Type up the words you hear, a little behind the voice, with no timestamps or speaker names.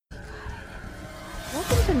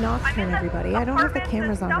Welcome to Nocturne, everybody. I don't have the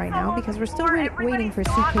cameras on right now because we're still waiting for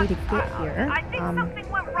CK to get here. And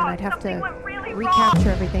I'd have to recapture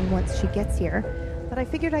everything once she gets here. But I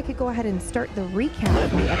figured I could go ahead and start the recap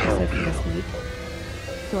of the episode for this week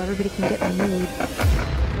so everybody can get in the mood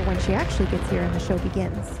for when she actually gets here and the show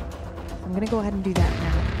begins. So I'm going to go ahead and do that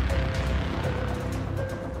now.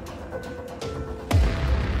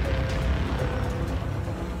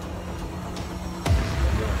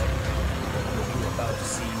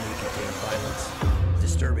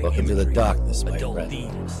 Welcome to the darkness, my adult friend.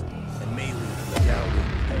 themes, and may lead to legality.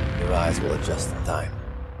 Your eyes will adjust in time.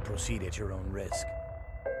 Proceed at your own risk.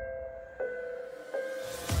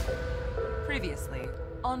 Previously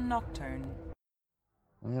on Nocturne.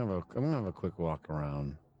 I'm gonna have a quick walk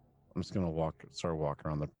around. I'm just gonna start walking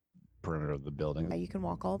around the perimeter of the building. You can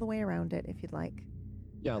walk all the way around it if you'd like.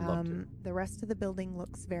 Yeah, I'd love to. The rest of the building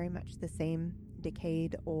looks very much the same,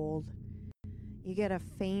 decayed, old. You get a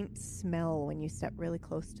faint smell when you step really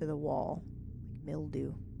close to the wall, like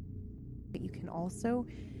mildew. But you can also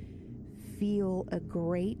feel a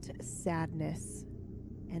great sadness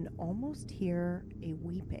and almost hear a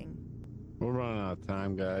weeping. We're running out of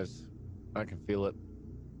time, guys. I can feel it.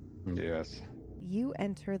 Yes. You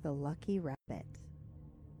enter the Lucky Rabbit.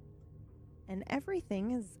 And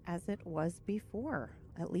everything is as it was before,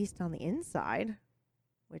 at least on the inside,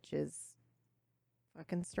 which is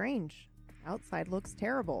fucking strange. Outside looks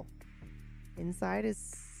terrible. Inside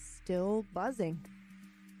is still buzzing.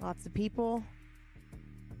 Lots of people.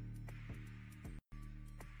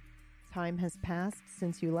 Time has passed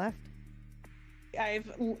since you left.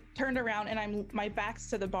 I've turned around and my back's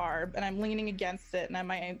to the bar and I'm leaning against it and I'm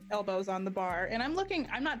my elbows on the bar and I'm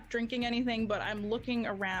not drinking anything, but I'm looking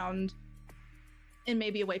around in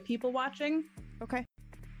maybe a way people watching. Okay.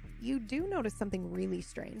 You do notice something really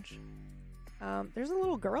strange. There's a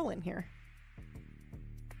little girl in here.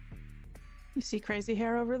 You see crazy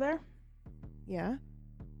hair over there? Yeah.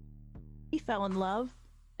 He fell in love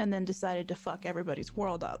and then decided to fuck everybody's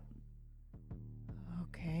world up.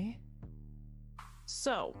 Okay.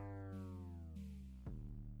 So,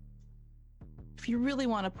 if you really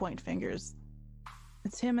want to point fingers,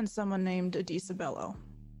 it's him and someone named Adisabello.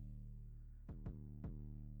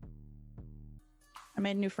 I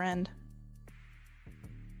made a new friend.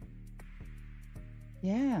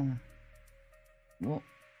 Yeah.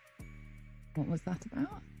 What was that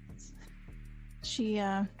about? She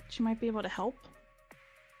might be able to help.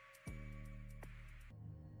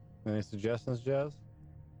 Any suggestions, Jazz?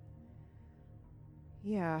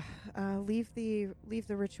 Yeah. Leave the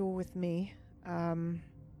ritual with me.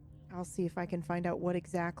 I'll see if I can find out what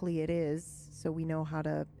exactly it is so we know how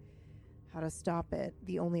to stop it.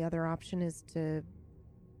 The only other option is to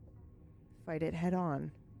fight it head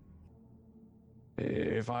on.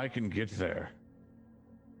 If I can get there,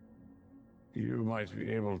 you might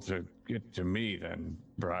be able to get to me then,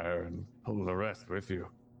 Briar, and pull the rest with you.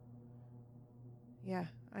 Yeah,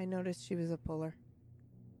 I noticed she was a puller.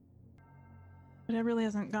 But it really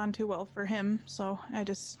hasn't gone too well for him, so I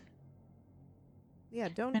just... Yeah,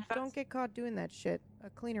 don't get caught doing that shit. A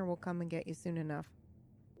cleaner will come and get you soon enough.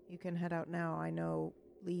 You can head out now. I know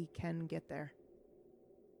Lee can get there.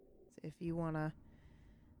 So if you want to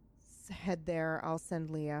head there, I'll send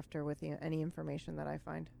Lee after with any information that I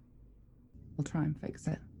find. We'll try and fix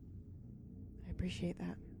it. I appreciate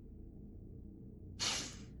that.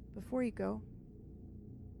 Before you go,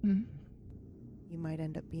 Hmm? you might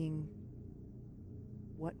end up being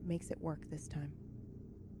what makes it work this time.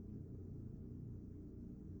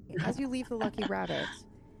 As you leave the Lucky Rabbit,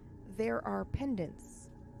 there are pendants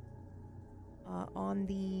on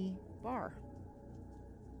the bar.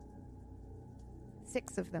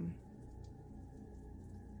 6 of them.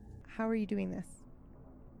 How are you doing this?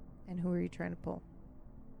 And who are you trying to pull?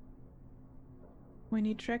 We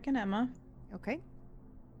need Trick and Emma. Okay.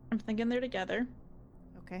 I'm thinking they're together.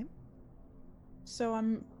 Okay. So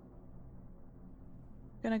I'm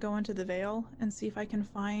gonna go into the Veil and see if I can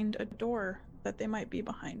find a door that they might be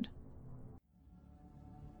behind.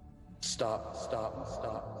 Stop.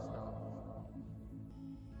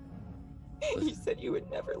 You said you would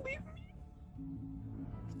never leave me.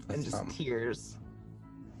 And just tears.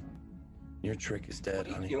 Your trick is dead, What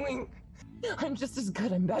are honey. you doing? I'm just as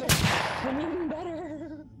good. I'm better. I'm even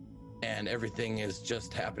better. And everything is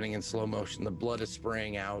just happening in slow motion. The blood is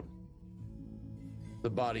spraying out. The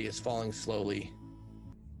body is falling slowly.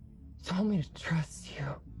 You told me to trust you.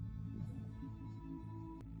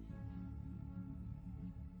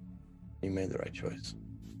 You made the right choice.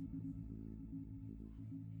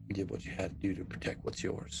 You did what you had to do to protect what's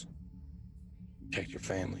yours. Protect your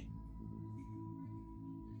family.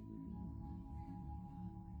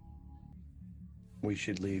 We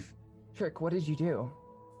should leave. Trick, what did you do?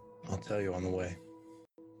 I'll tell you on the way.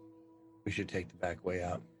 We should take the back way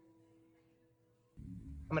out.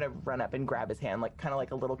 I'm gonna run up and grab his hand, like kind of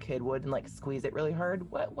like a little kid would, and like squeeze it really hard.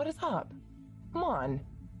 What is up? Come on.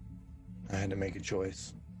 I had to make a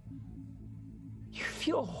choice. You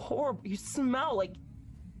feel horrible. You smell like.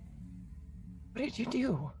 What did you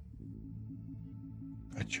do?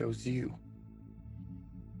 I chose you.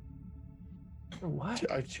 For what?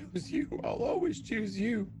 I chose you. I'll always choose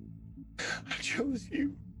you. I chose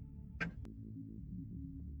you.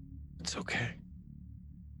 It's okay.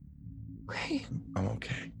 Okay. I'm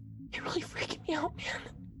okay. You're really freaking me out, man.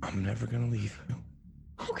 I'm never gonna leave you.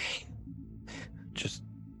 Okay.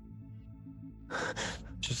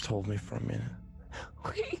 Just hold me for a minute.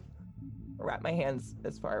 Okay. Wrap my hands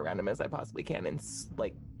as far around him as I possibly can and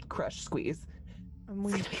like crush, squeeze. And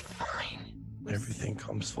It's gonna be fine. Everything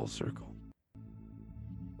comes full circle.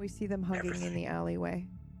 we see them hugging in the alleyway.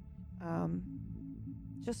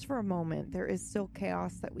 Just for a moment, there is still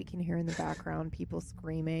chaos that we can hear in the background. People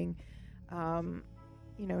screaming,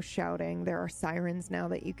 shouting. There are sirens now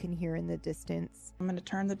that you can hear in the distance. I'm going to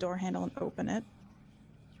turn the door handle and open it.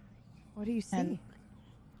 What do you see? And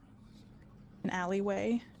an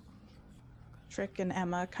alleyway. Trick and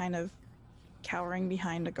Emma kind of cowering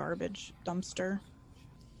behind a garbage dumpster.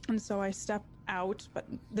 And so I step out, but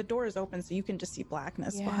the door is open, so you can just see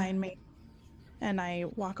blackness behind me. And I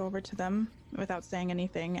walk over to them without saying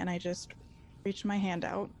anything, and I just reach my hand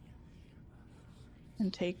out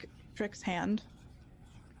and take Trick's hand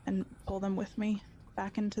and pull them with me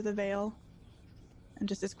back into the veil. And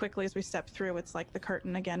just as quickly as we step through, it's like the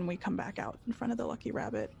curtain again, we come back out in front of the Lucky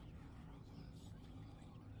Rabbit.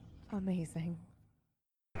 Amazing.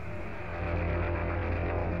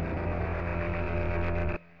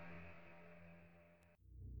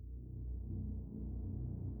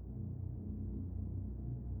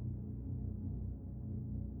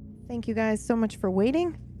 Thank you guys so much for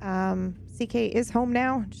waiting. CK is home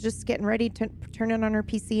now, just getting ready to turn it on her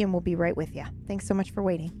PC, and we'll be right with you. Thanks so much for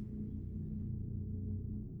waiting.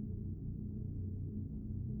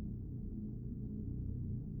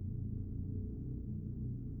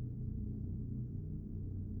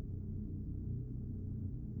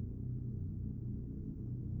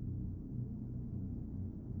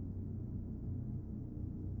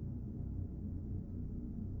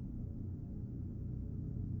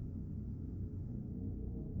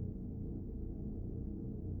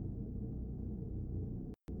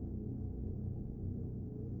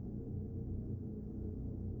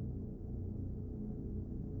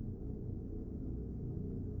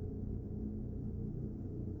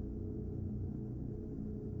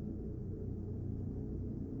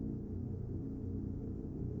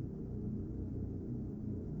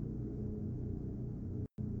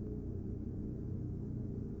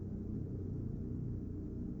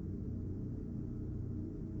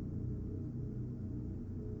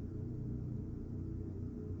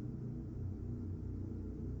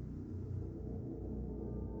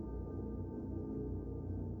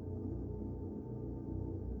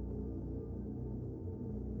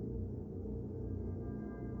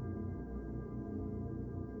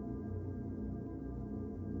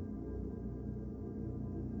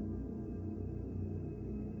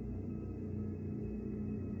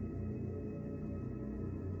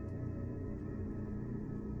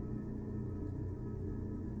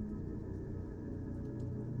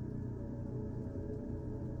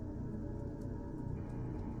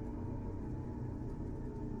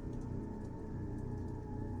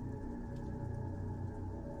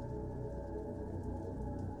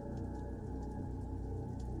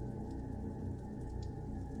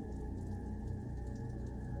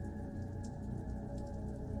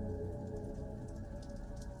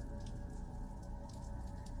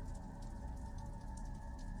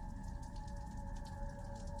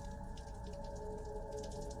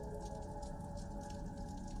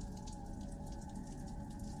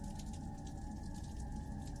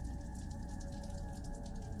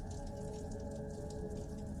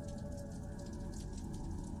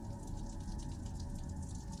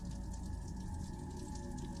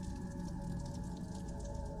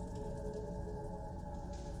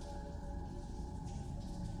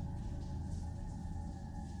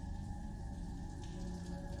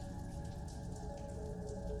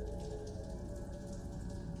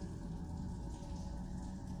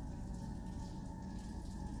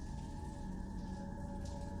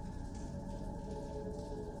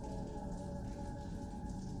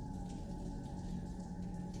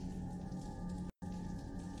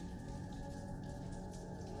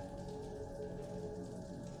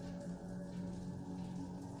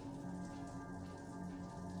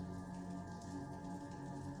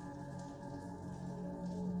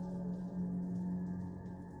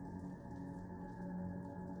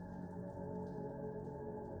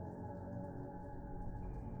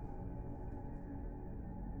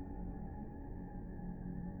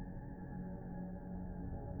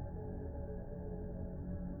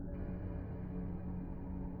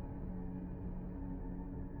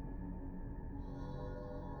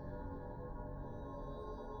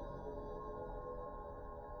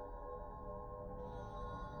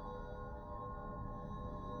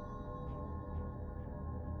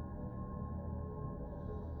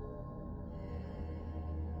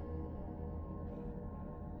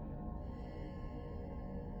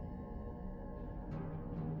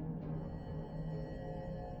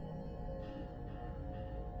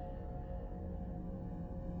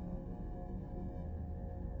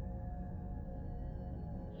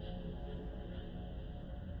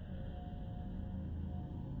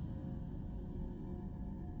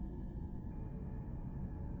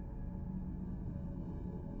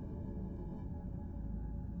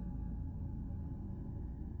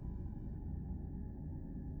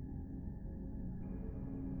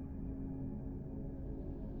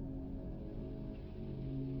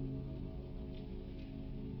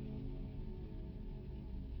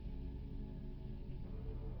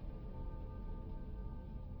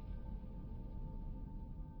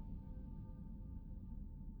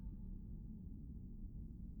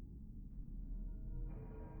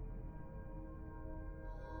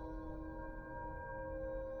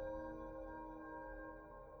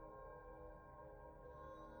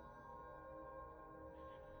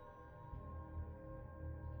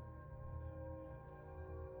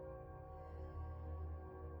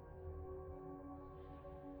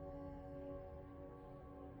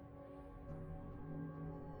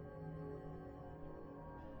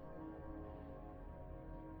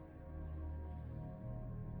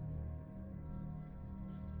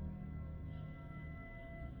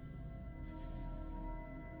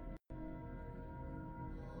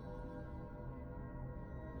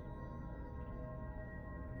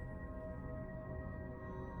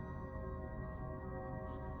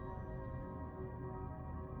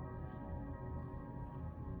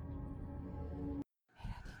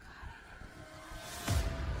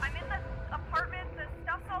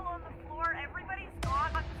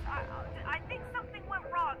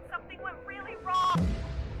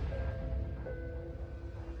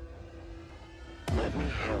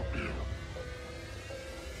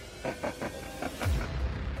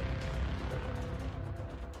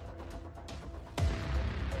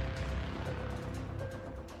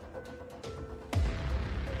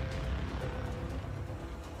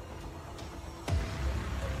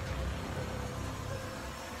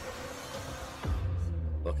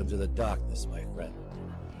 Welcome to the darkness, my friend.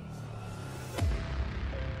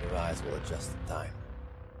 Your eyes will adjust to time.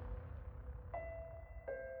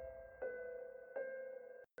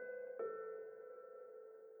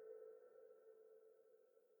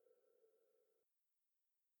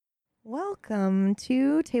 Welcome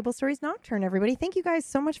to Table Stories Nocturne, everybody. Thank you guys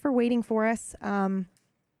so much for waiting for us.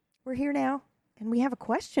 We're here now, and we have a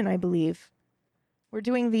question, I believe. We're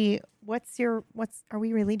doing the, are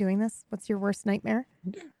we really doing this? What's your worst nightmare?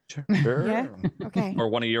 Sure. Yeah? Okay. Or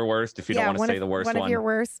one of your worst, if you don't want to say the worst one. One of your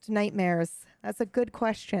worst nightmares. That's a good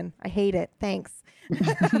question. I hate it. Thanks.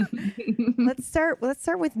 Let's start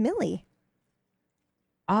with Millie.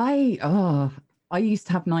 I used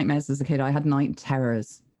to have nightmares as a kid. I had night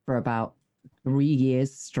terrors for about 3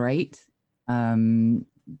 years straight.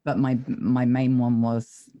 But my main one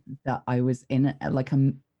was that I was in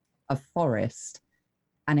a forest,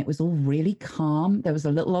 and it was all really calm. There was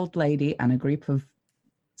a little old lady and a group of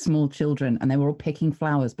small children, and they were all picking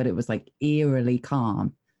flowers, but it was like eerily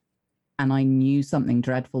calm. And I knew something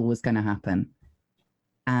dreadful was going to happen.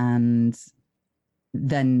 And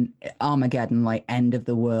then Armageddon, like end of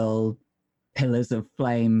the world, pillars of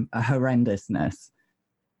flame, a horrendousness.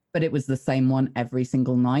 But it was the same one every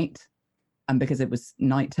single night. And because it was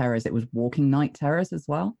night terrors, it was walking night terrors as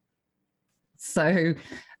well. So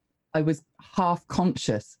I was half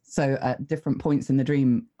conscious. So at different points in the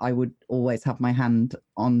dream, I would always have my hand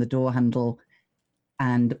on the door handle.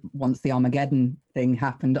 And once the Armageddon thing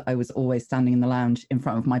happened, I was always standing in the lounge in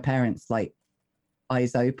front of my parents, like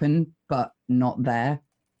eyes open, but not there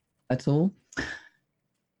at all.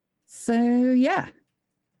 So yeah.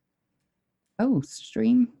 Oh,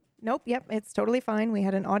 stream. Nope. Yep. It's totally fine. We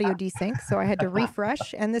had an audio desync, so I had to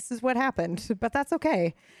refresh, and this is what happened. But that's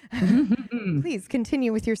okay. Please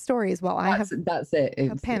continue with your stories while that's it.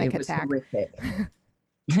 A panic attack.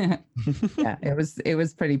 Yeah, it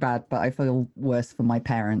was pretty bad, but I feel worse for my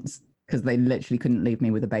parents because they literally couldn't leave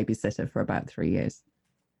me with a babysitter for about 3 years.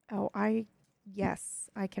 Oh, yes,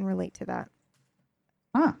 I can relate to that.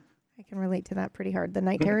 Ah, I can relate to that pretty hard. The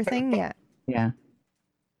night terror thing, yeah. Yeah.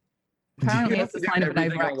 Apparently, it's a sign of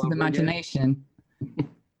an overactive imagination.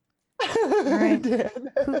 All right.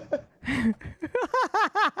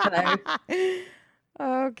 Hello.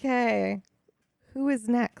 Okay. Who is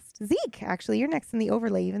next? Zeke, actually, you're next in the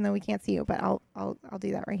overlay, even though we can't see you, but I'll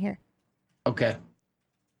do that right here. Okay.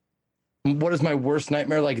 What is my worst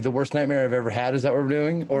nightmare? Like the worst nightmare I've ever had? Is that what we're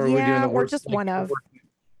doing? Or are we doing the worst? Or just one of.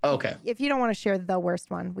 Okay. If you don't want to share the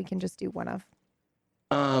worst one, we can just do one of.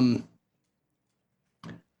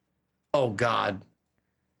 Oh God.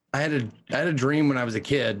 I had a dream when I was a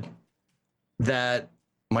kid that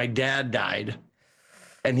my dad died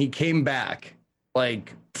and he came back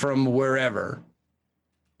like from wherever.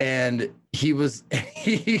 And he was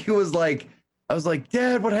like, I was like,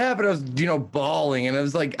 Dad, what happened? I was, bawling. And I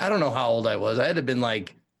was like, I don't know how old I was. I had to have been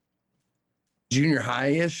like junior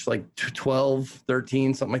high-ish, like 12,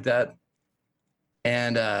 13, something like that.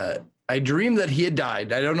 And I dreamed that he had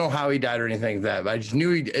died. I don't know how he died or anything like that. But I just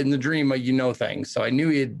knew in the dream, things. So I knew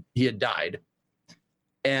he had died.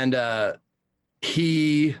 And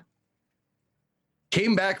he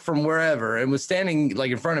came back from wherever and was standing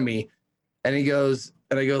like in front of me. And he goes,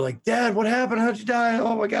 and I go like, Dad, what happened? How'd you die?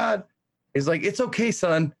 Oh my God. He's like, it's okay,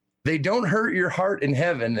 son. They don't hurt your heart in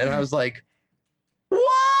heaven. And I was like, what?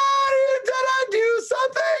 Did I do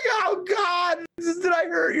something? Oh God. Did I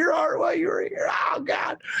hurt your heart while you were here? Oh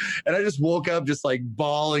God. And I just woke up just like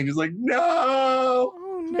bawling, just like, no.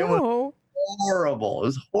 Oh no. It was horrible. It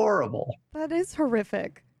was horrible. That is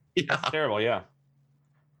horrific. Yeah. Terrible, yeah.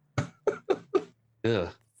 Ugh.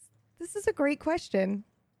 This is a great question.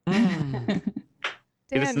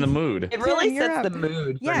 Get us in the mood. It really Dan, you're sets up. the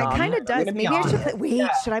mood. Yeah, it kind of does. Maybe I should wait.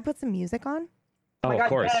 Yeah. Should I put some music on? Oh my God, of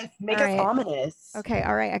course. yes. Make All us right. ominous. Okay,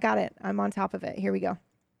 all right, I got it. I'm on top of it. Here we go.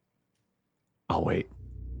 I'll wait.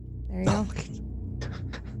 There you go.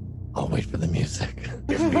 I'll wait for the music.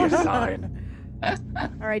 Give me a sign. All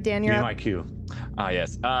right, Dan, Give you're me up. my cue.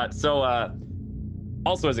 Yes.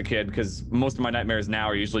 Also as a kid, because most of my nightmares now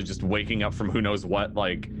are usually just waking up from who knows what,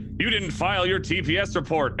 like, you didn't file your TPS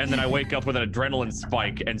report. And then I wake up with an adrenaline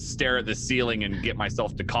spike and stare at the ceiling and get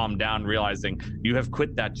myself to calm down, realizing you have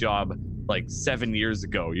quit that job like 7 years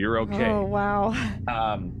ago. You're okay. Oh, wow.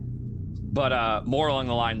 But more along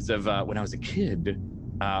the lines of when I was a kid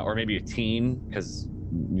or maybe a teen, because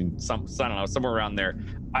I don't know, somewhere around there.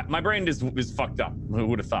 My brain is fucked up. Who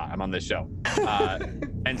would have thought? I'm on this show.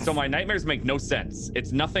 And so my nightmares make no sense.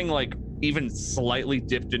 It's nothing like even slightly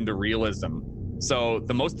dipped into realism. So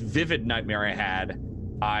the most vivid nightmare I had,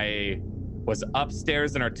 I was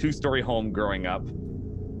upstairs in our 2-story home growing up,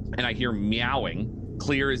 and I hear meowing.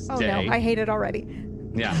 clear as Oh day. no, I hate it already.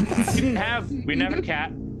 Yeah. we didn't have a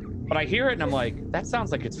cat, but I hear it and I'm like, that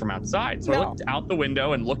sounds like it's from outside. So I looked out the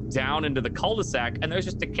window and looked down into the cul-de-sac, and there's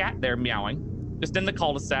just a cat there meowing, just in the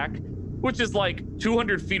cul-de-sac, which is like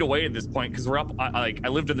 200 feet away at this point because we're up. I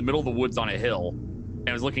lived in the middle of the woods on a hill, and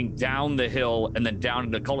I was looking down the hill and then down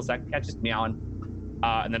into the cul-de-sac. Cat just meowing,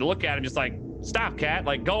 and then I look at it just like, stop, cat,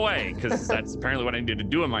 like go away, because that's apparently what I needed to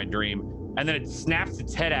do in my dream. And then it snaps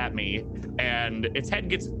its head at me, and its head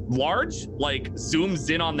gets large, like zooms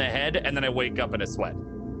in on the head, and then I wake up in a sweat.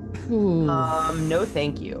 No,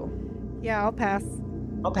 thank you. Yeah, I'll pass.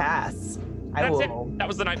 I'll pass. That's it. That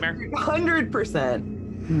was the nightmare.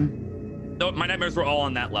 100%. No, my nightmares were all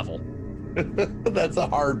on that level. That's a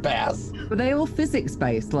hard pass. Were they all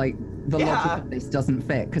physics-based? Like, the logic of this doesn't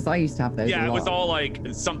fit? Because I used to have those Yeah, a it lot. was all like,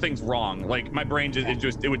 something's wrong. Like, my brain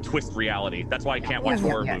it would twist reality. That's why I can't watch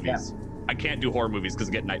horror movies. I can't do horror movies because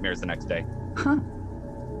I get nightmares the next day. Huh.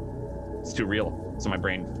 It's too real. So my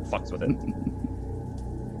brain fucks with it.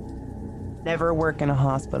 Never work in a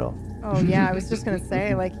hospital. Oh yeah, I was just gonna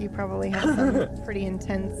say, like, you probably have some pretty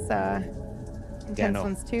intense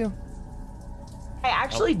ones too. I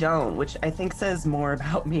actually don't, which I think says more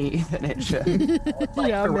about me than it should.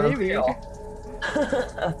 Yeah, maybe. I'll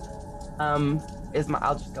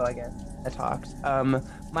just go, I guess. I talked.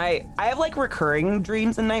 I have like recurring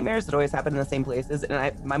dreams and nightmares that always happen in the same places,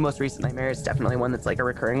 and my most recent nightmare is definitely one that's like a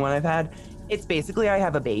recurring one I've had. It's basically I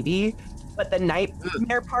have a baby, but the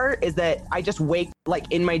nightmare part is that I just wake like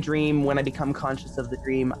in my dream when I become conscious of the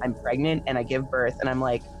dream, I'm pregnant and I give birth, and I'm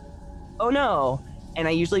like, oh no. And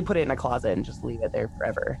I usually put it in a closet and just leave it there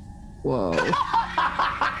forever. Whoa.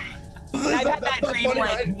 I've had that dream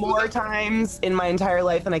like more times in my entire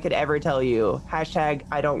life than I could ever tell you. Hashtag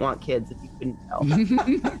I don't want kids, if you couldn't tell.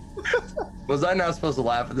 Was I not supposed to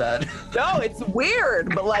laugh at that? No, it's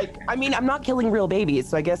weird, but like, I mean, I'm not killing real babies,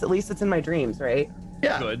 so I guess at least it's in my dreams, right?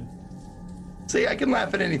 Yeah. Good. See, I can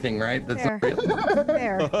laugh at anything, right? That's Fair. not real.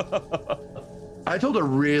 There. I told a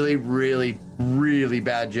really, really, really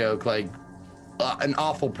bad joke. Like, an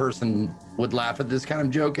awful person would laugh at this kind of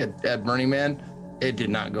joke at Burning Man. It did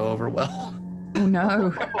not go over well. Oh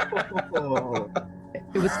no.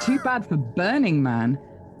 It was too bad for Burning Man.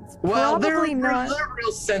 Well, they're Probably not.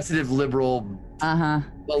 real sensitive liberal. Uh-huh.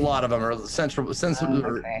 A lot of them are sensitive,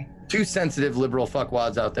 Okay. too sensitive liberal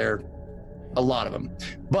fuckwads out there. A lot of them.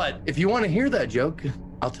 But if you want to hear that joke,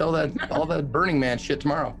 I'll tell all that Burning Man shit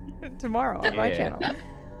tomorrow. Tomorrow on my channel.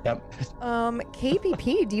 Yep.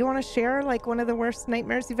 KPP, do you want to share like one of the worst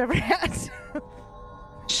nightmares you've ever had?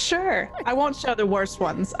 Sure. I won't show the worst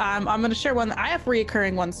ones. I'm going to share one. I have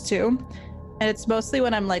reoccurring ones too. And it's mostly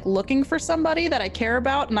when I'm like looking for somebody that I care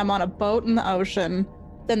about and I'm on a boat in the ocean.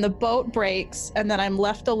 Then the boat breaks and then I'm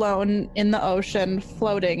left alone in the ocean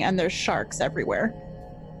floating and there's sharks everywhere.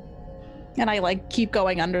 And I like keep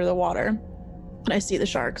going under the water and I see the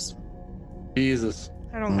sharks. Jesus.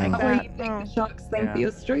 I don't like How are you that. think Oh. the sharks think for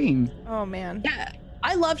your stream? Oh man. Yeah,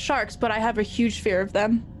 I love sharks, but I have a huge fear of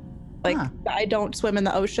them. Like, I don't swim in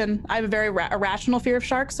the ocean. I have a very irrational fear of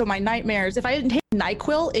sharks. So my nightmares, if I didn't take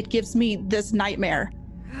NyQuil, it gives me this nightmare.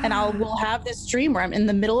 And will have this dream where I'm in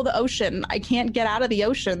the middle of the ocean. I can't get out of the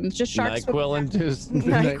ocean. It's just sharks. NyQuil-induced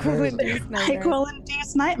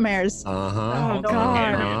NyQuil-induced nightmares. Uh-huh. Oh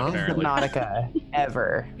god. Subnautica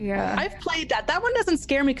ever. Yeah. I've played that. That one doesn't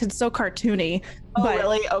scare me because it's so cartoony. Oh, but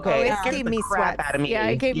really? Okay. Oh, it scares gave the me crap sweats. out of me. Yeah,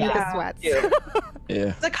 it gave me the Yeah. sweats. Yeah. Yeah.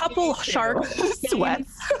 There's a couple sharks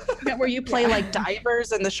Sweats. where you play like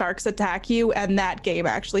divers and the sharks attack you, and that game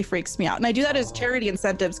actually freaks me out. And I do that as charity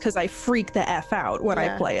incentives because I freak the F out when I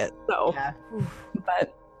Yeah. play it. So, Yeah.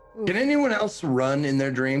 but Can anyone else run in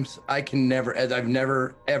their dreams? I can never, as I've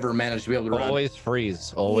never ever managed to be able to run. Always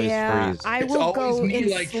freeze. Always yeah, freeze. I It's will always go me, in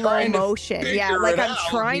like, slow trying to motion. Yeah, figure like it I'm out,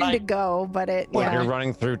 trying to like- go, but it. Like you're Yeah,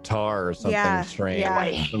 running through tar or something Yeah, strange.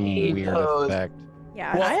 yeah. Some hate weird those. effect.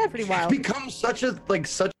 yeah, Well, it's pretty wild. It's become such a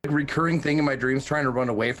recurring thing in my dreams, trying to run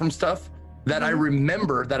away from stuff that I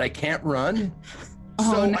remember that I can't run.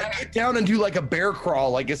 So I get down and do like a bear crawl,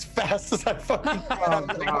 like as fast as I fucking can. Oh, I'm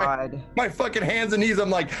like, God. my fucking hands and knees. I'm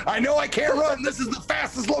like, I know I can't run. This is the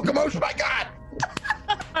fastest locomotion I got.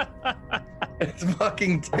 It's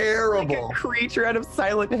fucking terrible. Creature out of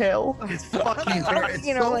Silent Hill. It's fucking terrible. It's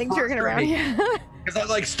You know, so like jerking around. Yeah. Because I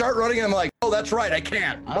like start running and I'm like, oh, that's right, I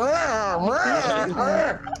can't.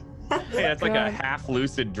 Hey, that's like a half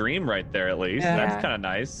lucid dream right there, at least. Yeah. That's kind of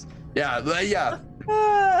nice. Yeah, yeah.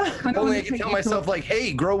 Kind of Only I wanna can take tell you myself like,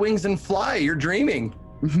 hey, grow wings and fly. You're dreaming.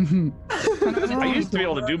 I used to be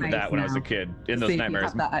able to do that when I was a kid in those See if you nightmares.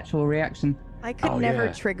 have that actual reaction. I could Oh, never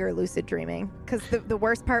yeah. trigger lucid dreaming because the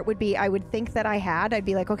worst part would be I would think that I'd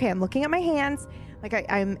be like, okay, I'm looking at my hands, like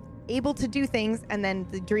I'm able to do things, and then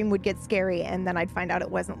the dream would get scary, and then I'd find out it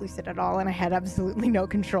wasn't lucid at all, and I had absolutely no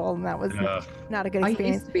control, and that was not a good I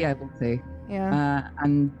experience. used to be able to, Yeah.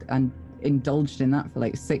 and indulged in that for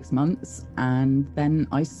like 6 months, and then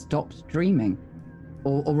I stopped dreaming,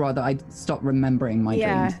 or rather, I stopped remembering my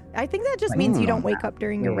Yeah, dreams. I think that just Like, means you mm. don't wake up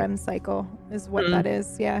during your REM cycle, is what that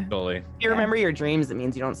is. Yeah. Totally. If you remember your dreams, it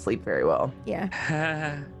means you don't sleep very well. Yeah.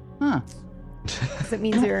 Huh. 'Cause it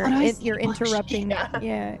means you're interrupting.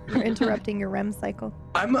 Yeah, you're interrupting your REM cycle.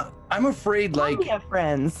 I'm afraid, like, We have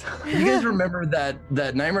friends. you guys remember that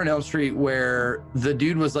Nightmare on Elm Street where the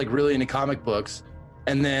dude was like really into comic books,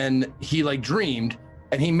 and then he like dreamed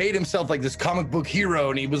and he made himself like this comic book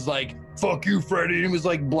hero, and he was like, "Fuck you, Freddy," and he was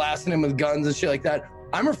like blasting him with guns and shit like that.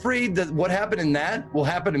 I'm afraid that what happened in that will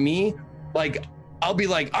happen to me. Like, I'll be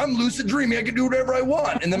like, I'm lucid dreaming, I can do whatever I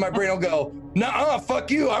want, and then my brain will go, "Nah,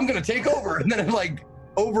 fuck you, I'm gonna take over," and then it like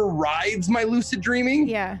overrides my lucid dreaming.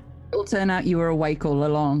 Yeah. It'll turn out you were awake all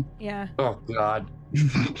along. Yeah. Oh God.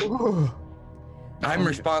 I'm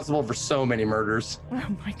responsible for so many murders.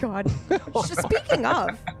 Oh my God. Speaking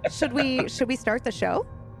of, should we start the show?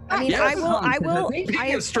 I mean, Yes. I will.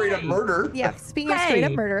 Speaking of straight up murder. Yeah, speaking of straight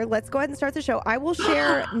up murder, let's go ahead and start the show. I will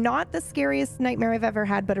share not the scariest nightmare I've ever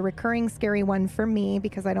had, but a recurring scary one for me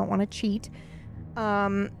because I don't want to cheat.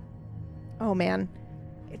 Oh man,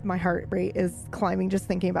 my heart rate is climbing just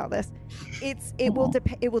thinking about this. It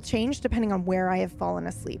will change depending on where I have fallen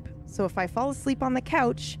asleep. So if I fall asleep on the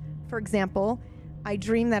couch, for example, I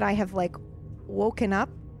dream that I have like woken up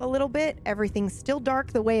a little bit. Everything's still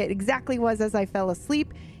dark the way it exactly was as I fell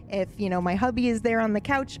asleep. If, you know, my hubby is there on the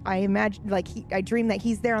couch, I imagine, like, I dream that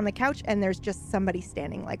he's there on the couch and there's just somebody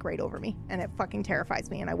standing, like, right over me. And it fucking terrifies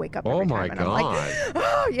me. And I wake up every time. And I'm like,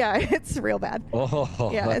 oh, yeah, it's real bad.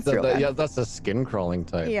 Oh, Yeah, that's it's real bad. Yeah, that's a skin crawling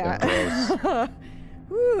type. Yeah. Gross.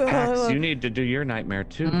 Ooh. Pax, you need to do your nightmare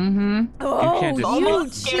too. Mm-hmm. Oh, can't just- you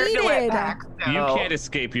Almost scared to it, cheated. Pax, You no. can't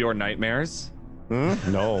escape your nightmares.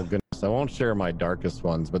 No, goodness. I won't share my darkest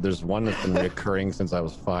ones, but there's one that's been recurring since I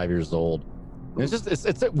was 5 years old. And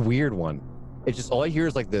it's a weird one. It's just all I hear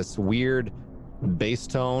is like this weird bass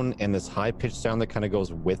tone and this high pitched sound that kind of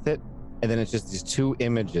goes with it. And then it's just these two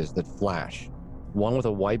images that flash. One with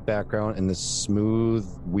a white background and this smooth,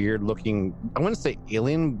 weird looking, I wouldn't say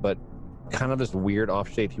alien, but kind of this weird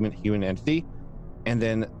off-shaped human entity. And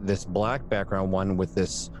then this black background one with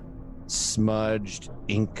this smudged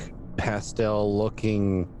ink pastel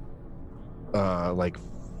looking like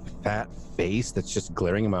fat face that's just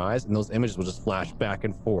glaring in my eyes, and those images will just flash back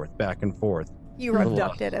and forth. You were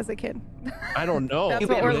abducted as a kid. I don't know. That's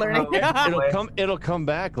what we're learning. It'll come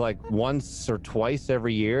back like once or twice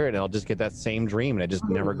every year, and I'll just get that same dream, and it just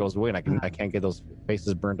never goes away. And I can't get those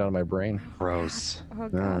faces burnt out of my brain. Gross. Oh, No,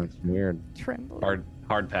 God. it's weird. Tremble.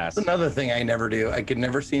 Hard pass. That's another thing I never do. I could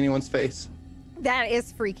never see anyone's face. That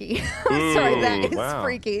is freaky. I'm sorry, that is wow.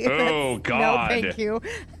 freaky. Oh, No, God. thank you.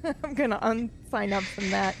 I'm going to unsign up from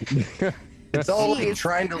that. It's all like Jeez.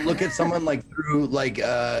 trying to look at someone like through like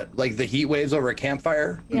the heat waves over a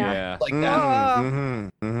campfire. Yeah. Like that. Oh.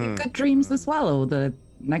 Mhm, mhm. Good dreams as well, or the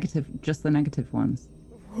negative, just the negative ones.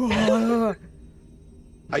 I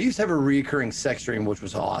used to have a recurring sex dream, which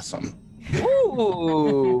was awesome.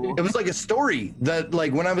 Ooh. It was like a story that,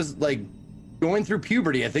 like, when I was like going through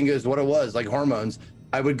puberty, I think is what it was, like hormones.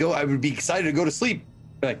 I would be excited to go to sleep.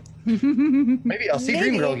 Like, maybe I'll see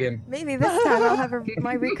Dream Girl again. Maybe this time I'll have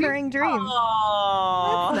my recurring dream.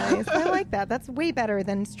 Aww. That's nice. I like that. That's way better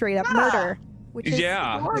than straight up murder, which is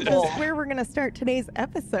where we're going to start today's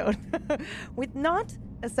episode with not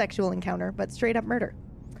a sexual encounter, but straight up murder.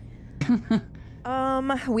 We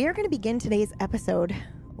are going to begin today's episode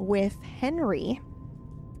with Henry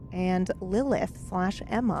and Lilith /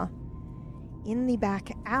 Emma in the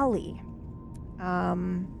back alley.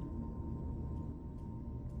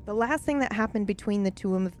 The last thing that happened between the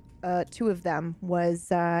two of them was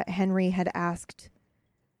Henry had asked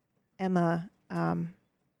Emma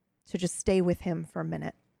to just stay with him for a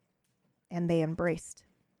minute, and they embraced.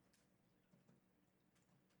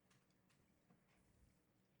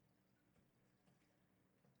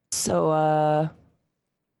 So,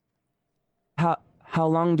 how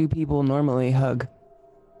long do people normally hug?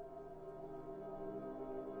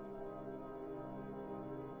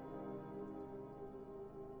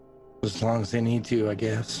 As long as they need to, I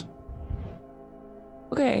guess.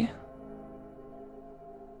 Okay.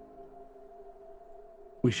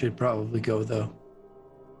 We should probably go, though.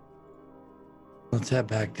 Let's head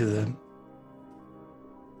back to the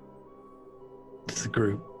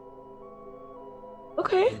group.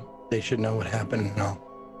 Okay. they should know what happened, and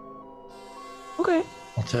Okay.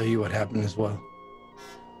 I'll tell you what happened as well.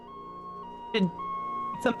 Did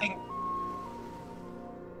something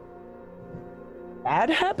bad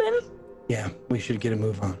happen? Yeah, we should get a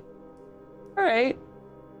move on. All right.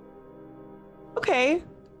 Okay. And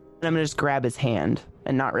I'm gonna just grab his hand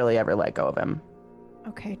and not really ever let go of him.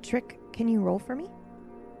 Okay, Trick, can you roll for me?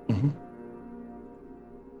 Mm-hmm.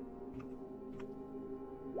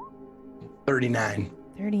 39.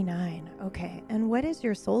 39. Okay. And what is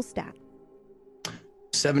your soul stat?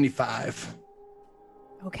 75.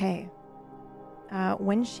 Okay.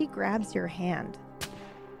 When she grabs your hand,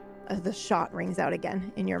 the shot rings out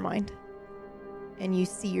again in your mind. And you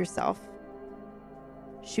see yourself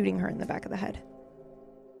shooting her in the back of the head.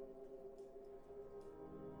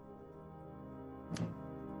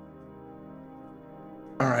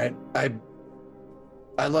 All right. I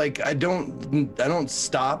don't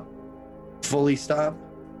stop, fully stop,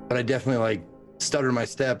 but I definitely like stutter my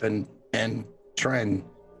step and try and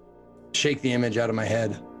shake the image out of my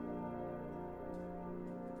head.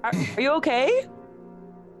 Are you okay?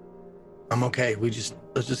 I'm okay. Let's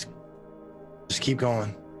just keep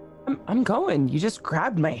going. I'm going. You just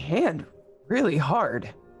grabbed my hand really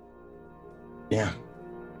hard. Yeah.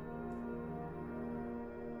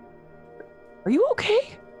 Are you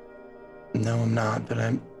okay? No, I'm not, but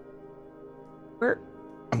I'm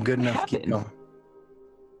good enough to keep going.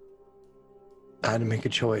 I had to make a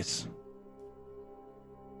choice.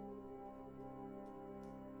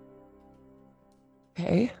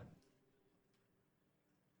 Okay.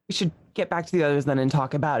 We should get back to the others then and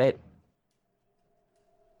talk about it.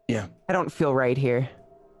 Yeah. I don't feel right here.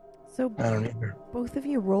 So I don't either. both of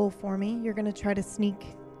you roll for me. You're gonna try to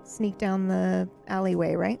sneak down the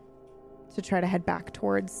alleyway, right? To try to head back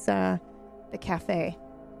towards the cafe,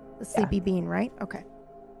 the Sleepy Bean, right? Okay.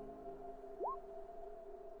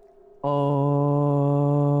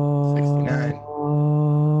 Oh. 69.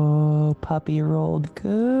 Oh, puppy rolled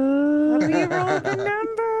good. Puppy rolled the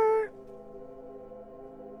number.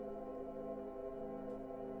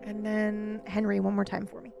 And then Henry, one more time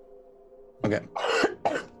for me. Okay.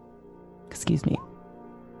 Excuse me.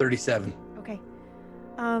 37. Okay.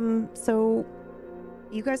 So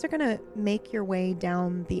you guys are gonna make your way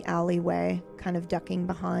down the alleyway, kind of ducking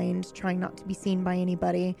behind, trying not to be seen by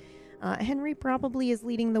anybody. Henry probably is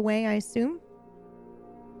leading the way, I assume.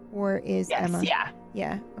 Or is Yes, Emma? yeah.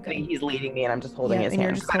 Yeah. I Okay. think he's leading me and I'm just holding his and hand.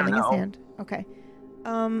 you're just 'cause I don't holding his know. hand. Okay.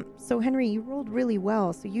 So Henry, you rolled really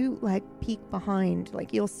well. So you like peek behind,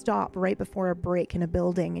 like you'll stop right before a break in a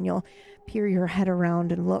building and you'll peer your head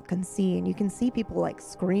around and look and see, and you can see people like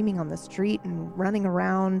screaming on the street and running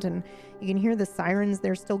around, and you can hear the sirens.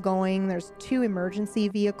 They're still going. There's 2 emergency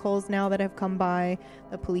vehicles now that have come by,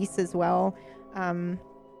 the police as well.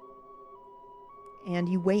 And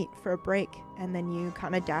you wait for a break, and then you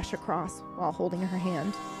kind of dash across while holding her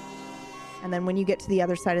hand. And then when you get to the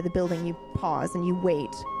other side of the building, you pause and you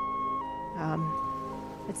wait.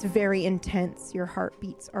 It's very intense. Your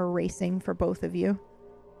heartbeats are racing for both of you.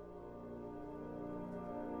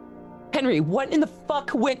 Henry, what in the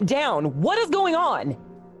fuck went down? What is going on?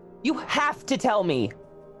 You have to tell me.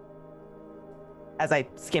 As I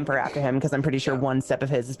skimper after him, because I'm pretty sure one step of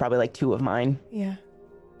his is probably like 2 of mine. Yeah.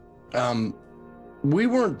 We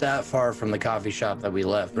weren't that far from the coffee shop that we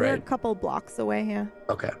left, You're a right? couple blocks away, yeah.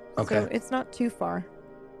 Okay. So Okay. it's not too far.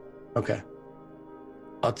 Okay.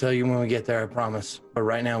 I'll tell you when we get there, I promise. But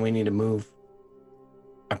right now we need to move.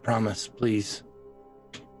 I promise, please.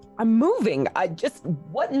 I'm moving.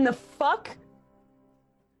 What in the fuck?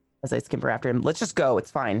 As I skimper after him, let's just go.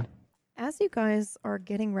 It's fine. As you guys are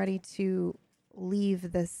getting ready to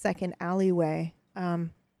leave the second alleyway,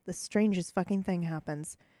 the strangest fucking thing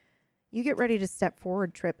happens. You get ready to step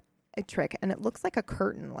forward, Trick, and it looks like a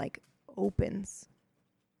curtain like opens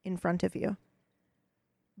in front of you.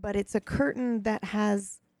 But it's a curtain that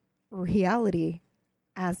has reality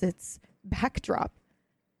as its backdrop,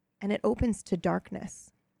 and it opens to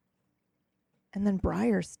darkness. And then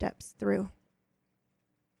Briar steps through.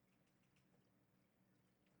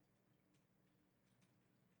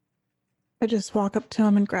 I just walk up to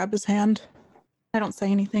him and grab his hand. I don't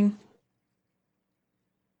say anything.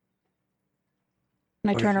 And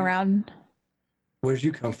I turn around. Where'd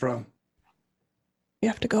you come from? You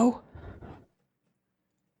have to go.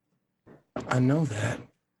 I know that.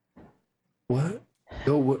 What?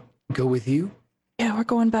 Go with you? Yeah, we're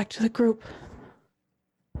going back to the group.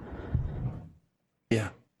 Yeah,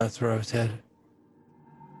 that's where I was headed.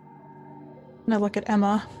 And I look at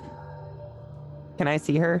Emma. Can I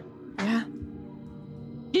see her? Yeah.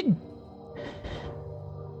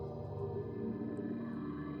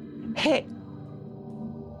 Hey.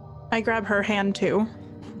 I grab her hand too.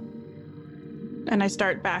 And I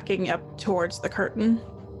start backing up towards the curtain.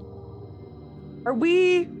 Are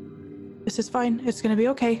we? This is fine. It's gonna be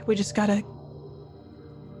okay. We just gotta...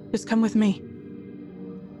 Just come with me.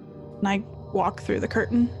 And I walk through the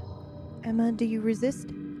curtain. Emma, do you resist?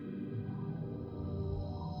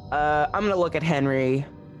 I'm gonna look at Henry.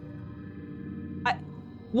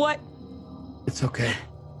 What? It's okay.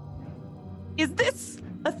 Is this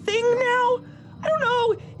a thing now? I don't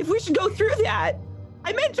know if we should go through that.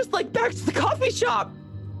 I meant just like back to the coffee shop.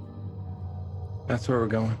 That's where we're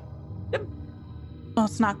going. Well,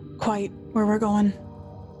 it's not quite where we're going.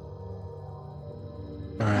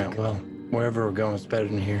 All right, well, wherever we're going is better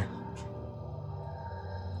than here.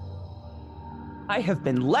 I have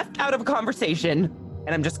been left out of a conversation,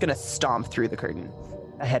 and I'm just gonna stomp through the curtain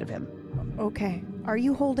ahead of him. Okay. Are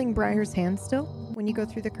you holding Briar's hand still when you go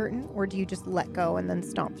through the curtain, or do you just let go and then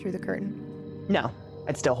stomp through the curtain? No,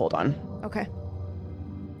 I'd still hold on. Okay.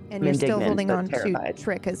 And I'm you're still indignant, holding but on terrified. to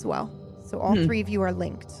Trick as well. So all three of you are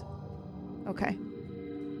linked. Okay.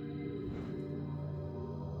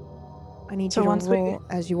 I need So you to once we- roll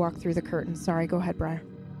as you walk through the curtain. Sorry, go ahead, Briar.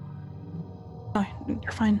 Oh,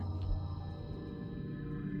 you're fine.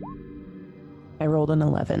 I rolled an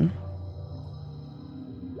 11.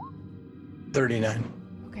 39.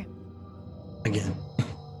 Okay. Again.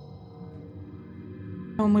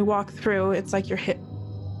 When we walk through, it's like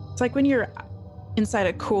it's like when you're inside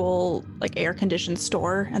a cool, like air-conditioned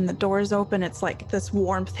store and the doors open, it's like this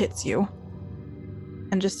warmth hits you.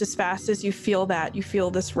 And just as fast as you feel that, you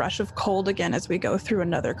feel this rush of cold again as we go through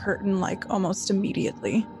another curtain, like almost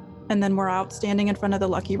immediately. And then we're out standing in front of the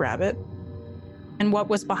Lucky Rabbit. And what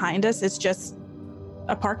was behind us is just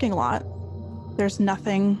a parking lot. There's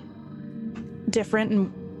nothing different,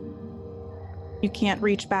 and you can't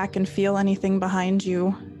reach back and feel anything behind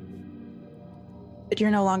you. But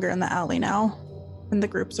you're no longer in the alley now, and the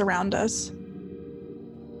group's around us.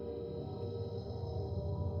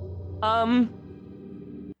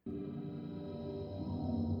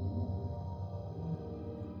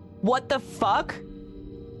 What the fuck?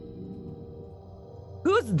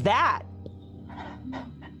 Who's that?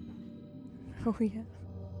 Oh, yeah.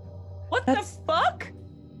 What the fuck?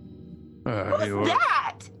 Who's You were,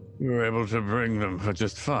 that? you were able to bring them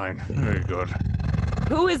just fine. Very good.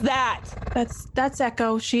 Who is that? That's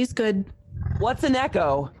Echo. She's good. What's an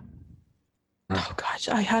echo? Oh gosh,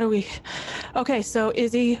 how do we? Okay, so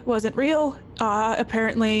Izzy wasn't real.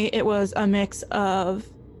 Apparently, it was a mix of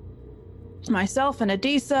myself and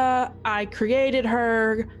Adisa. I created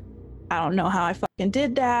her. I don't know how I fucking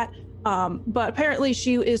did that. But apparently,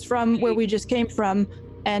 she is from where we just came from,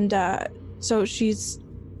 and so she's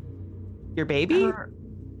Your baby?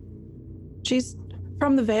 she's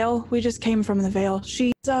from the Vale. We just came from the Vale.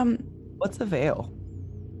 She's What's a veil?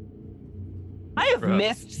 I have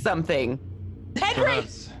missed something. Henry!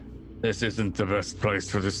 Perhaps this isn't the best place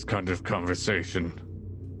for this kind of conversation.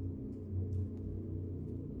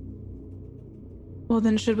 Well,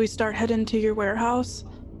 then should we start heading to your warehouse?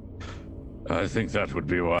 I think that would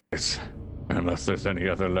be wise. Unless there's any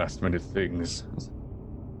other last minute things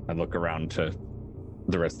I look around to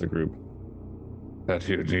the rest of the group. that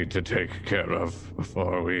you need to take care of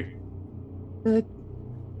before we The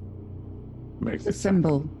make the this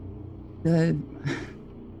symbol. And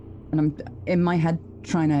I'm in my head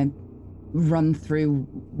trying to run through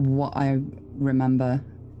what I remember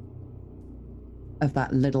of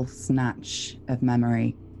that little snatch of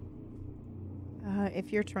memory.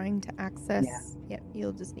 If you're trying to access,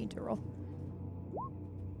 you'll just need to roll.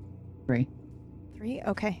 3. 3?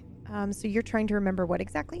 Okay. So you're trying to remember what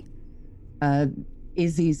exactly?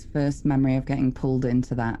 Izzy's first memory of getting pulled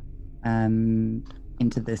into that,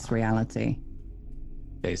 into this reality.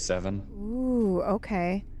 Day 7. Ooh,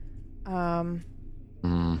 okay.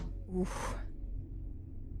 Oof.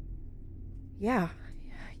 Yeah,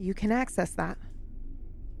 you can access that.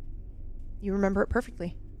 You remember it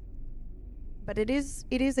perfectly. But it is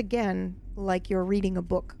again like you're reading a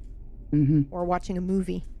book or watching a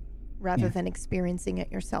movie rather than experiencing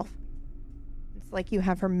it yourself. It's like you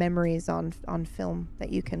have her memories on film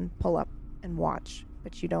that you can pull up and watch,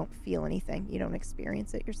 but you don't feel anything. You don't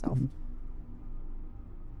experience it yourself.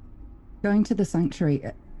 Going to the sanctuary,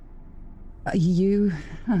 are you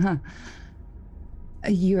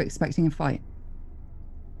expecting a fight?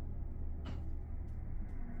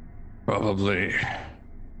 Probably.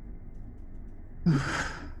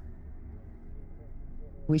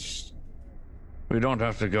 We don't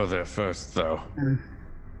have to go there first, though.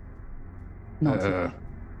 Not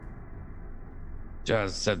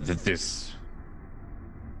Jazz said that this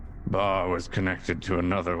bar was connected to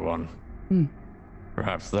another one.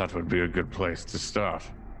 Perhaps that would be a good place to start.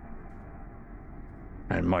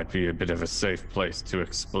 And might be a bit of a safe place to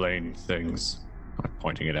explain things. I'm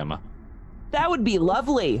pointing at Emma. That would be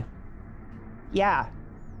lovely. Yeah.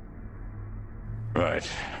 Right.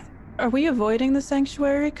 Are we avoiding the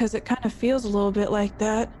sanctuary? Because it kind of feels a little bit like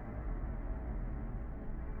that.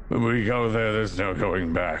 When we go there, there's no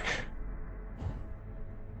going back.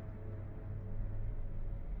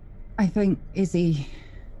 I think Izzy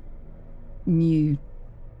knew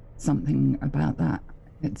something about that.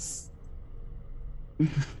 It's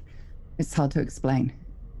hard to explain.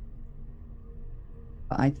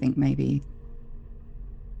 But I think maybe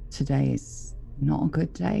today is not a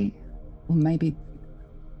good day. Or maybe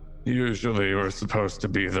Usually we're supposed to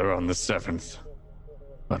be there on the 7th.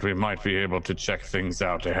 But we might be able to check things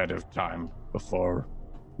out ahead of time before.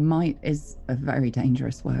 might is a very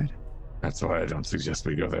dangerous word. That's why I don't suggest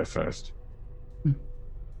we go there first.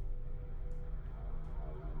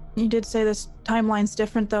 You did say this timeline's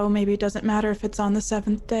different, though. Maybe it doesn't matter if it's on the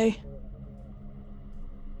 7th day.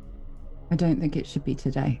 I don't think it should be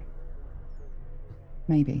today.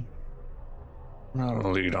 Maybe.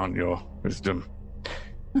 I'll lead on your wisdom.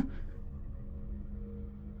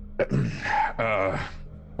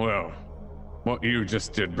 Well, what you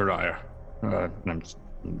just did, Briar. And I'm just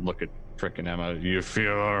looking, tricking Emma. You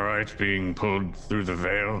feel alright being pulled through the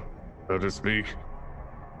veil, so to speak?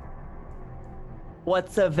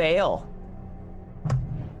 What's a veil?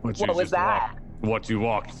 What you What was just that? What you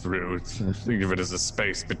walked through. Think of it as a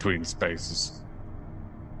space between spaces.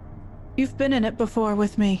 You've been in it before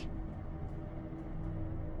with me.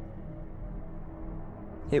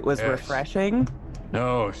 It was Yes. refreshing.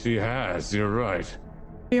 No, she has. You're right.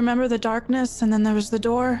 You remember the darkness, and then there was the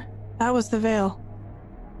door? That was the veil.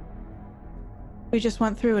 We just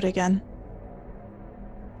went through it again.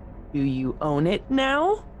 Do you own it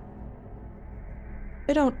now?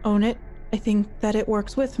 I don't own it. I think that it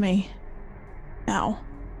works with me. Now.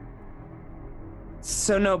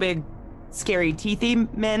 So no big scary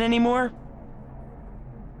teethy man anymore?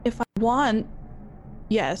 If I want,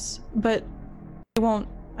 yes, but it won't,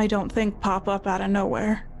 I don't think, pop up out of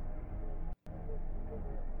nowhere.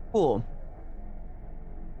 Cool.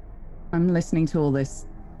 I'm listening to all this,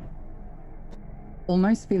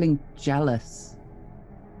 almost feeling jealous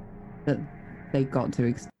that they got to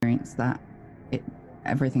experience that.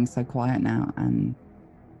 Everything's so quiet now, and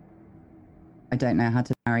I don't know how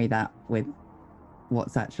to marry that with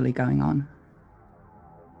what's actually going on.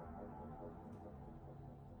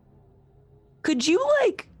 Could you,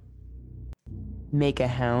 make a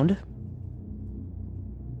hound?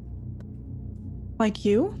 Like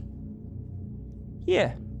you?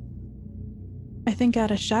 Yeah. I think out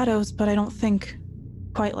of shadows, but I don't think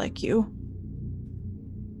quite like you.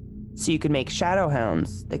 So you could make shadow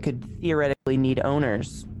hounds that could theoretically need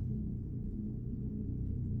owners. I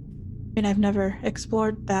mean, I've never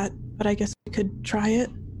explored that, but I guess we could try it.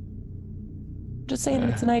 Just saying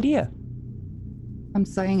it's an idea. I'm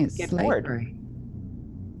saying it's Get bored. slavery.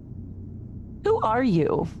 Who are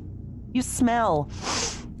you? You smell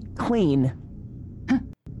clean.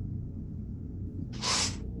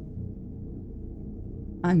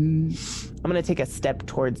 I'm gonna take a step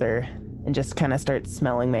towards her and just kind of start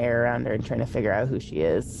smelling the air around her and trying to figure out who she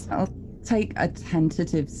is. I'll take a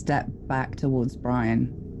tentative step back towards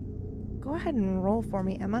Brian. Go ahead and roll for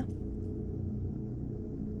me, Emma.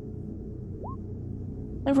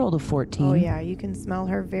 I rolled a 14. Oh yeah, you can smell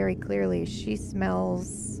her very clearly. She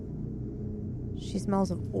smells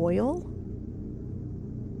of oil.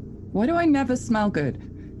 Why do I never smell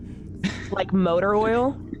good? Like motor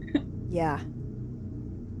oil? Yeah.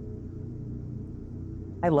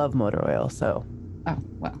 I love motor oil, so Oh,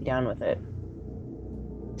 well. be down with it.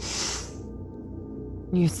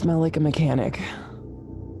 You smell like a mechanic.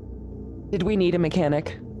 Did we need a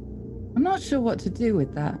mechanic? I'm not sure what to do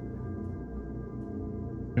with that.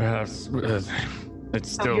 Yes,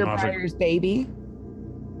 it's still your not a... Briar's baby?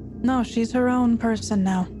 No, she's her own person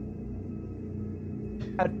now.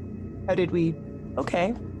 How did we...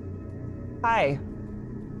 Okay. Hi.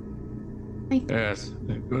 Yes,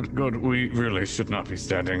 good. We really should not be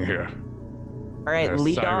standing here. All right, There's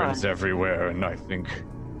lead on. sirens everywhere, and I think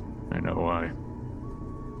I know why.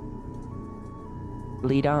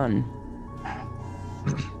 Lead on.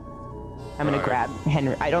 I'm gonna grab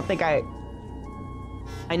Henry. I don't think I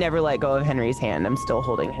never let go of Henry's hand. I'm still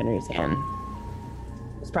holding Henry's hand.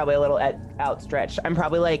 It's probably a little outstretched. I'm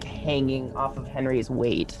probably hanging off of Henry's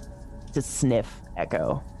weight to sniff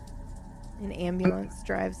Echo. An ambulance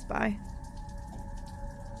drives by.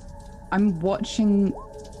 I'm watching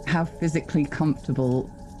how physically comfortable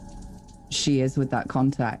she is with that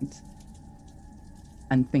contact.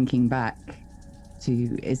 and thinking back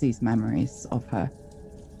to Izzy's memories of her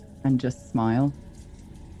and just smile.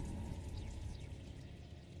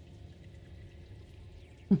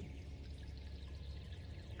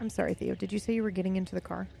 I'm sorry, Theo. Did you say you were getting into the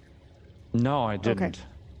car? No, I didn't. Okay.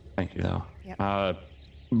 Thank you, though. Yep.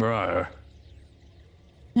 Briar,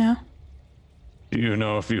 Yeah. do you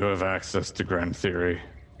know if you have access to Grand Theory?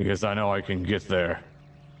 Because I know I can get there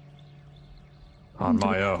on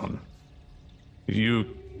my own. You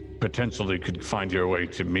potentially could find your way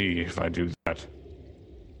to me if I do that.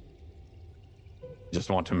 Just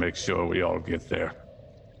want to make sure we all get there.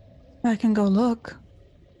 I can go look.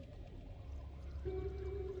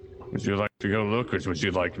 Would you like to go look, or would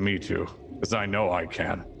you like me to? Because I know I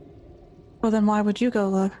can. Well, then why would you go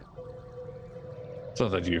look? So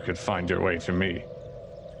that you could find your way to me.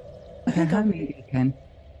 Okay, how maybe you can.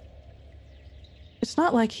 It's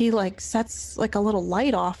not like he like sets like a little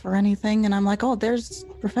light off or anything, and I'm like, oh, there's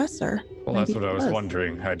Professor. Well, that's Maybe what I it was does.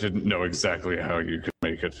 wondering. I didn't know exactly how you could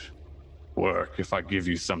make it work. If I give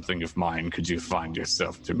you something of mine, could you find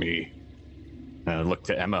yourself to me? And I looked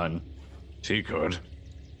to Emma, and she could.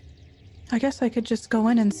 I guess I could just go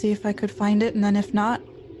in and see if I could find it, and then if not,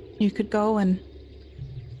 you could go and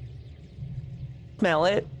Smell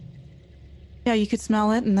it. yeah, you could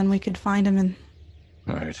smell it, and then we could find him. And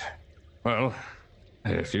Right. Well,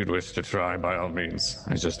 if you'd wish to try, by all means.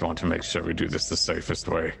 I just want to make sure we do this the safest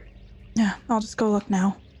way. yeah, I'll just go look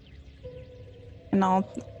now. And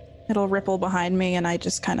it'll ripple behind me, and I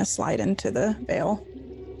just kind of slide into the veil.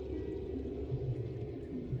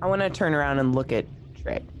 I want to turn around and look at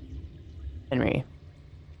Trick. Henry.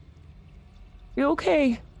 You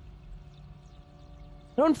okay?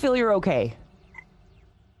 I don't feel you're okay.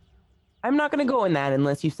 I'm not gonna go in that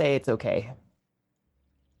unless you say it's okay.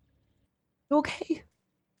 You okay?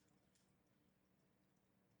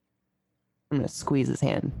 I'm gonna squeeze his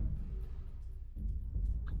hand.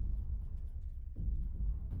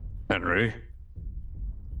 Henry?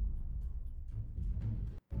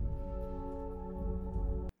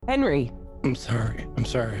 Henry, I'm sorry. I'm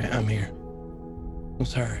sorry. I'm here. I'm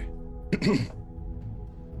sorry.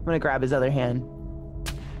 I'm gonna grab his other hand.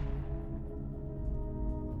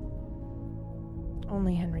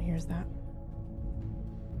 Only Henry hears that.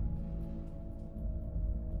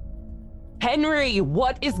 Henry,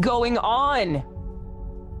 what is going on?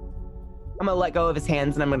 I'm gonna let go of his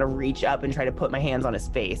hands and I'm gonna reach up and try to put my hands on his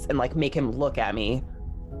face and like make him look at me.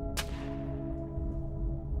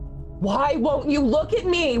 Why won't you look at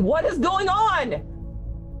me? What is going on?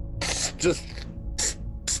 Just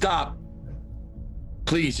stop.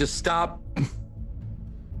 Please, just stop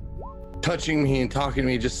touching me and talking to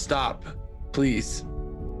me. Just stop. Please.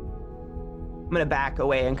 I'm gonna back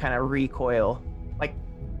away and kind of recoil. Like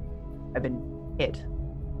I've been hit.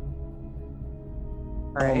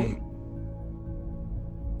 All right.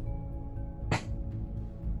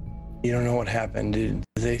 You don't know what happened. Did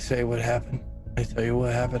they say what happened? Did they tell you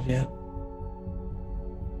what happened yet?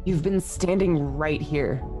 You've been standing right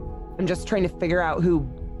here. I'm just trying to figure out who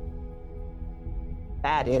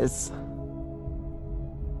that is.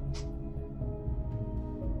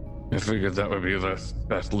 I figured that would be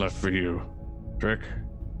best left for you, Trick.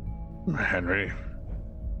 Henry.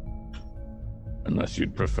 Unless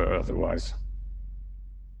you'd prefer otherwise.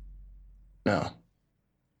 No.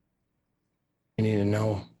 You need to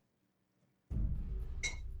know.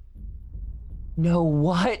 No,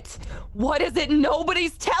 what? What is it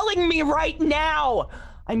nobody's telling me right now?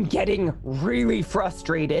 I'm getting really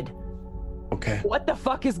frustrated. Okay, What the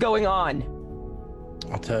fuck is going on?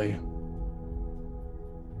 I'll tell you.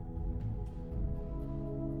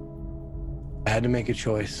 I had to make a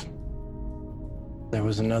choice. There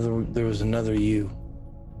was another you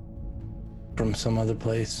from some other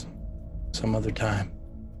place, some other time.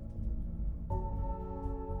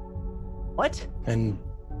 What? And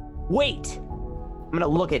Wait! I'm gonna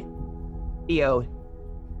look at Theo.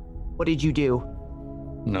 What did you do?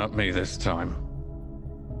 Not me this time.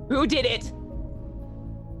 Who did it?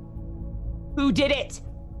 Who did it?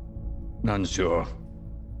 Unsure.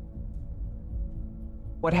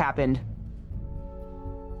 What happened?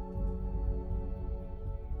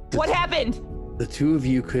 What happened? the two of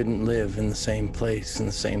you couldn't live in the same place in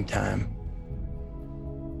the same time.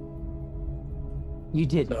 You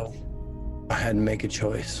did. So I had to make a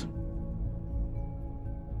choice.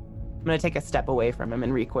 I'm gonna take a step away from him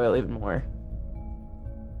and recoil even more.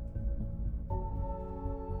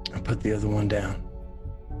 I put the other one down.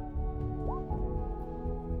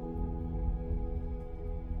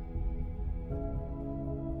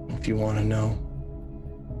 If you want to know,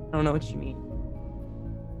 I don't know what you mean.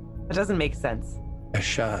 That doesn't make sense. I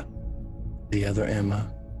shot the other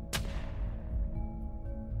Emma,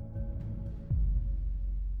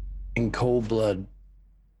 in cold blood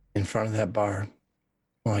in front of that bar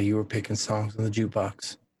while you were picking songs on the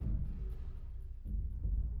jukebox.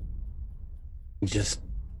 Just,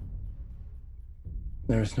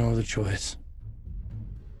 there was no other choice.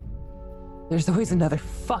 There's always another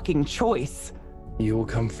fucking choice. You will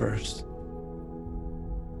come first.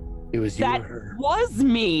 It was you That or her, was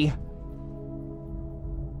me.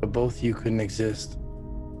 but both you couldn't exist.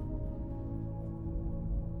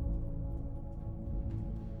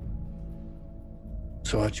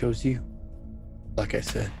 So I chose you, like I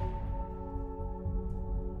said.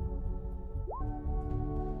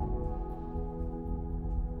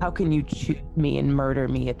 How can you choose me and murder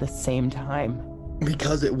me at the same time?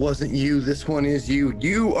 Because it wasn't you, this one is you.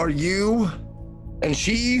 You are you, and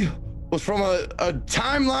she was from a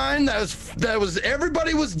timeline that was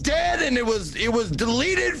everybody was dead, and it was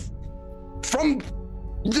deleted from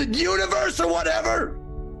the universe or whatever.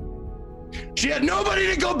 She had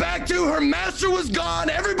nobody to go back to. Her master was gone.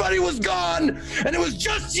 Everybody was gone, and it was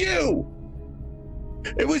just you.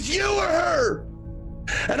 It was you or her,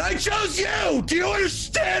 and I chose you. Do you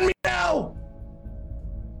understand me now?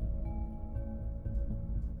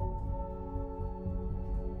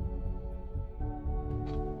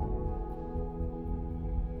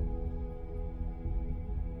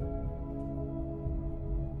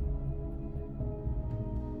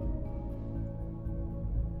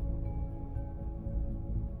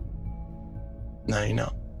 Now you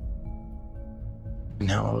know.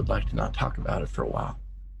 Now I would like to not talk about it for a while.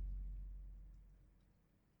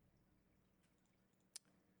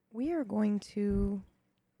 We are going to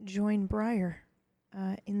join Briar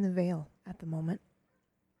in the Vale at the moment.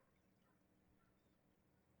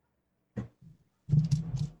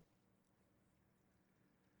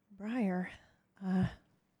 Briar,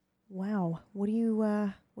 wow, what are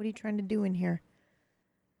you trying to do in here?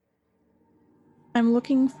 I'm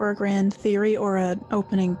looking for a grand theory or an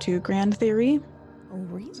opening to grand theory. Oh,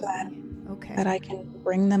 really? Okay. That I can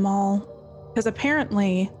bring them all. Because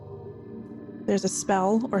apparently there's a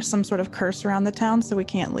spell or some sort of curse around the town, so we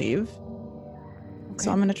can't leave. Okay.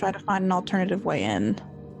 So I'm going to try to find an alternative way in.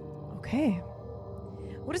 Okay.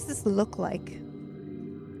 What does this look like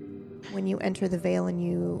when you enter the Vale and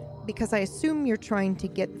you... Because I assume you're trying to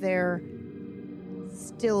get there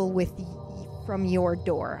still with... from your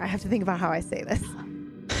door. I have to think about how I say this.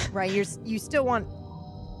 Right? You still want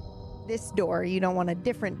this door. You don't want a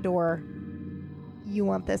different door. You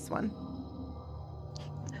want this one.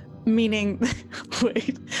 Meaning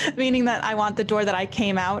that I want the door that I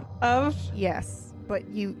came out of? Yes. But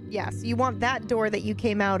you want that door that you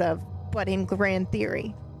came out of, but in grand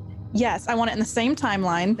theory. Yes, I want it in the same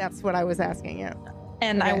timeline. That's what I was asking you.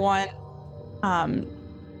 And okay. I want I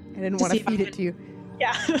didn't want to feed it to you.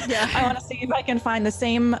 Yeah. I want to see if I can find the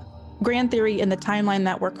same grand theory in the timeline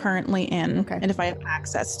that we're currently in. Okay. And if I have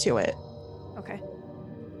access to it. Okay.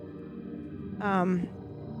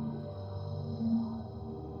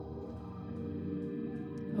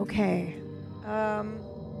 Okay.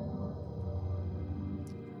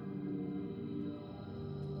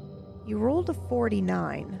 You rolled a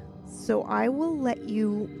 49, so I will let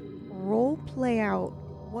you role play out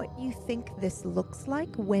what you think this looks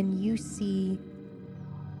like when you see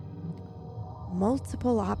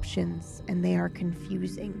multiple options and they are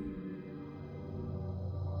confusing.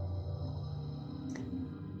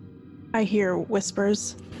 I hear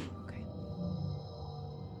whispers. Okay.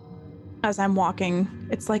 As I'm walking,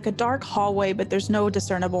 it's like a dark hallway, but there's no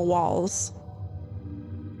discernible walls.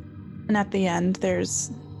 And at the end,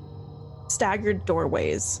 there's staggered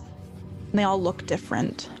doorways, and they all look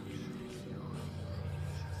different.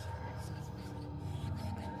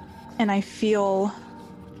 And I feel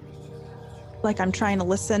like I'm trying to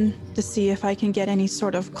listen to see if I can get any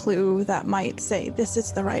sort of clue that might say this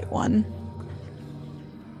is the right one.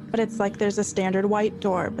 But it's like there's a standard white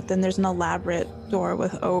door, but then there's an elaborate door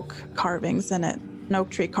with oak carvings in it, an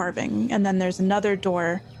oak tree carving. And then there's another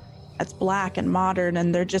door that's black and modern,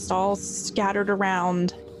 and they're just all scattered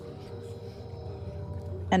around.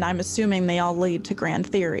 And I'm assuming they all lead to grand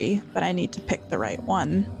theory, but I need to pick the right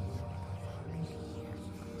one.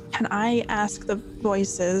 Can I ask the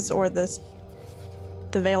voices or the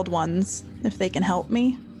veiled ones if they can help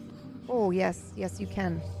me? Oh, yes, you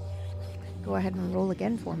can. Go ahead and roll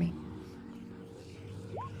again for me.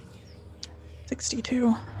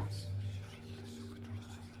 62.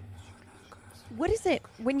 What is it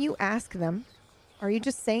when you ask them? Are you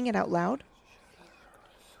just saying it out loud?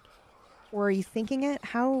 Or are you thinking it?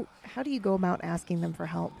 How do you go about asking them for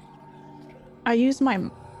help? I use my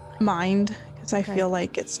mind because I Okay. feel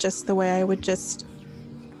like it's just the way I would just.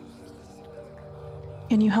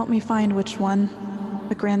 Can you help me find which one?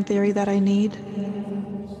 The grand theory that I need?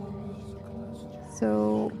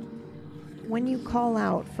 So, when you call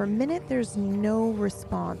out, for a minute there's no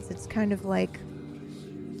response. It's kind of like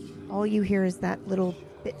all you hear is that little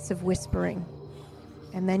bits of whispering.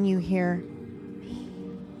 And then you hear,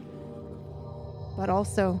 but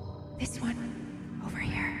also, this one over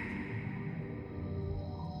here.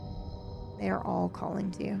 They are all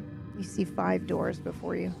calling to you. You see 5 doors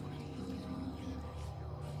before you.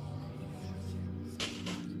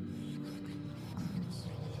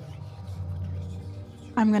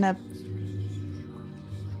 I'm gonna.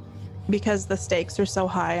 Because the stakes are so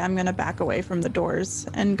high, I'm gonna back away from the doors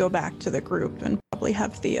and go back to the group and probably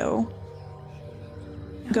have Theo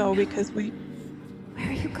go because we. Where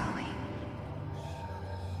are you going?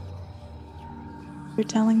 You're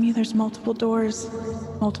telling me there's multiple doors,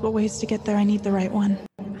 multiple ways to get there. I need the right one.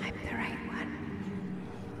 I'm the right one.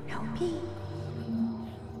 No me.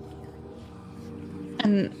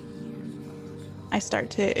 And I start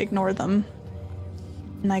to ignore them.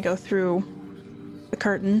 And I go through the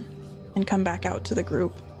curtain and come back out to the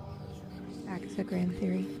group. Back to Grand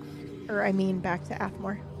Theory. Or, I mean, back to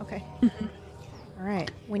Athmore. Okay. All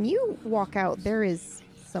right. When you walk out, there is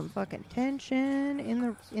some fucking tension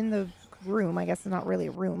in the room. I guess it's not really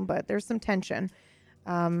a room, but there's some tension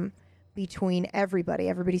between everybody.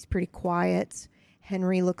 Everybody's pretty quiet.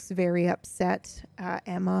 Henry looks very upset.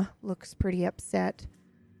 Emma looks pretty upset.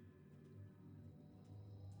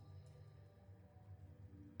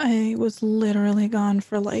 I was literally gone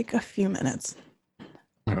for like a few minutes.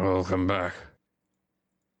 I'll come back.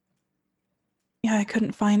 Yeah, I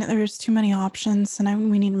couldn't find it. There's too many options, and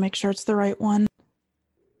we need to make sure it's the right one.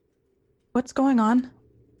 What's going on?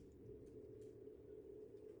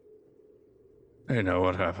 I know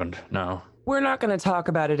what happened now. We're not going to talk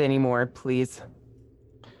about it anymore, please.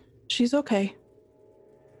 She's okay.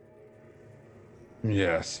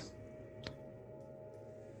 Yes.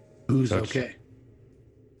 Who's That's- okay?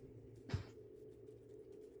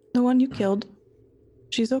 The one you killed.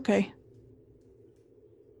 She's okay.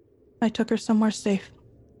 I took her somewhere safe.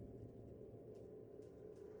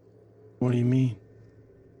 What do you mean?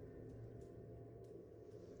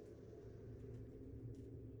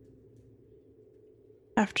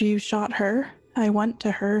 After you shot her, I went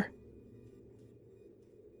to her.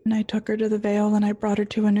 And I took her to the Vale and I brought her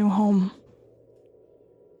to a new home.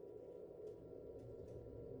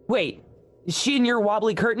 Wait, is she in your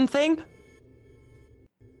wobbly curtain thing?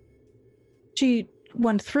 She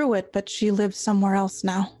went through it, but she lives somewhere else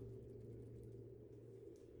now.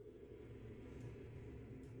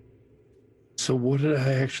 So what did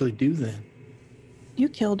I actually do then? You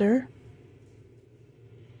killed her.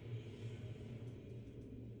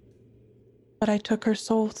 But I took her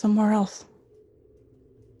soul somewhere else.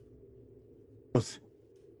 Was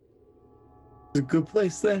it a good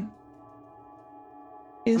place then?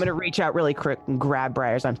 I'm going to reach out really quick and grab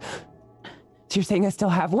Briar's arms. So you're saying I still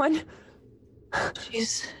have one?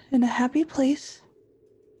 She's in a happy place.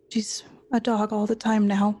 She's a dog all the time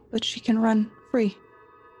now, but she can run free.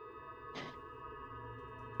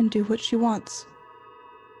 And do what she wants.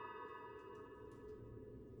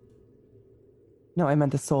 No, I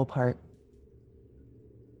meant the soul part.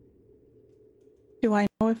 Do I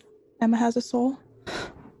know if Emma has a soul?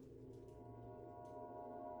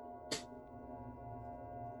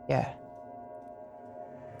 Yeah.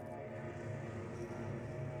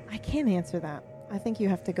 I can't answer that. I think you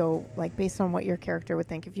have to go, like, based on what your character would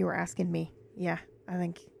think if you were asking me. Yeah, I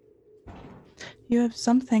think. You have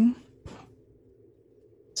something.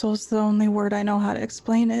 Soul's the only word I know how to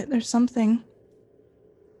explain it. There's something.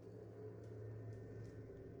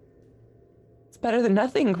 It's better than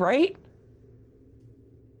nothing, right?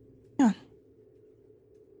 Yeah. I'm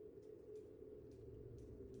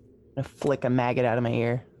gonna flick a maggot out of my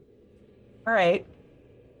ear. All right.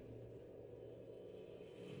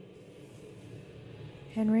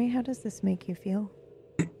 Henry, how does this make you feel?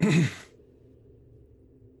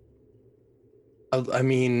 I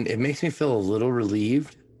mean, it makes me feel a little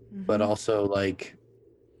relieved, but also like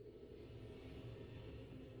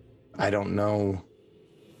I don't know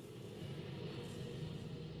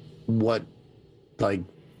what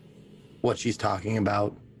she's talking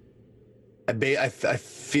about. I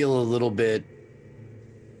feel a little bit.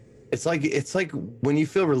 It's like when you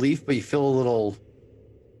feel relief, but you feel a little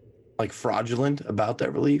like fraudulent about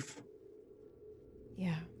that relief.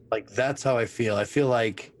 Yeah. Like that's how I feel. I feel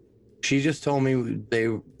like she just told me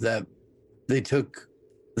that they took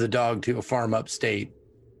the dog to a farm upstate.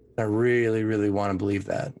 I really, really want to believe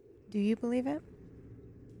that. Do you believe it?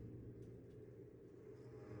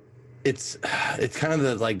 it's kind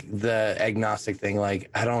of the agnostic thing. Like,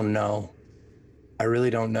 I don't know. I really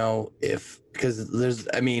don't know because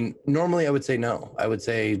normally I would say no. I would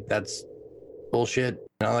say that's bullshit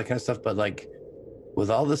and all that kind of stuff. But like, with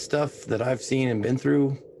all the stuff that I've seen and been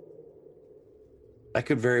through, I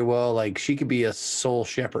could very well, like, she could be a soul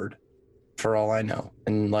shepherd for all I know.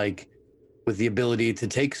 And like, with the ability to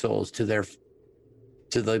take souls to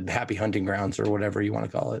the happy hunting grounds or whatever you want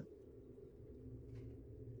to call it.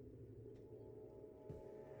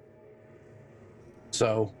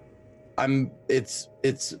 So it's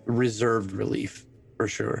reserved relief for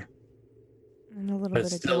sure. And a little But bit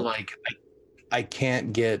of still, guilt. like, I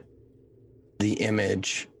can't get the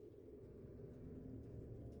image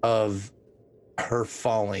of her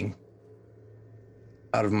falling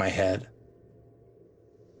out of my head.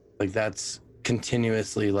 Like, that's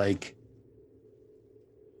continuously like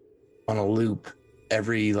on a loop.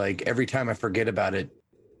 Every time I forget about it,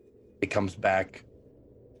 it comes back.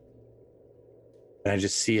 And I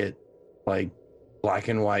just see it like black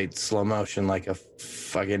and white, slow motion, like a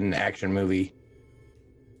fucking action movie.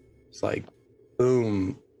 It's like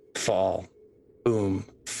boom, fall, boom,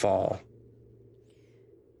 fall.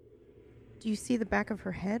 Do you see the back of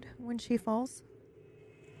her head when she falls?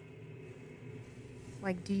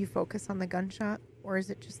 Like, do you focus on the gunshot, or is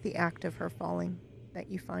it just the act of her falling that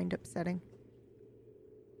you find upsetting?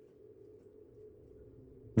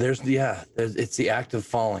 It's the act of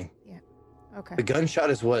falling. Yeah. Okay. The gunshot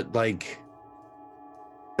is what, like,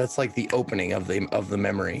 that's like the opening of the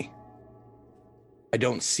memory. I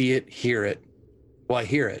don't see it, hear it. Well, I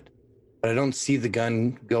hear it, but I don't see the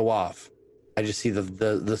gun go off. I just see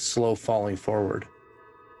the slow falling forward.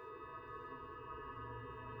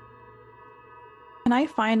 Can I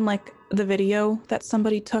find like the video that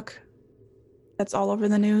somebody took that's all over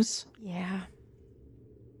the news? Yeah.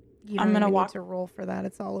 You I'm don't gonna even walk- need to roll for that.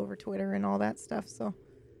 It's all over Twitter and all that stuff. So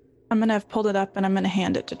I'm gonna have pulled it up and I'm gonna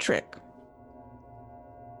hand it to Trick.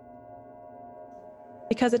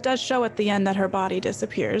 Because it does show at the end that her body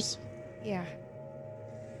disappears. yeah.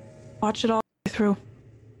 Watch it all the way through.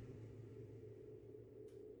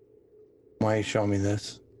 Why are you showing me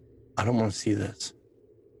this? I don't want to see this.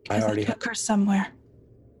 I Because already took her somewhere.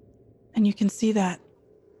 And you can see that.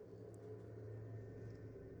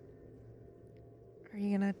 Are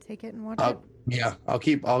you gonna take it and watch I'll, it? yeah,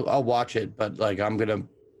 I'll watch it, but like, I'm gonna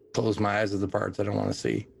close my eyes to the parts I don't want to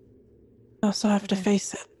see. You also have to Okay.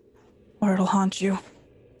 face it, or it'll haunt you.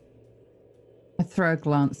 I throw a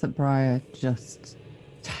glance at Briar, just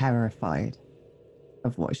terrified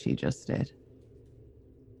of what she just did.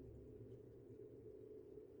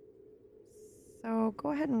 So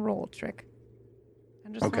go ahead and roll, Trick. I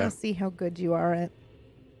just Okay. want to see how good you are at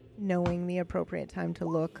knowing the appropriate time to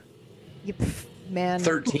look. Man,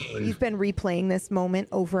 13. you've been replaying this moment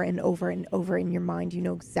over and over and over in your mind. You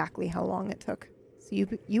know exactly how long it took. So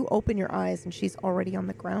you open your eyes and she's already on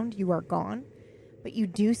the ground. You are gone. But you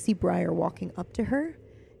do see Briar walking up to her,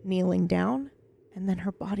 kneeling down, and then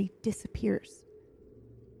her body disappears.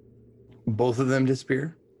 Both of them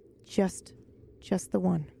disappear. Just the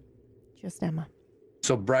one. Just Emma.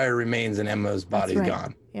 So Briar remains and Emma's body's right.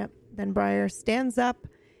 gone. Yep. Then Briar stands up.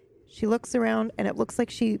 She looks around, and it looks like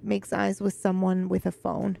she makes eyes with someone with a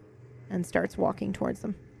phone and starts walking towards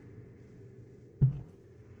them.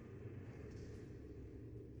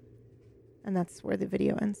 And that's where the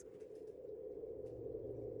video ends.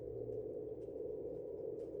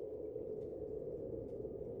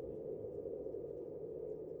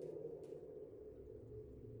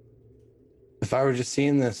 If I were just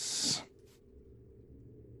seeing this,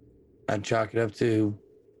 I'd chalk it up to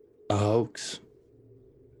a hoax.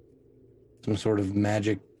 Some sort of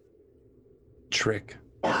magic trick.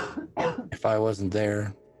 If I wasn't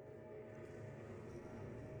there.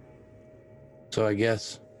 So I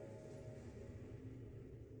guess.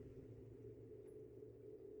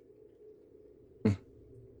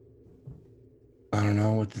 I don't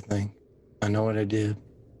know what to think. I know what I did.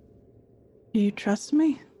 Do you trust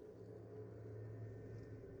me?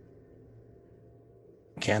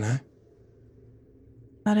 Can I?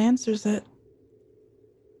 That answers it.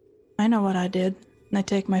 I know what I did. And I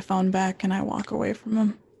take my phone back and I walk away from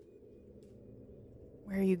him.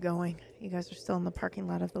 Where are you going? You guys are still in the parking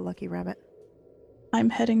lot of the Lucky Rabbit. I'm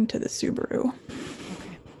heading to the Subaru.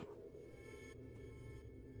 Okay.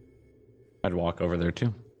 I'd walk over there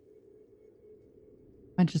too.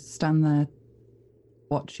 I just stand there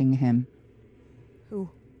watching him. Who?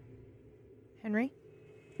 Henry?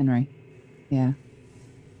 Henry. Yeah.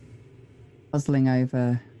 Puzzling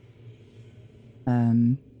over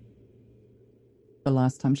the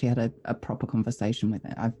last time she had a proper conversation with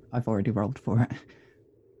it. I've already rolled for it.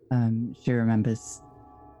 She remembers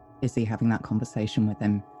Izzy having that conversation with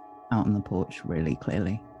him out on the porch really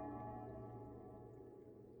clearly.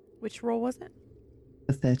 Which roll was it?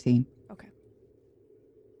 The 13. Okay.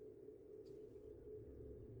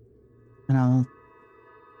 And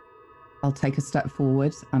I'll take a step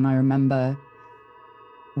forward, and I remember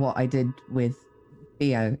what I did with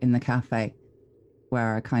Theo in the cafe,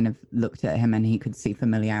 where I kind of looked at him and he could see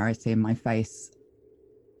familiarity in my face.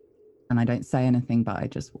 And I don't say anything, but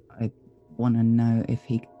I want to know if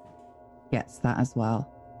he gets that as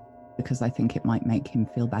well, because I think it might make him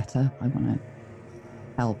feel better. I want to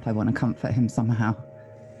help. I want to comfort him somehow.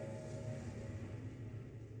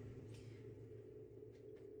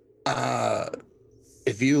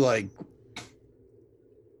 If you like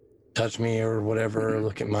touch me or whatever, or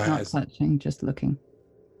look at my eyes. Not touching, just looking.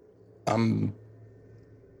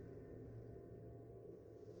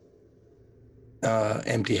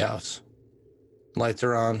 Empty house. Lights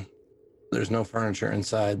are on. There's no furniture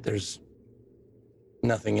inside. There's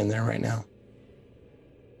nothing in there right now.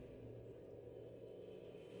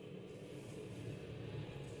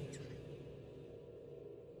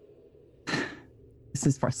 This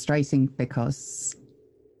is frustrating because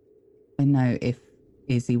I know if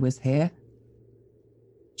Izzy was here,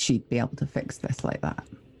 she'd be able to fix this like that.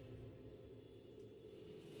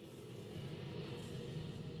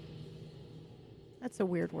 That's a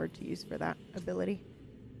weird word to use for that ability.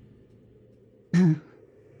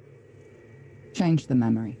 Change the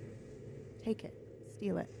memory. Take it.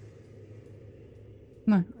 Steal it.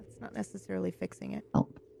 No. That's not necessarily fixing it.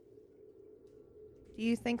 Help. Do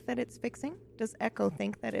you think that it's fixing? Does Echo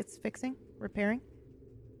think that it's fixing? Repairing?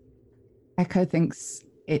 Echo thinks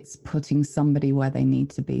it's putting somebody where they need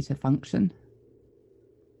to be to function.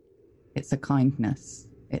 It's a kindness.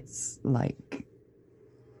 It's like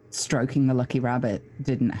stroking the lucky rabbit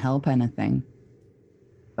didn't help anything,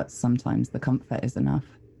 but sometimes the comfort is enough.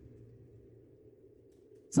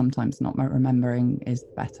 Sometimes not remembering is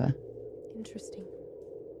better. Interesting.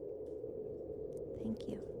 Thank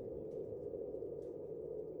you.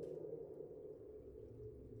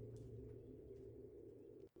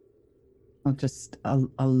 I'll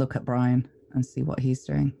look at Brian and see what he's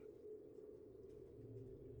doing.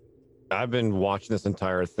 I've been watching this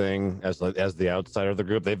entire thing as the outsider of the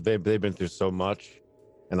group. They've been through so much,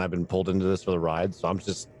 and I've been pulled into this for the ride. So I'm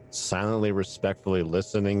just silently, respectfully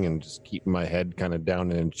listening and just keeping my head kind of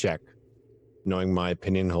down and in check, knowing my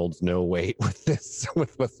opinion holds no weight with this,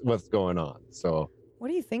 with what's going on. So, what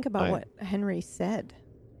do you think about what Henry said?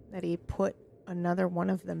 That he put another one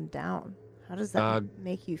of them down. How does that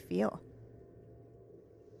make you feel?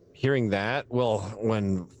 Hearing that, well,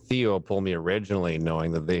 when Theo pulled me originally,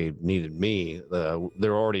 knowing that they needed me,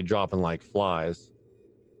 they're already dropping like flies.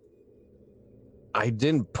 I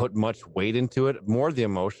didn't put much weight into it, more the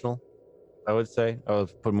emotional, I would say. I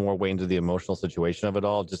would put more weight into the emotional situation of it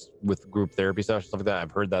all, just with group therapy sessions, stuff like that.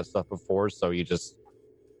 I've heard that stuff before, so you just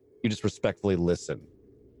respectfully listen.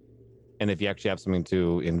 And if you actually have something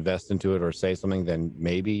to invest into it or say something, then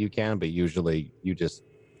maybe you can, but usually you just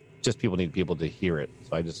people need people to hear it.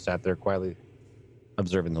 So I just sat there quietly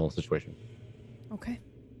observing the whole situation. Okay.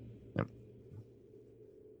 Yep.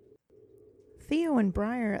 Theo and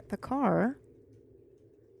Briar at the car.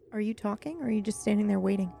 Are you talking or are you just standing there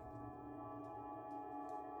waiting?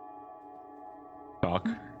 Talk.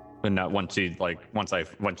 But not once she,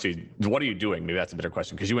 what are you doing? Maybe that's a better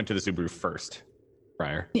question, because you went to the Subaru first,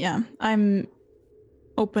 Briar. Yeah, I'm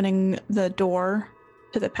opening the door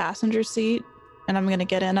to the passenger seat and I'm going to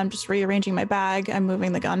get in. I'm just rearranging my bag. I'm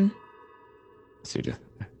moving the gun.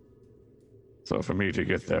 So for me to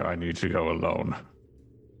get there, I need to go alone.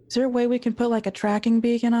 Is there a way we can put like a tracking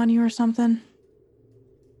beacon on you or something?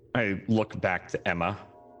 I look back to Emma.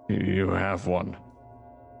 You have one.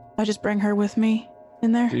 I just bring her with me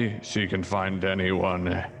in there? She can find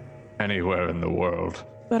anyone, anywhere in the world.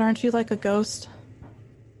 But aren't you like a ghost?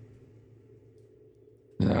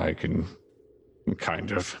 I can,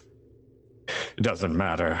 kind of. It doesn't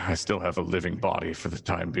matter. I still have a living body for the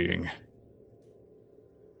time being.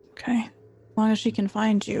 Okay. As long as she can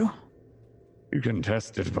find you. You can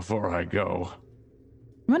test it before I go.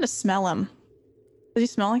 I'm gonna smell him. Does he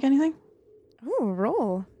smell like anything? Ooh,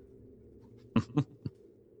 roll. Let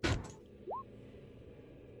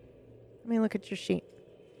me look at your sheet.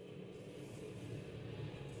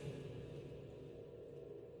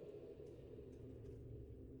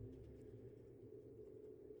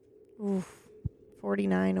 Oof.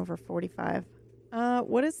 49 over 45.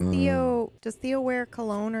 What is Theo? Does Theo wear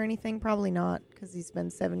cologne or anything? Probably not, because he's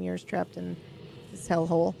been 7 years trapped in this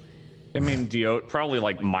hellhole. I mean, probably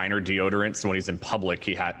like minor deodorants. When he's in public,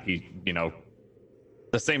 he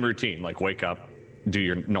The same routine, like wake up, do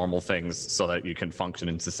your normal things so that you can function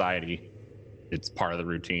in society. It's part of the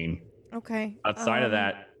routine. Okay. Outside of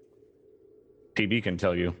that, PB can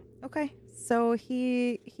tell you. Okay. So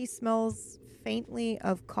he smells faintly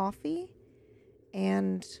of coffee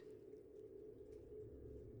and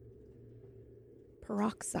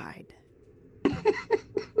peroxide.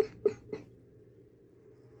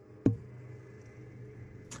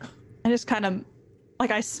 I just kind of,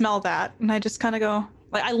 like, I smell that, and I just kind of go,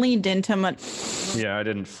 like, I leaned into him, and Yeah, I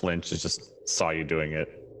didn't flinch. I just saw you doing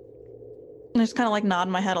it. I just kind of like nod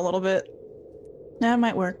my head a little bit. Yeah, it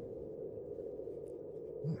might work.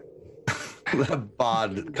 The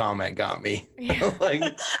bod comment got me.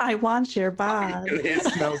 Like, I want your bod. it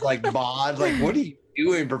smells like bod. Like, what are you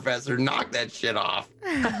doing, Professor? Knock that shit off.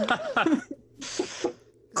 It's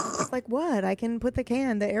like, what? I can put the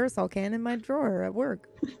aerosol can in my drawer at work.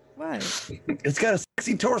 What? It's got a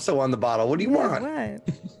sexy torso on the bottle. What do you want?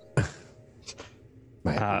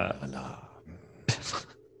 What?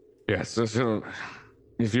 Yes, if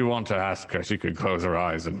you want to ask her, she could close her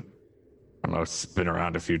eyes and, I don't know, spin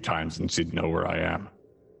around a few times and she'd know where I am.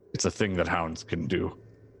 It's a thing that hounds can do.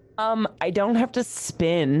 I don't have to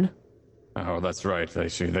spin. Oh, that's right.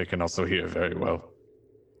 They can also hear very well.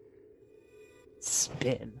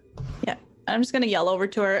 Spin. Yeah, I'm just gonna yell over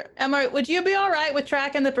to her. Emma, would you be all right with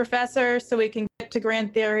tracking the professor so we can get to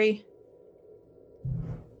Grand Theory?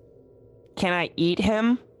 Can I eat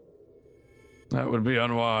him? That would be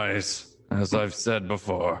unwise, as I've said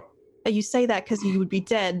before. You say that because you would be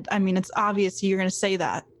dead. I mean, it's obvious you're gonna say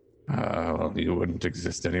that. Well, you wouldn't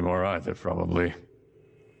exist anymore either, probably.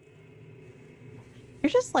 You're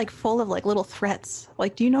just like full of like little threats.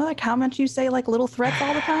 Like, do you know like how much you say like little threats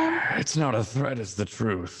all the time? It's not a threat, it's the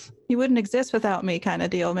truth. You wouldn't exist without me, kind of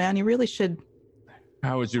deal, man. You really should.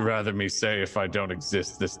 How would you rather me say if I don't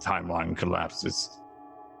exist, this timeline collapses?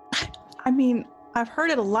 I mean, I've heard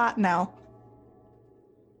it a lot now.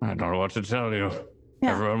 I don't know what to tell you.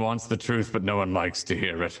 Yeah. Everyone wants the truth, but no one likes to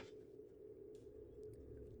hear it.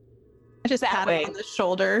 I just pat him on the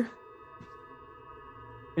shoulder.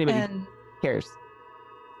 Anybody And cares?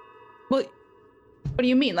 well, what do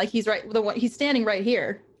you mean? Like he's right? He's standing right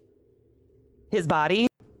here. His body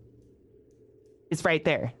is right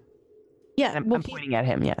there. Yeah, I'm well, pointing at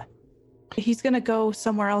him. Yeah. he's gonna go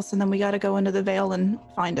somewhere else, and then we got to go into the Vale and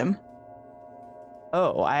find him.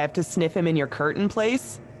 Oh, I have to sniff him in your curtain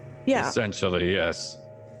place? Yeah. Essentially, yes.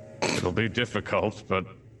 It'll be difficult, but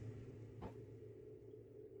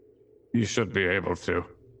you should be able to.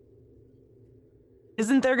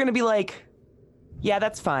 Isn't there gonna be like, yeah,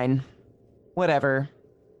 that's fine. Whatever.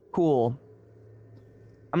 Cool.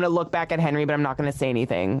 I'm gonna look back at Henry, but I'm not gonna say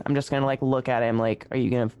anything. I'm just gonna like look at him like, are you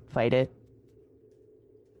gonna fight it?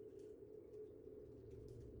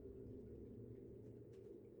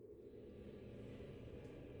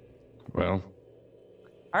 Well,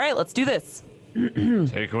 all right, let's do this.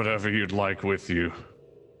 take whatever you'd like with you.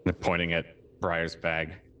 Pointing at Briar's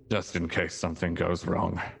bag. Just in case something goes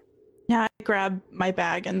wrong. Yeah, I grab my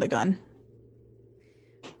bag and the gun.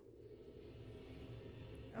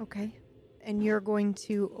 Okay. And you're going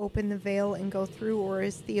to open the veil and go through, or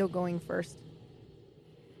is Theo going first?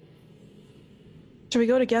 Should we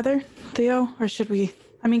go together, Theo, or should we?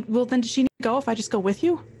 I mean, well, then does she need to go if I just go with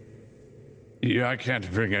you? Yeah, I can't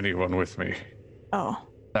bring anyone with me. Oh.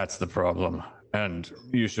 That's the problem. And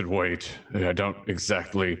you should wait. I don't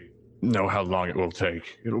exactly know how long it will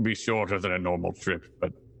take. It'll be shorter than a normal trip,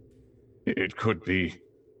 but it could be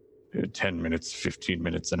 10 minutes, 15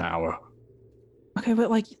 minutes, an hour. Okay, but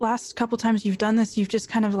like last couple times you've done this, you've just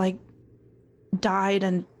kind of like died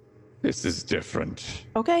and. This is different.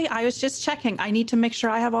 Okay, I was just checking. I need to make sure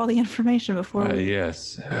I have all the information before we...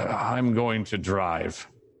 Yes, I'm going to drive,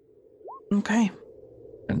 Okay.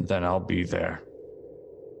 and then I'll be there.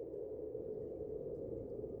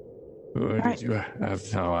 Did right. you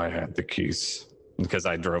have? No, I had the keys. Because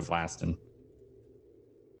I drove last and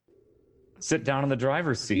sit down in the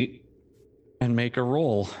driver's seat and make a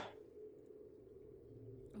roll.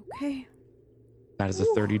 Okay. That is a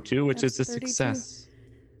 32, which that's is a 32. success.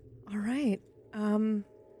 All right.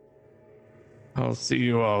 I'll see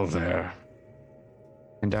you all there.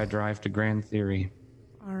 And I drive to Grand Theory.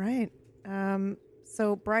 All right.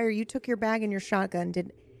 So Briar, you took your bag and your shotgun.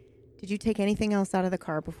 Did you take anything else out of the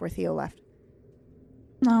car before Theo left?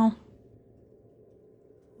 No.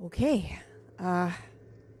 Okay.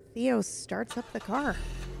 Theo starts up the car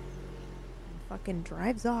and fucking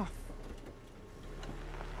drives off,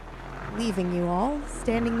 leaving you all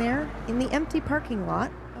standing there in the empty parking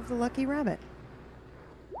lot of the Lucky Rabbit.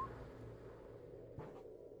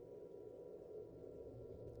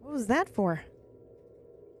 What was that for?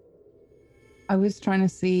 I was trying to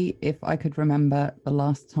see if I could remember the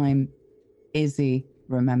last time Izzy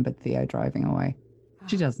remembered Theo driving away.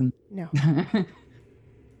 She doesn't. No.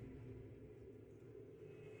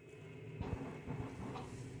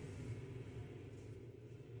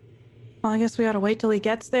 Well, I guess we ought to wait till he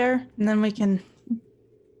gets there, and then we can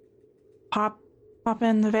pop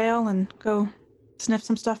in the veil and go sniff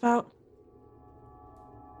some stuff out.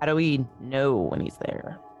 How do we know when he's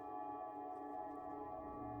there?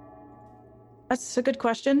 That's a good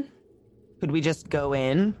question. Could we just go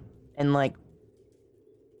in and like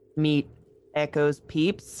meet Echo's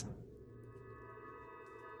peeps?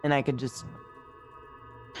 And I could just,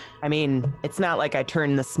 I mean, it's not like I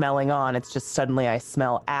turn the smelling on, it's just suddenly I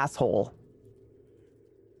smell asshole.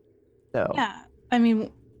 So Yeah, I mean,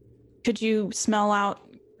 could you smell out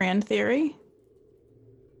Grand Theory?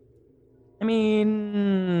 I mean,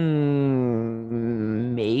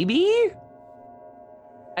 maybe?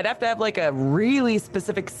 I'd have to have like a really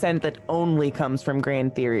specific scent that only comes from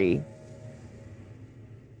Grand Theory.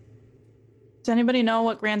 Does anybody know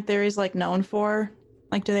what Grand Theory's like known for?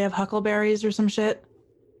 Like, do they have huckleberries or some shit?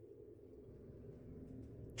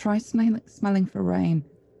 Try smelling for rain.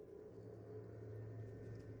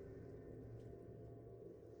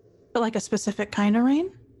 But like a specific kind of rain?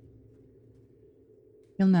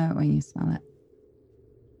 You'll know it when you smell it.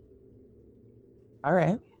 All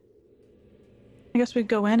right. I guess we'd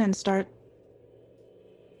go in and start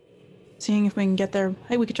seeing if we can get there.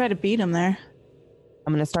 Hey, we could try to beat him there.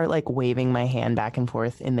 I'm gonna start like waving my hand back and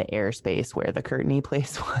forth in the airspace where the curtainy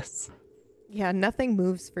place was. Yeah, nothing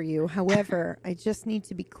moves for you. However, I just need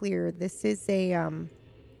to be clear. This is a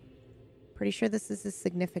pretty sure this is a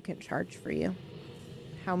significant charge for you.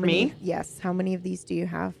 How many? Me? Yes. How many of these do you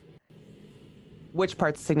have? Which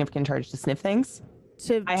part's significant charge? To sniff things?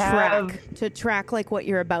 To I track like what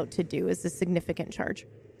you're about to do is a significant charge.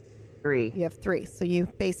 3. You have 3. So you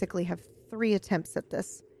basically have 3 attempts at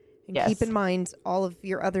this. And Yes. keep in mind all of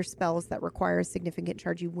your other spells that require a significant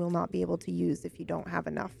charge you will not be able to use if you don't have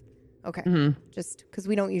enough. Okay. Mm-hmm. Just because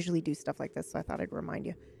we don't usually do stuff like this, so I thought I'd remind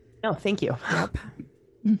you. No, thank you. Yep.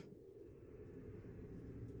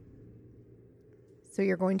 So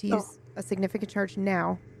you're going to use a significant charge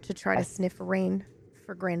now to try to sniff rain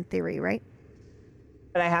for Grand Theory, right?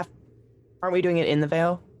 But aren't we doing it in the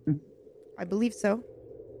veil? I believe so.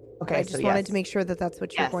 Okay, I just wanted to make sure that that's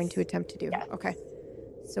what you're going to attempt to do. Yes. Okay.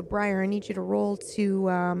 So, Briar, I need you to roll to...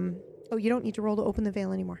 oh, you don't need to roll to open the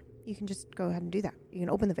veil anymore. You can just go ahead and do that. You can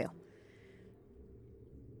open the veil.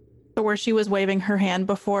 So where she was waving her hand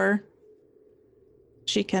before,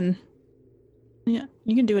 she can... Yeah,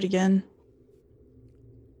 you can do it again.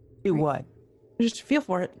 Do what? Just feel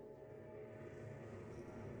for it.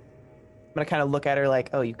 I'm gonna kind of look at her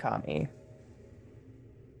like, oh, you caught me.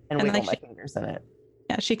 And wiggle my fingers in it.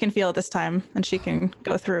 Yeah, she can feel it this time, and she can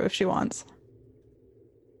go through if she wants.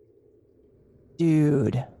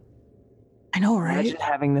 Dude. I know, right? Imagine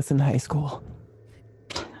having this in high school.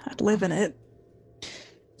 I'd live in it.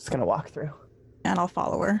 Just gonna walk through. And I'll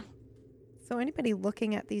follow her. So anybody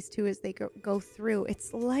looking at these two as they go through,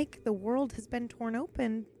 it's like the world has been torn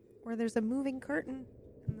open where there's a moving curtain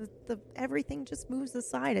and the everything just moves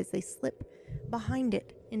aside as they slip behind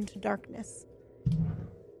it into darkness.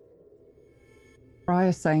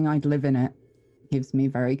 Briar saying I'd live in it gives me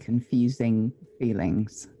very confusing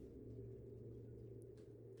feelings.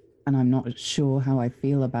 And I'm not sure how I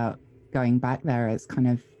feel about going back there.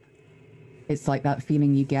 It's like that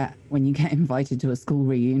feeling you get when you get invited to a school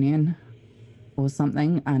reunion or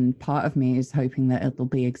something. And part of me is hoping that it'll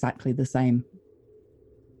be exactly the same.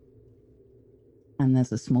 And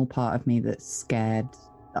there's a small part of me that's scared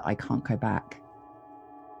that I can't go back.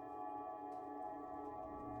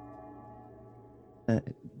 That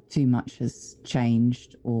too much has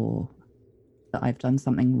changed or that I've done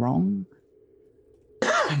something wrong.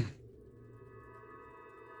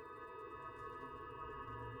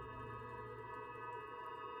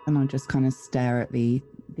 And I'll just kind of stare at the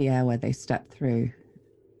air where they step through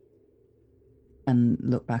and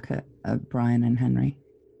look back at Brian and Henry.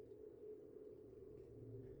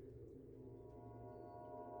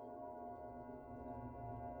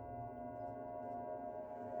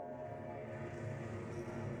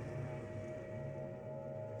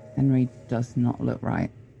 Henry does not look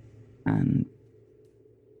right, and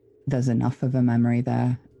there's enough of a memory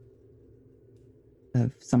there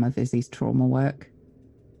of some of Izzy's trauma work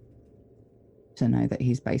to know that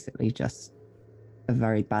he's basically just a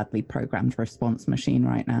very badly programmed response machine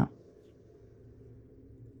right now.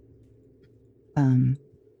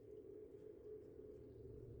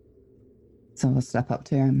 So I'll step up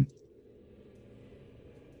to him.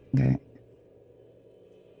 Okay.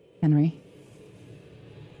 Henry,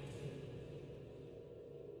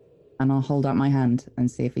 and I'll hold out my hand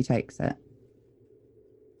and see if he takes it.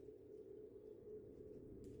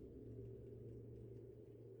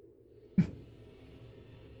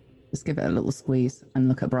 Just give it a little squeeze and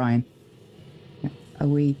look at Brian. Are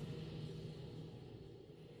we...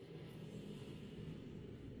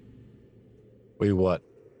 We what?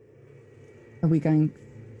 Are we going...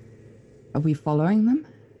 Are we following them?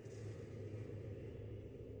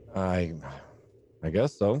 I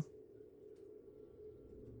guess so.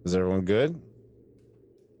 Is everyone good?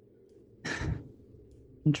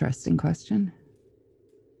 Interesting question.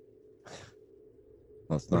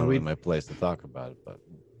 Well, it's not really my place to talk about it, but...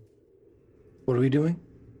 What are we doing?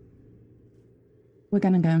 We're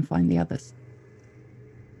going to go and find the others.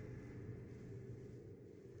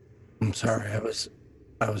 I'm sorry, I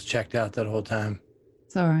was checked out that whole time.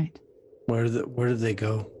 It's all right. Where did they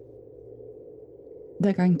go?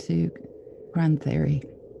 They're going to Grand Theory.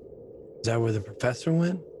 Is that where the professor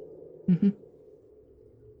went? Mm-hmm.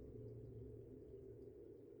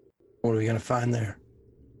 What are we gonna find there?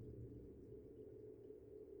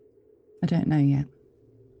 I don't know yet.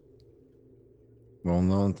 Won't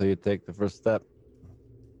know until you take the first step.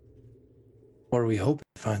 What are we hoping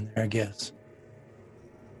to find there, I guess?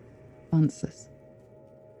 Answers.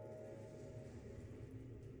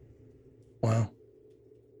 Well,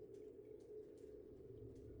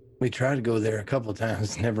 we tried to go there a couple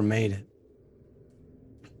times, never made it.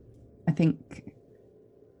 I think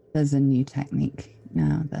there's a new technique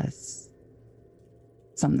now. There's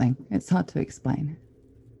something. It's hard to explain.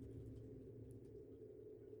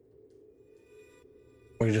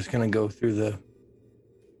 We're just gonna go through the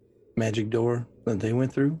magic door that they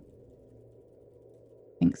went through?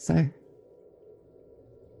 I think so.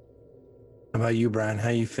 How about you, Brian? How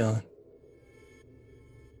you feeling?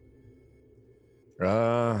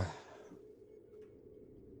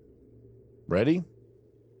 Ready?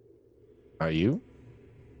 Are you?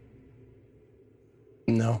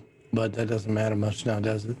 No, but that doesn't matter much now,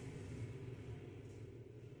 does it?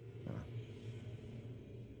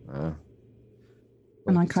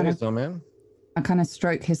 And I kind of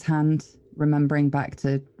stroke his hand, remembering back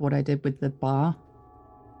to what I did with the bar.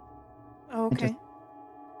 Oh, okay.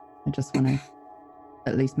 I just want to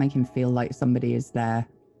at least make him feel like somebody is there.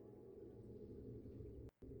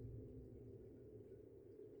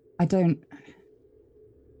 I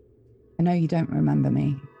know you don't remember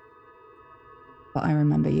me, but I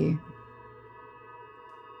remember you.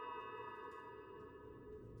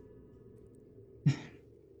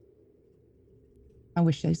 I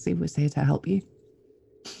wish Josie was here to help you.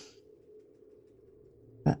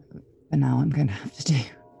 But for now, I'm going to have to do.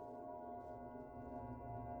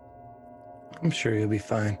 I'm sure you'll be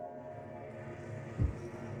fine.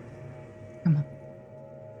 Come on.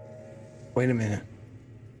 Wait a minute.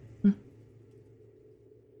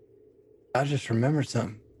 I just remembered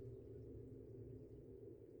something.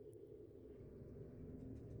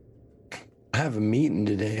 I have a meeting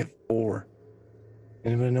today at 4.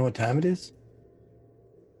 Anybody know what time it is?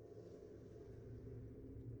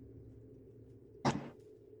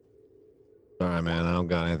 Sorry, man. I don't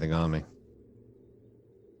got anything on me.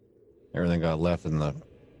 Everything got left in the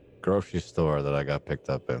grocery store that I got picked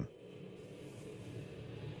up in.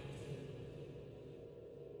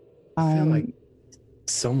 I feel like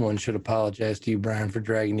someone should apologize to you, Brian, for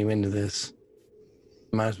dragging you into this.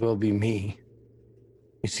 Might as well be me.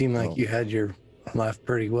 You seem like you had your life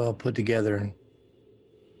pretty well put together, and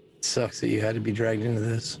it sucks that you had to be dragged into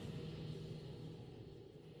this.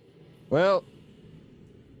 Well,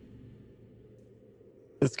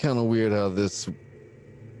 it's kind of weird how this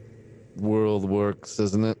world works,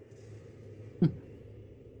 isn't it?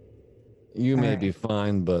 You may be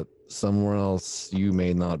fine, but somewhere else you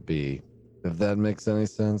may not be. If that makes any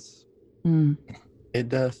sense. It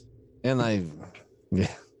does. And I'm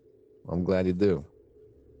glad you do.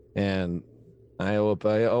 And I owe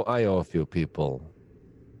a few people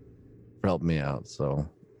for helping me out. So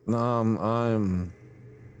I'm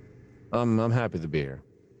happy to be here.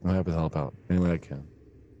 I'm happy to help out any way I can.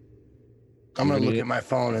 I'm gonna look at my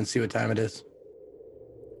phone and see what time it is.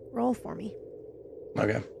 Roll for me.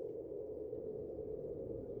 Okay.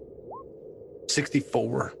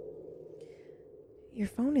 64. Your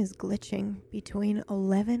phone is glitching between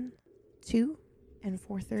 11:02 and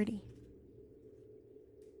 4:30.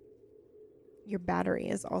 Your battery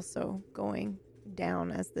is also going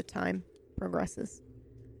down as the time progresses.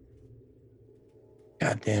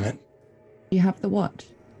 God damn it. You have the watch?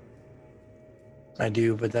 I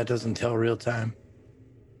do, but that doesn't tell real time.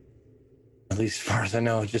 At least as far as I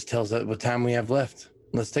know, it just tells that what time we have left.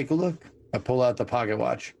 Let's take a look. I pull out the pocket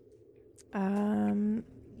watch.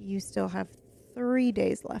 You still have 3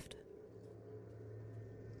 days left.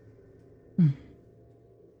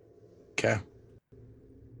 Okay.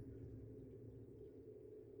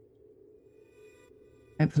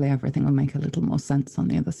 Hopefully everything will make a little more sense on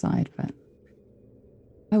the other side, but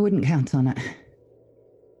I wouldn't count on it.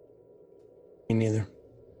 Me neither.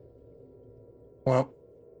 Well.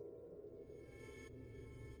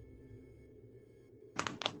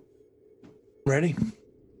 Ready?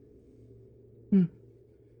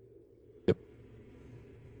 Yep.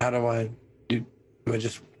 How do I do I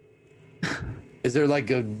just is there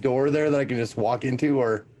like a door there that I can just walk into,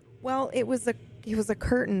 or Well, it was a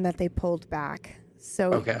curtain that they pulled back.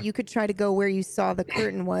 So Okay. you could try to go where you saw the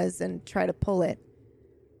curtain was and try to pull it.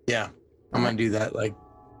 yeah, I'm gonna do that like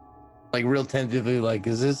real tentatively, like,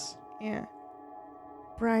 is this Yeah.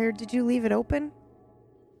 Briar, did you leave it open?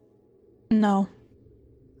 No.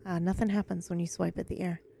 Nothing happens when you swipe at the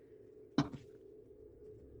air.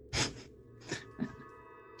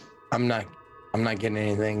 I'm not getting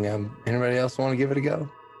anything. Anybody else want to give it a go?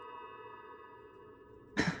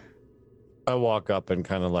 I walk up and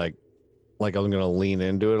kind of like I'm gonna lean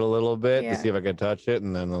into it a little bit Yeah. to see if I can touch it,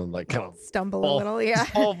 and then I'll like kind of Stumble a little, yeah.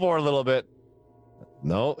 fall for a little bit.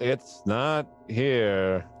 No, it's not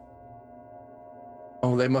here.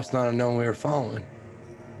 Oh, they must not have known we were following.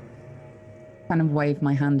 Kind of waved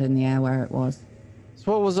my hand in the air where it was.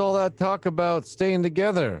 So what was all that talk about staying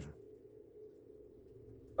together?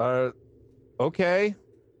 Okay.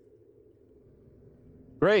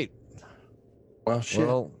 Great. Well, shit.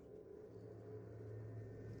 Well,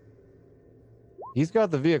 he's got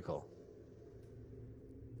the vehicle.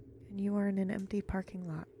 And you are in an empty parking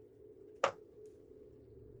lot.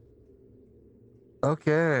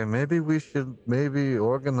 Okay, maybe we should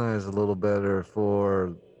organize a little better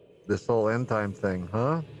for this whole end time thing,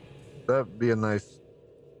 huh? That'd be a nice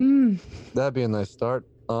start.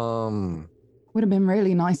 Would have been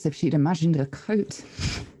really nice if she'd imagined a coat.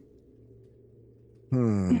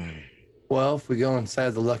 Well, if we go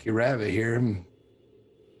inside the Lucky Rabbit here,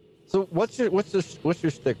 So what's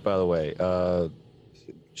your stick, by the way?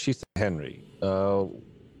 She said Henry.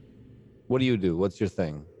 What do you do? What's your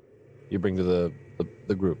thing? You bring to the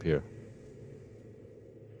group here.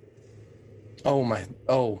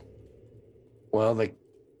 Well, like,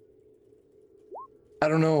 I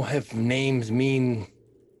don't know if names mean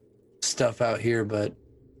stuff out here, but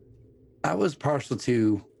I was partial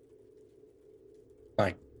to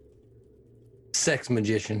like sex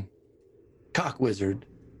magician, cock wizard.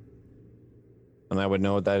 And I would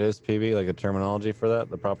know what that is, PB, like a terminology for that,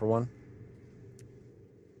 the proper one.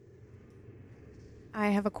 I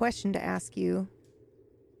have a question to ask you.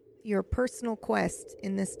 Your personal quest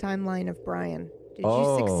in this timeline of Brian. Did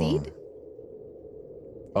you succeed?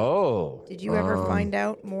 Oh. Did you ever find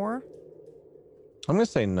out more? I'm gonna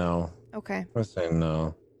say no. Okay. I'm gonna say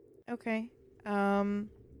no. Okay.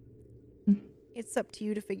 It's up to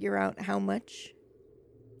you to figure out how much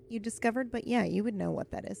you discovered, but yeah, you would know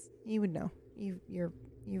what that is. You would know. You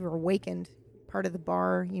were awakened, part of the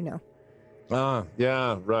bar, you know.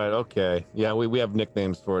 Yeah, right, okay. Yeah, we have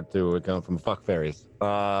nicknames for it too. We come from fuck fairies.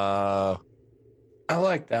 I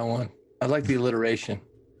like that one. I like the alliteration.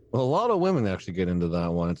 Well, a lot of women actually get into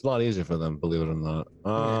that one. It's a lot easier for them, believe it or not.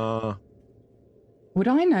 Would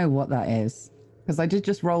I know what that is? Because I did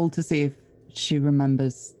just roll to see if she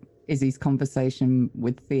remembers Izzy's conversation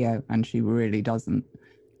with Theo, and she really doesn't.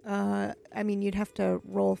 I mean, you'd have to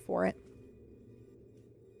roll for it.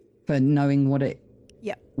 For knowing what it...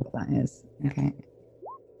 Yeah. What that is. Okay.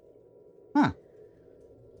 Huh.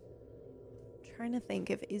 Trying to think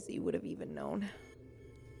if Izzy would have even known.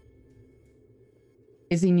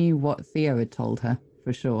 Izzy knew what Theo had told her,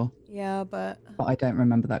 for sure. Yeah, but I don't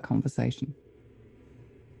remember that conversation.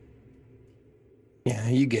 Yeah,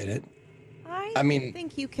 you get it. I mean,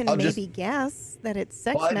 think you can I'll maybe guess that it's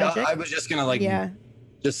sex Well, magic. I was just gonna like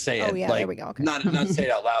just say it. Oh, yeah, like, there we go, okay. Not say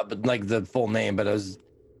it out loud, but like the full name. But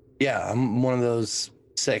I'm one of those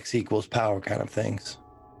sex equals power kind of things.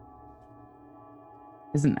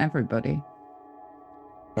 Isn't everybody?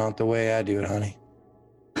 Not the way I do it, honey.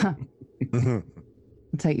 I'll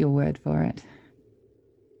take your word for it.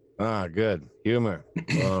 Good. Humor.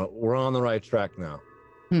 We're on the right track now.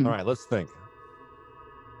 All right, let's think.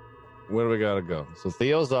 Where do we gotta go? So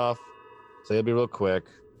Theo's off. So he'll be real quick.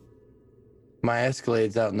 My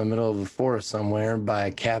Escalade's out in the middle of a forest somewhere by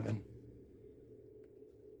a cabin.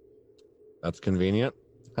 That's convenient.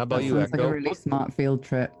 How about That you, sounds Echo? like a really smart field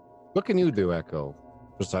trip. What can you do, Echo?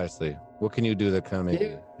 Precisely. What can you do that kind of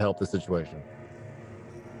maybe help the situation?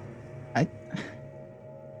 I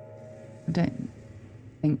don't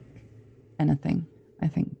think anything. I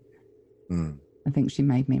think she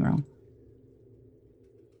made me wrong.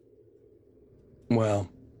 Well,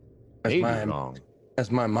 Maybe wrong.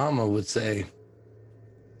 As my mama would say,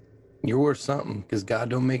 you're worth something because God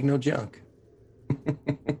don't make no junk.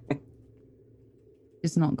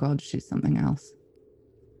 She's not God, she's something else.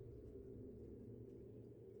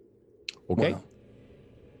 Okay.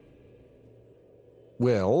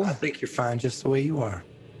 Well, I think you're fine just the way you are.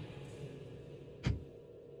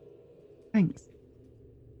 Thanks.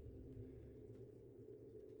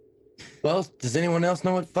 Well, does anyone else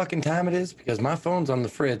know what fucking time it is? Because my phone's on the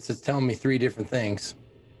fritz. It's telling me 3 different things.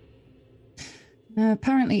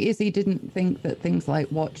 Apparently, Izzy didn't think that things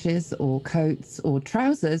like watches or coats or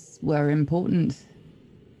trousers were important.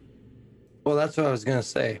 Well, that's what I was going to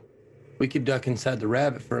say. We could duck inside the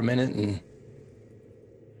rabbit for a minute, and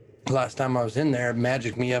last time I was in there, it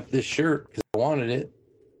magicked me up this shirt because I wanted it.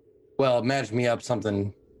 Well, it magicked me up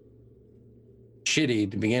something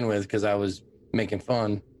shitty to begin with because I was making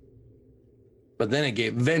fun. But then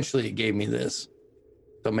eventually it gave me this.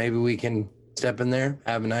 So maybe we can step in there,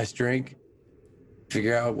 have a nice drink,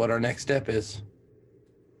 figure out what our next step is.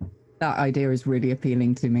 That idea is really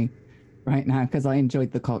appealing to me right now because I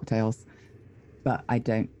enjoyed the cocktails, but I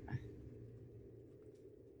don't.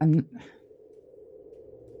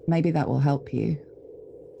 Maybe that will help you.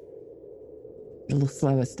 It'll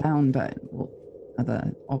slow us down, but what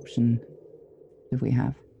other option do we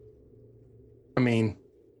have? I mean,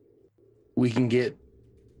 we can get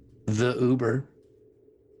the Uber.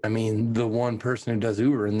 I mean, the one person who does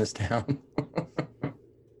Uber in this town.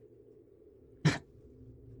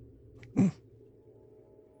 I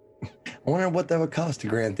wonder what that would cost to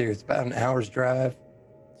Grand Theory. It's about an hour's drive.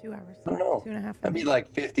 2 hours. I don't know. 2.5. That'd be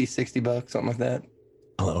like $50-$60, something like that.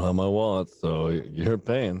 I don't have my wallet, so you're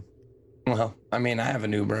paying. Well, I mean, I have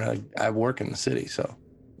an Uber. I work in the city, so.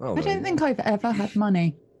 Oh, I don't think I've ever had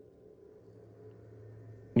money.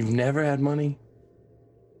 You've never had money?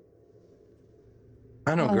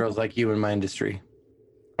 I know girls like you in my industry.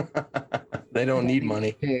 They don't need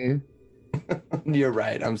money. You're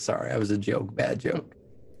right. I'm sorry. That was a joke. Bad joke.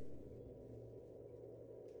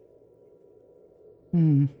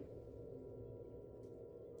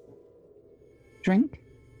 Drink?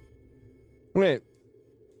 Wait.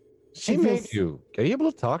 She made you. Are you able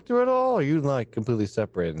to talk to her at all? Or are you like completely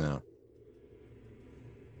separated now?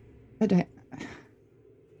 I don't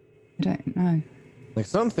know. Like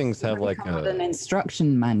some things have like an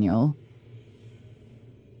instruction manual.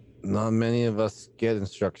 Not many of us get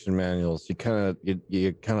instruction manuals. You kind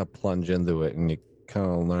of plunge into it and you kind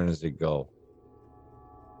of learn as you go.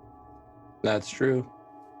 That's true.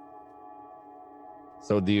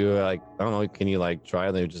 So do you like, I don't know, can you like try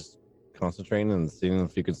and just concentrating and seeing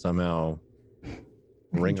if you could somehow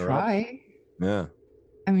ring her up? Yeah.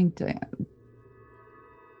 I mean,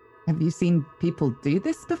 have you seen people do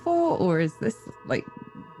this before, or is this like,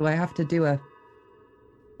 do I have to do a?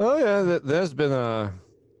 Oh yeah, there's been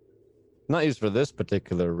not used for this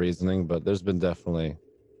particular reasoning, but there's been definitely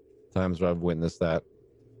times where I've witnessed that.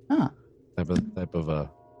 Type of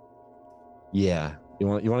yeah. You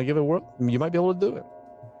want to give it a whirl? You might be able to do it.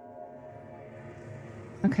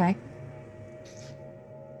 Okay.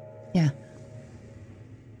 Yeah.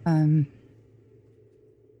 And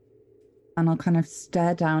I'll kind of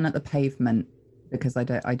stare down at the pavement because I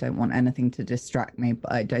don't want anything to distract me,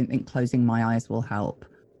 but I don't think closing my eyes will help.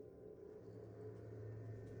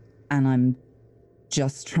 And I'm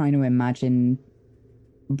just trying to imagine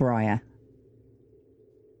Briar.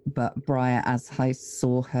 But Briar as I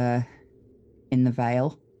saw her in the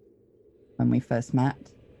Vale when we first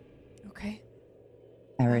met. Okay.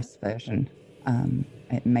 Eris version.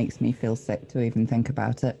 It makes me feel sick to even think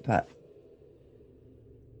about it, but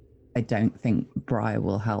I don't think Briar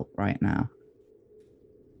will help right now.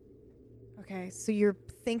 Okay, so you're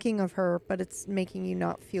thinking of her, but it's making you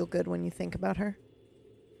not feel good when you think about her?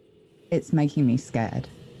 It's making me scared.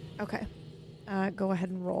 Okay. Go ahead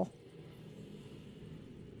and roll.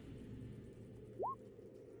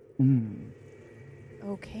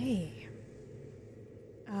 Okay.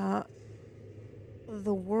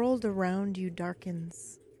 The world around you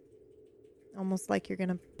darkens. Almost like you're going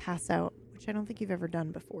to pass out, which I don't think you've ever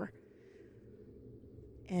done before.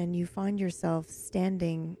 And you find yourself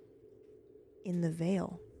standing in the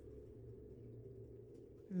Vale.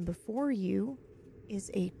 And before you is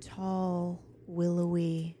a tall,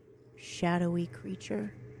 willowy, shadowy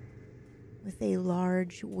creature with a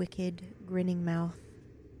large, wicked, grinning mouth.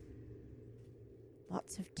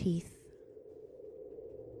 Lots of teeth.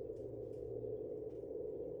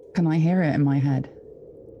 Can I hear it in my head?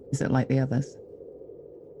 Is it like the others?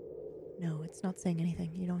 No, it's not saying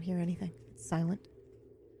anything. You don't hear anything. It's silent.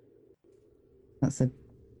 That's a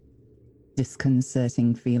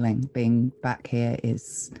disconcerting feeling. Being back here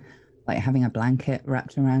is like having a blanket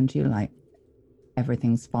wrapped around you, like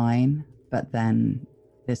everything's fine, but then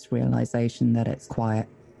this realization that it's quiet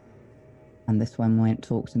and this one won't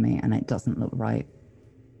talk to me and it doesn't look right.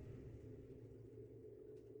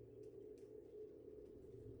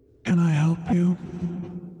 Can I help you?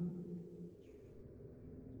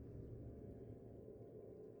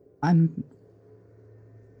 I'm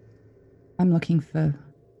looking for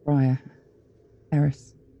Briar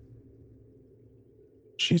Harris.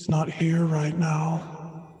 She's not here right now.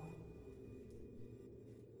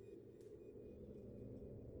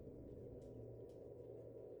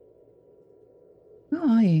 Who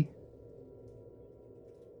are you?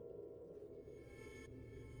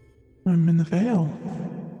 I'm in the Vale.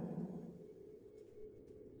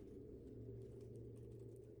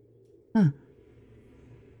 Huh.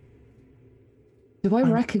 Do I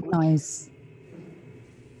recognize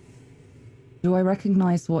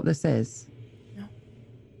what this is? No.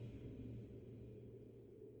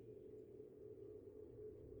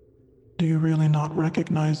 Do you really not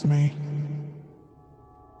recognize me?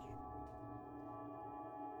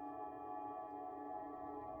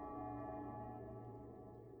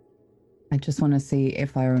 I just want to see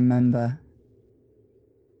if I remember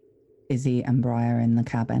Izzy and Briar in the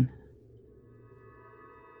cabin.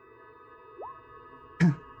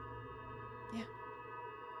 Yeah.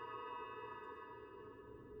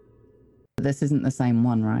 This isn't the same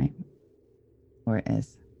one, right? Or it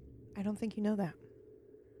is? I don't think you know that.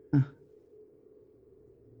 Huh.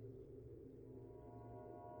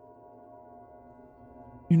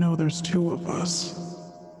 You know, there's two of us.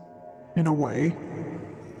 In a way.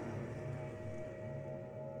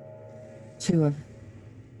 Two of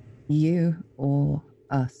you or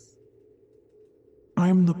us?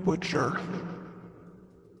 I'm the butcher.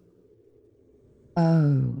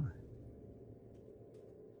 Oh.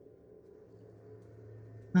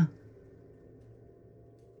 Huh.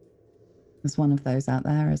 There's one of those out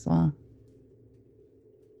there as well.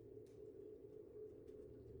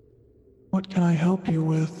 What can I help you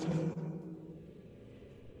with?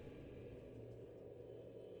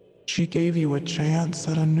 She gave you a chance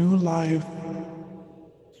at a new life.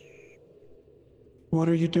 What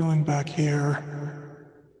are you doing back here?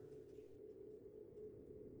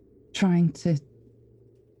 Trying to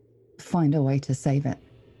find a way to save it.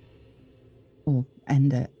 Or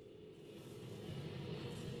end it.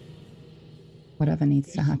 Whatever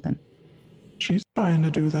needs to happen. She's trying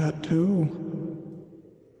to do that too.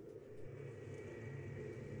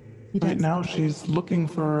 Right now, she's looking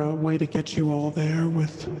for a way to get you all there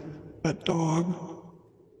with that dog.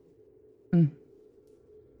 Do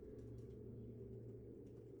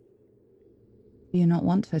you not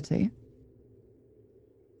want her to?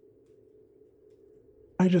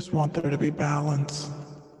 I just want there to be balance.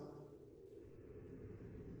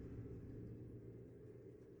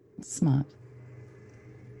 Smart.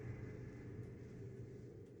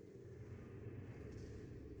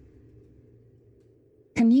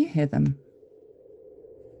 Can you hear them?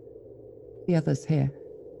 The others here.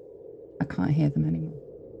 I can't hear them anymore.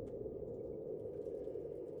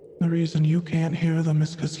 The reason you can't hear them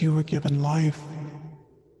is because you were given life.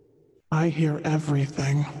 I hear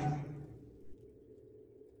everything.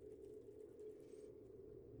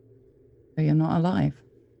 So you're not alive?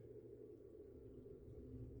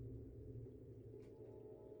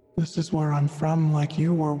 This is where I'm from, like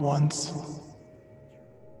you were once.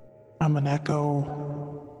 I'm an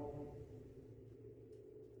echo.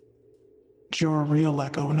 But you're a real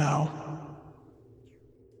echo now.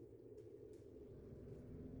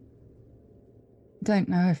 Don't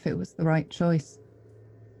know if it was the right choice.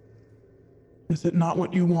 Is it not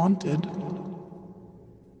what you wanted?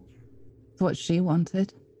 It's what she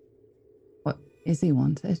wanted. What Izzy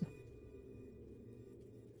wanted.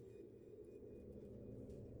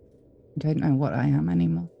 I don't know what I am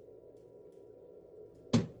anymore.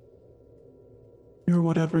 You're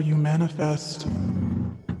whatever you manifest,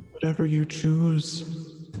 whatever you choose.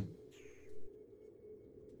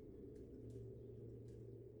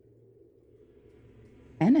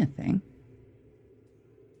 Anything?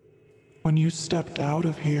 When you stepped out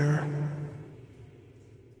of here,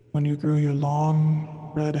 when you grew your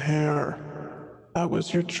long red hair, that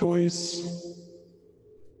was your choice.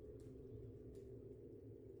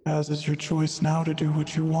 As is your choice now to do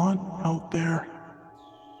what you want out there.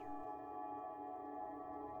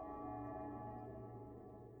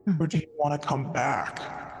 Or do you want to come back?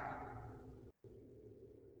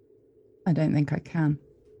 I don't think I can.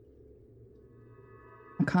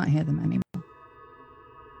 I can't hear them anymore.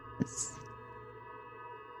 It's...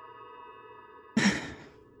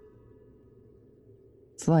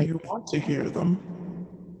 it's like... You want to hear them.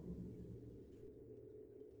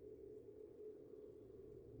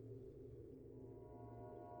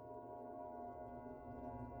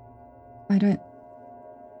 I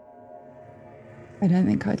don't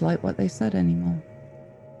think I'd like what they said anymore.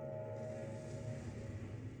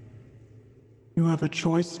 You have a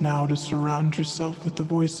choice now to surround yourself with the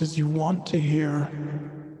voices you want to hear.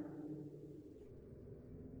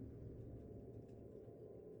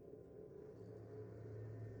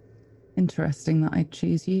 Interesting that I'd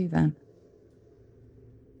choose you then.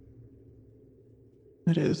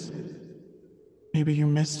 It is. Maybe you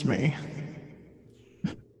missed me.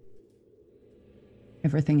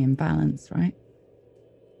 Everything in balance, right?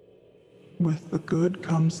 With the good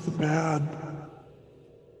comes the bad.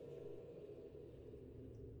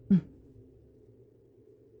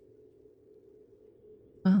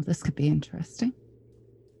 Well, this could be interesting.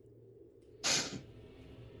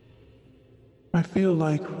 I feel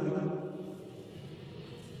like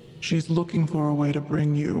she's looking for a way to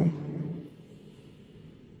bring you.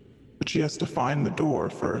 But she has to find the door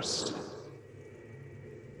first.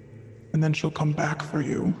 And then she'll come back for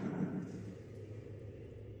you.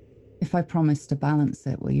 If I promise to balance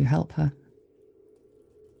it, will you help her?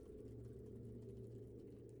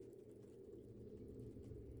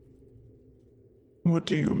 What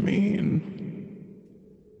do you mean?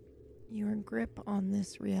 Your grip on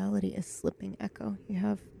this reality is slipping, Echo. You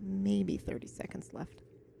have maybe 30 seconds left.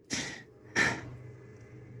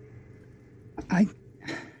 I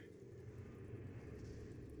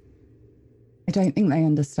don't think they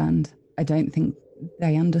understand. I don't think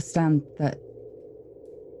they understand that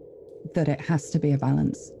it has to be a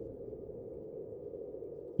balance.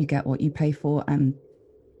 You get what you pay for, and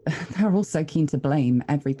they're also keen to blame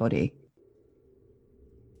everybody.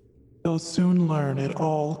 They'll soon learn it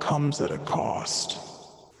all comes at a cost.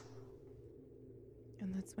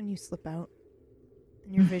 And that's when you slip out.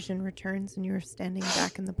 And your vision returns and you're standing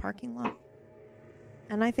back in the parking lot.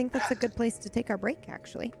 And I think that's a good place to take our break,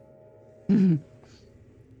 actually.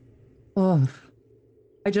 Oh,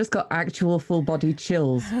 I just got actual full body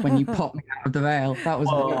chills when you popped me out of the veil. That was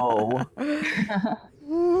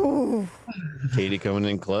Ooh. Katie coming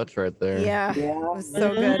in clutch right there. Yeah, it was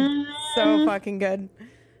so good. So fucking good.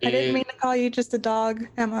 I didn't mean to call you just a dog,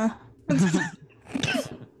 Emma.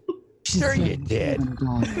 Sure you did.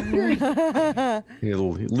 You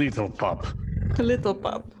little pup. Little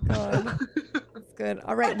pup. God. That's good.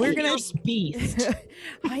 All right, we're gonna beast.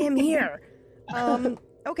 I am here.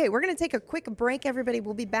 Okay, we're gonna take a quick break, everybody.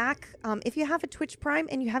 We'll be back. If you have a Twitch Prime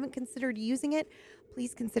and you haven't considered using it,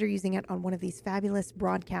 please consider using it on one of these fabulous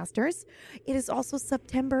broadcasters. It is also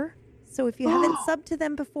September, so if you haven't subbed to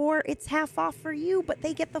them before, it's half off for you, but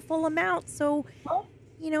they get the full amount. So,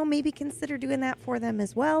 maybe consider doing that for them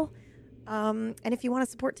as well. And if you want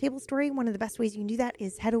to support Table Story, one of the best ways you can do that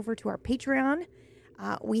is head over to our Patreon.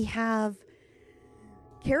 We have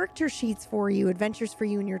character sheets for you, adventures for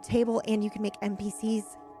you in your table, and you can make NPCs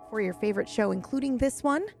for your favorite show, including this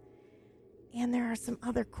one. And there are some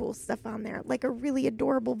other cool stuff on there, like a really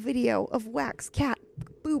adorable video of Wax Cat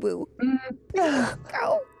Boo Boo.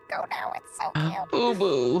 Go now, it's so cute. Boo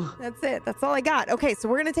boo. That's it. That's all I got. Okay, so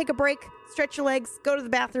we're going to take a break, stretch your legs, go to the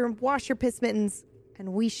bathroom, wash your piss mittens,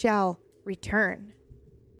 and we shall return.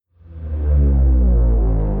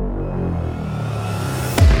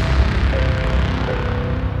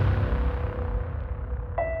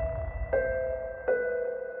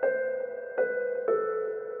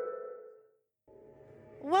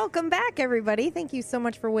 Welcome back, everybody. Thank you so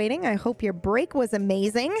much for waiting. I hope your break was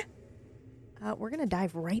amazing. We're going to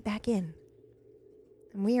dive right back in.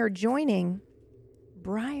 And we are joining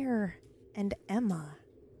Briar and Emma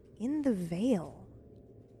in the Vale.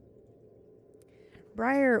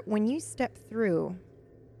 Briar, when you step through,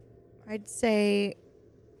 I'd say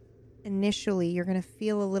initially you're going to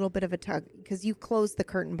feel a little bit of a tug because you closed the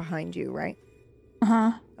curtain behind you, right?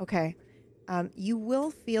 Uh-huh. Okay. You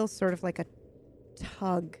will feel sort of like a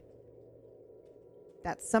tug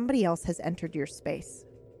that somebody else has entered your space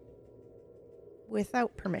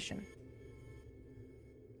without permission.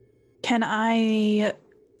 Can I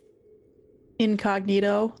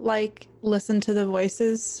incognito, listen to the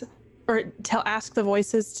voices or ask the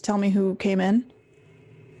voices to tell me who came in?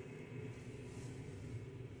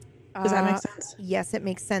 Does that make sense? Yes, it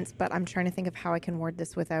makes sense, but I'm trying to think of how I can word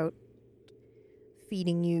this without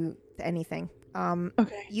feeding you anything.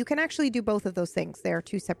 Okay. You can actually do both of those things. They are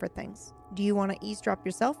two separate things. Do you want to eavesdrop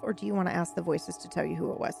yourself, or do you want to ask the voices to tell you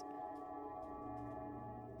who it was?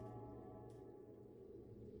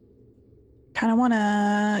 Kind of want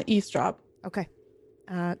to eavesdrop. Okay.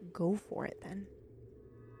 Go for it then.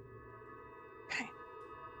 Okay.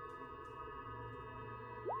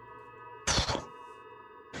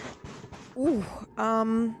 Ooh.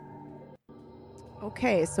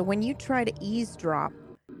 Okay, so when you try to eavesdrop,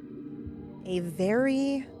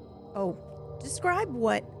 describe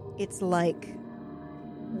what it's like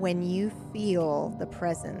when you feel the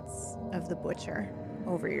presence of the butcher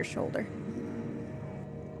over your shoulder.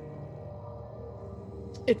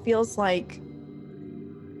 It feels like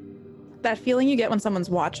that feeling you get when someone's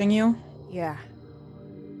watching you. Yeah.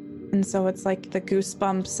 And so it's like the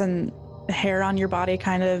goosebumps and the hair on your body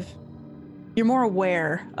kind of, you're more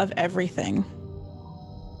aware of everything.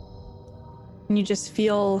 And you just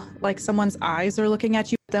feel like someone's eyes are looking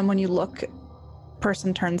at you. Then when you look,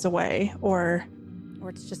 person turns away or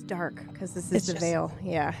it's just dark because this is the veil.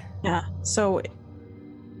 Yeah. Yeah. So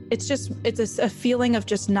it's a feeling of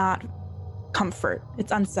just not comfort.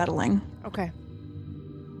 It's unsettling. Okay.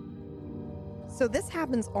 So this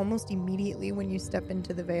happens almost immediately when you step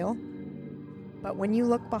into the veil. But when you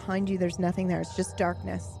look behind you, there's nothing there. It's just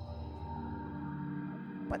darkness.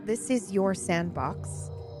 But this is your sandbox.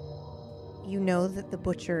 You know that the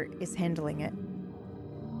butcher is handling it.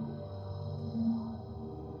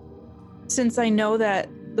 Since I know that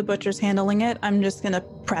the butcher's handling it, I'm just going to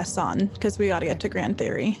press on because we got to get to Grand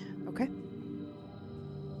Theory. Okay.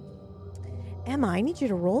 Emma, I need you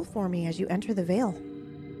to roll for me as you enter the veil.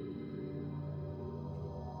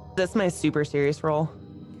 Is this my super serious roll?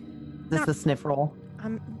 Is this the sniff roll?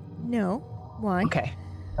 No. Why? Okay.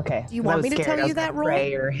 Do you want me to tell you that roll?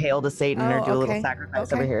 Pray or hail to Satan or do a little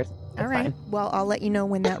sacrifice over here. All right. Fine. Well, I'll let you know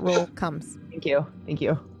when that roll comes. Thank you.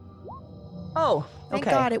 Oh, Thank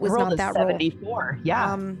God it was not that roll. 74.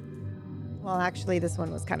 Yeah. Well, actually, this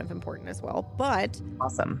one was kind of important as well. But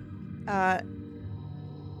awesome.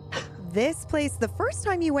 This place, the first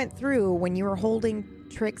time you went through, when you were holding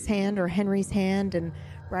Trick's hand or Henry's hand and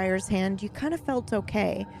Briar's hand, you kind of felt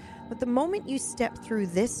okay. But the moment you step through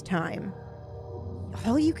this time,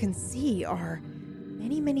 all you can see are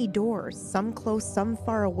many, many doors. Some close, some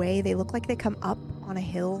far away. They look like they come up on a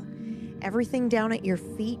hill. Everything down at your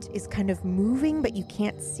feet is kind of moving, but you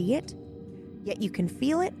can't see it. Yet you can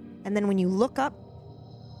feel it. And then when you look up,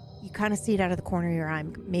 you kind of see it out of the corner of your eye,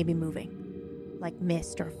 maybe moving, like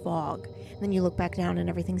mist or fog. And then you look back down and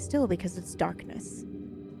everything's still because it's darkness.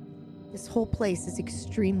 This whole place is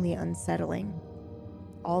extremely unsettling.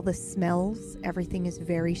 All the smells, everything is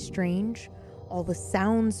very strange. All the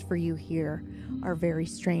sounds for you here are very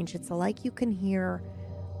strange. It's like you can hear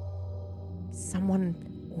someone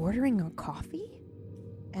ordering a coffee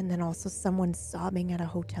and then also someone sobbing at a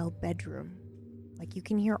hotel bedroom. Like you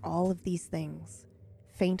can hear all of these things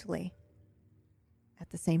faintly at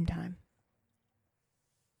the same time.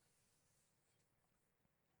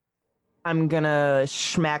 I'm gonna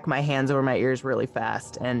smack my hands over my ears really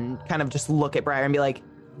fast and kind of just look at Briar and be like,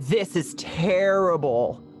 this is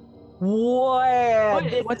terrible.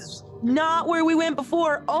 What? What's not where we went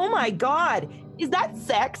before? Oh my God. Is that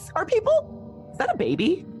sex? Is that a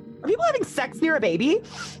baby? Are people having sex near a baby?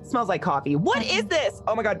 Smells like coffee. What is this?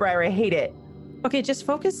 Oh my God, Briar, I hate it. Okay, just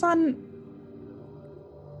focus on...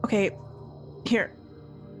 Okay, here.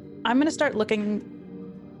 I'm going to start looking...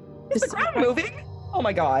 Is the ground moving? Oh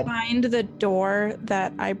my God. Find the door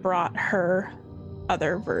that I brought her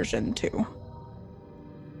other version to.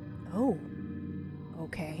 Oh,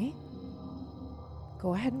 okay.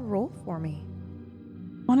 Go ahead and roll for me.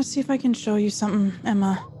 I want to see if I can show you something,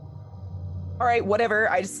 Emma. All right, whatever.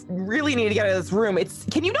 I just really need to get out of this room.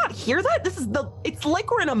 Can you not hear that? It's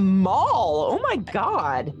like we're in a mall. Oh my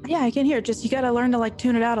God. Yeah, I can hear it. Just, you got to learn to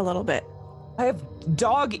tune it out a little bit. I have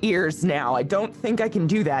dog ears now. I don't think I can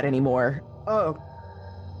do that anymore. Oh.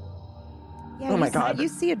 Yeah, oh my God. You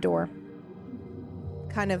see a door.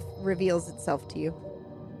 Kind of reveals itself to you.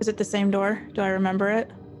 Is it the same door? Do I remember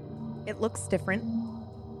it? It looks different.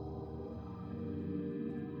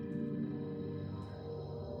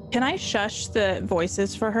 Can I shush the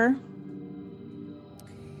voices for her?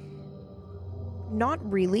 Not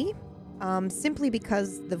really. Simply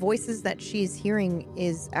because the voices that she's hearing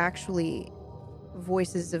is actually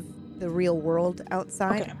voices of the real world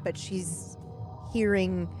outside, okay. But she's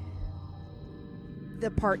hearing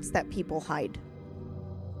the parts that people hide.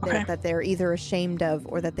 Okay. That they're either ashamed of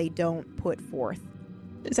or that they don't put forth.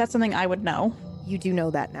 Is that something I would know? You do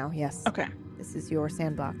know that now, yes. Okay. This is your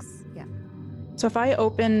sandbox, yeah. So if I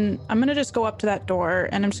open, I'm going to just go up to that door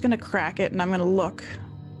and I'm just going to crack it and I'm going to look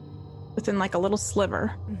within like a little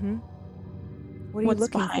sliver. Mm-hmm. What are What's you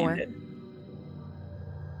looking for? it?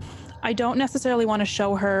 I don't necessarily want to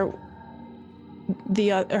show her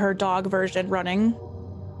her dog version running.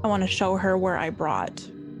 I want to show her where I brought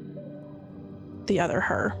the other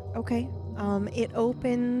her. Okay. It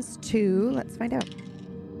opens to, let's find out.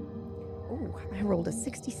 Oh, I rolled a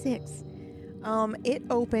 66. It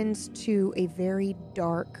opens to a very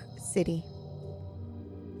dark city.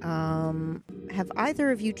 Have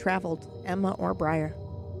either of you traveled, Emma or Briar?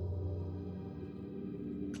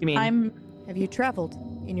 You mean? Have you traveled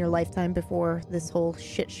in your lifetime before this whole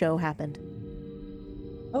shit show happened?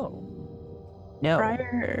 Oh. No.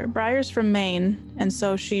 Briar's from Maine, and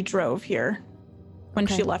so she drove here when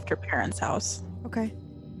Okay. she left her parents' house. Okay.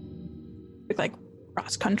 Like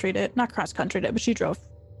cross-countryed it. Not cross-countryed it, but she drove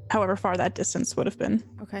however far that distance would have been.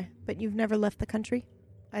 Okay. But you've never left the country?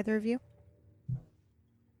 Either of you?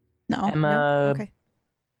 No. Emma No? Okay.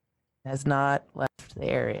 has not left the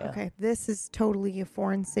area. Okay. This is totally a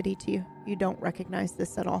foreign city to you. You don't recognize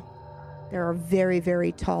this at all. There are very,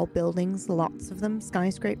 very tall buildings, lots of them,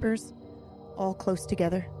 skyscrapers, all close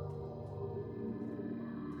together.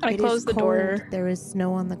 I It is closed the cold. door. There is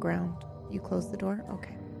snow on the ground. You closed the door?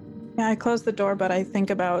 Okay. Yeah, I closed the door, but I think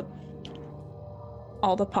about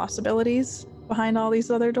all the possibilities behind all these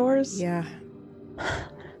other doors. Yeah.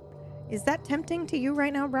 Is that tempting to you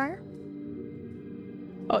right now, Briar?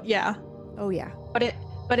 Oh yeah. Oh yeah.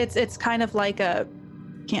 But it's kind of like a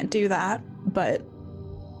can't do that, but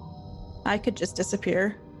I could just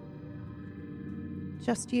disappear.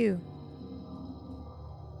 Just you.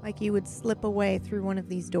 Like you would slip away through one of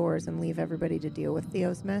these doors and leave everybody to deal with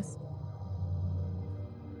Theo's mess?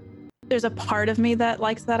 There's a part of me that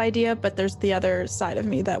likes that idea, but there's the other side of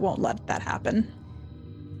me that won't let that happen.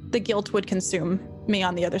 The guilt would consume me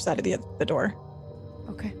on the other side of the door.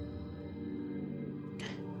 Okay.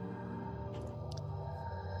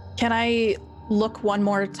 Can I look one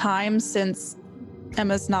more time since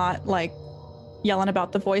Emma's not like yelling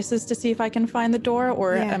about the voices to see if I can find the door,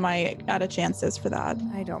 or Yeah. am I out of chances for that?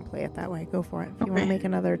 I don't play it that way. Go for it. If you want Okay. to make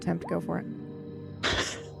another attempt, go for it.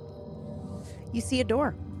 You see a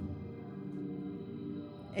door.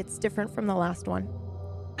 It's different from the last one.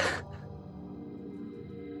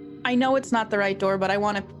 I know it's not the right door, but I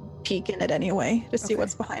want to peek in it anyway to see Okay.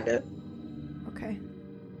 what's behind it. Okay.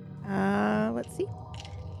 Let's see.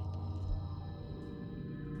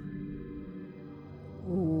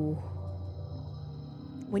 Ooh.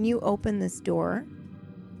 When you open this door,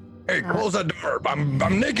 Hey, close that door. I'm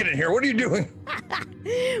naked in here. What are you doing?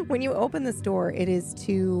 when you open this door, it is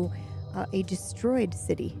to a destroyed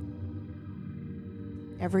city.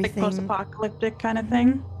 Like Everything. post-apocalyptic kind of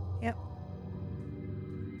thing. Yep.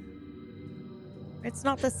 It's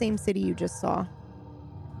not the same city you just saw,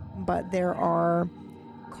 but there are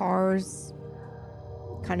cars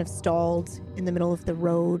kind of stalled in the middle of the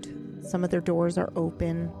road. Some of their doors are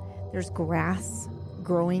open. There's grass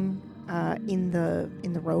growing in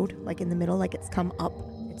the road, like in the middle, like it's come up.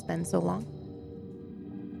 It's been so long.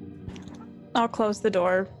 I'll close the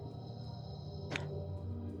door.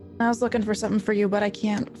 I was looking for something for you, but I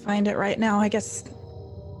can't find it right now. I guess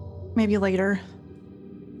maybe later.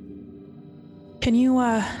 Can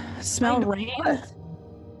you smell rain?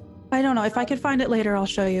 I don't know. If I could find it later, I'll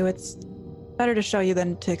show you. It's better to show you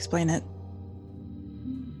than to explain it.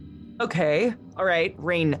 Okay. All right.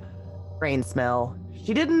 Rain smell.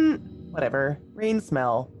 She didn't. Whatever. Rain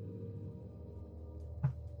smell.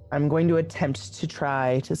 I'm going to attempt to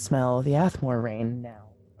try to smell the Athmore rain now.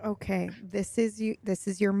 Okay, this is you. This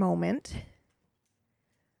is your moment.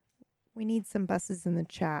 We need some buses in the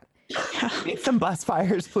chat. Need some bus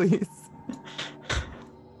fires, please.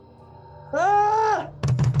 Ah!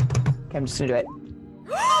 Okay, I'm just gonna do it. Oh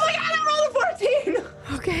my god, I rolled a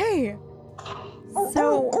 14! Okay.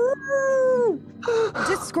 So,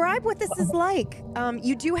 describe what this is like.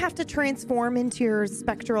 You do have to transform into your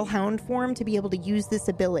spectral hound form to be able to use this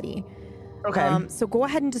ability. Okay. So go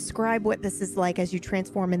ahead and describe what this is like as you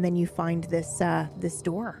transform, and then you find this this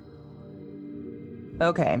door.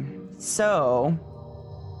 Okay. So,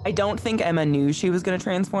 I don't think Emma knew she was going to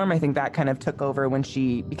transform. I think that kind of took over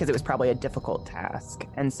because it was probably a difficult task.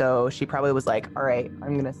 And so she probably was like, all right,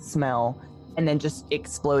 I'm going to smell. And then just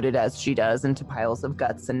exploded as she does into piles of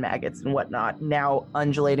guts and maggots and whatnot, now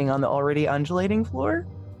undulating on the already undulating floor.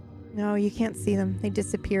 No, you can't see them. They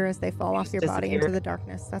disappear as they fall off your body into disappear. the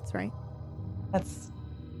darkness. That's right. That's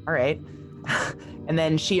all right. And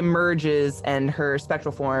then she emerges, and her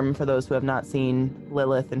spectral form, for those who have not seen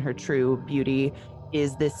Lilith in her true beauty,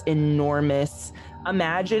 is this enormous,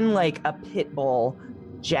 imagine like a pit bull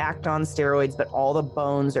jacked on steroids, but all the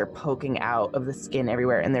bones are poking out of the skin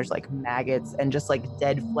everywhere, and there's like maggots and just like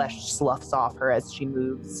dead flesh sloughs off her as she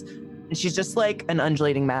moves. And she's just like an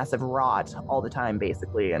undulating mass of rot all the time,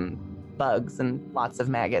 basically, and bugs and lots of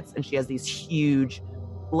maggots. And she has these huge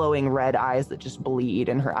glowing red eyes that just bleed,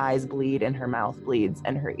 and her eyes bleed, and her mouth bleeds,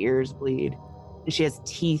 and her ears bleed. And she has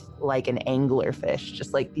teeth like an anglerfish,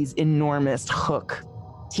 just like these enormous hook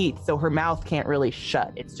teeth. So her mouth can't really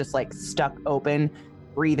shut. It's just like stuck open.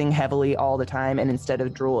 breathing heavily all the time, and instead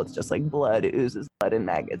of drool, it's just like blood oozes, blood and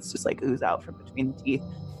maggots just like ooze out from between the teeth.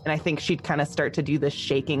 And I think she'd kind of start to do this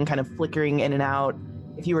shaking, kind of flickering in and out.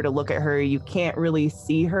 If you were to look at her, you can't really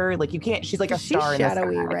see her. Like, you can't, she's like a star in the sky.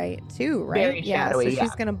 She's shadowy, right? Too, right? Very shadowy, so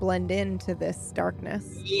she's going to blend into this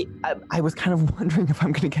darkness. I was kind of wondering if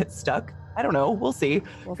I'm going to get stuck. I don't know. We'll see.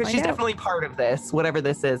 Because she's definitely part of this. Whatever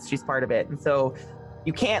this is, she's part of it. And so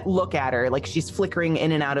you can't look at her. Like, she's flickering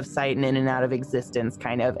in and out of sight and in and out of existence,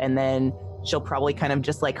 kind of. And then she'll probably kind of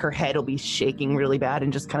just like, her head will be shaking really bad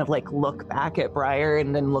and just kind of like look back at Briar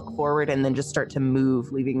and then look forward and then just start to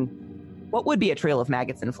move, leaving what would be a trail of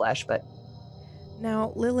maggots and flesh. But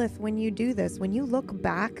now, Lilith, when you do this, when you look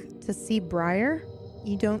back to see Briar,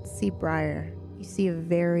 you don't see Briar. You see a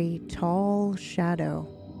very tall shadow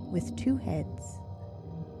with two heads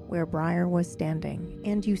where Briar was standing,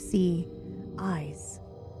 and you see eyes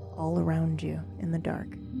all around you in the dark.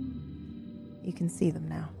 You can see them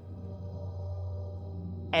now.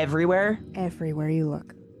 Everywhere? Everywhere you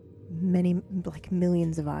look. Many, like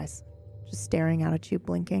millions of eyes, just staring out at you,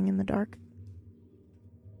 blinking in the dark.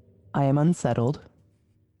 I am unsettled.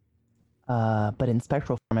 But in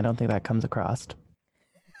spectral form, I don't think that comes across.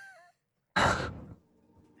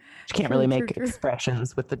 She can't really make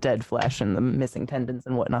expressions with the dead flesh and the missing tendons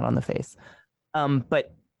and whatnot on the face.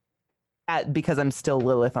 But because I'm still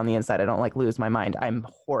Lilith on the inside, I don't like lose my mind. I'm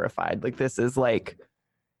horrified. Like, this is like,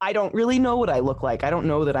 I don't really know what I look like. I don't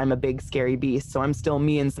know that I'm a big scary beast. So I'm still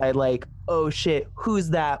me inside, like, oh shit, who's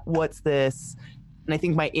that? What's this? And I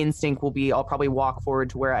think my instinct will be, I'll probably walk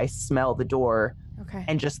forward to where I smell the door. Okay.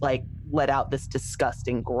 And just like let out this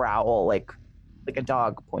disgusting growl, like a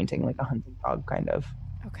dog pointing, like a hunting dog kind of.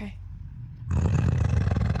 Okay.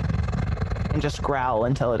 And just growl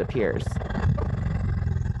until it appears.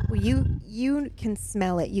 Well, you can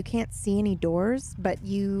smell it. You can't see any doors, but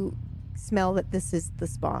you smell that this is the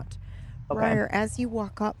spot. Okay. Briar, as you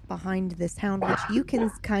walk up behind this hound, which you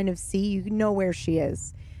can kind of see, you know where she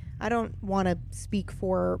is. I don't want to speak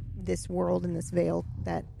for this world and this veil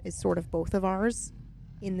that is sort of both of ours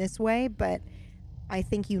in this way, but I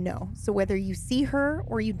think you know. So whether you see her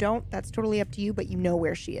or you don't, that's totally up to you, but you know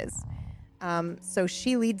where she is. So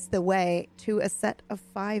she leads the way to a set of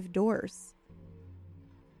 5 doors.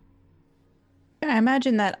 I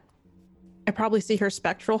imagine that I probably see her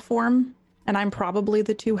spectral form, and I'm probably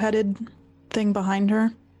the 2-headed thing behind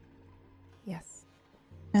her. Yes.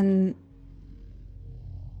 And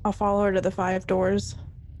I'll follow her to the 5 doors.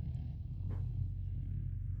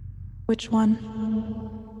 Which one?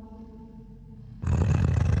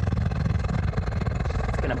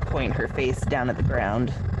 It's gonna point her face down at the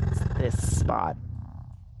ground. It's this spot.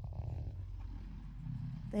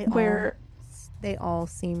 They all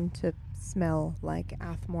seem to smell like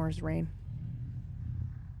Athmor's rain.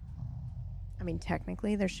 I mean,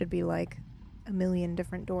 technically, there should be like a million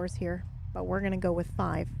different doors here, but we're gonna go with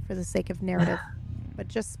 5 for the sake of narrative. But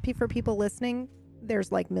just for people listening,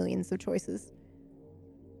 there's like millions of choices.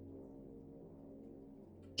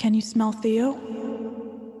 Can you smell Theo?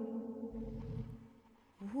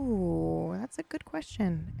 Ooh, that's a good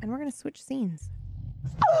question. And we're gonna switch scenes.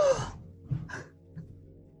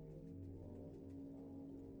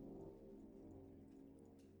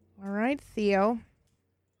 All right, Theo.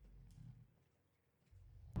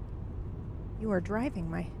 You are driving,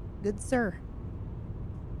 my good sir.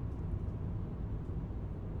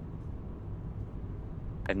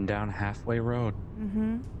 Heading down halfway road.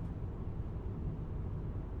 Mm-hmm.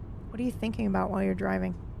 What are you thinking about while you're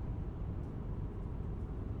driving?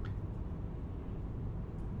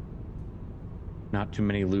 Not too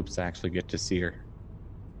many loops actually get to see her.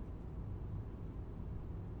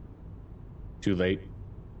 Too late.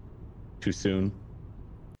 Too soon.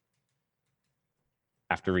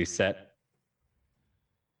 Have to reset.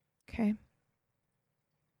 Okay.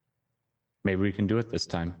 Maybe we can do it this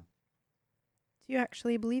time. Do you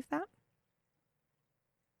actually believe that?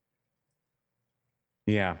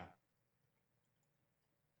 Yeah.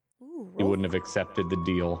 Ooh, You wouldn't have accepted the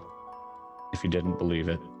deal if you didn't believe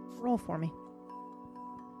it. roll for me.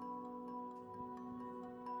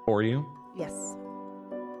 For you? Yes.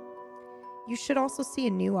 You should also see a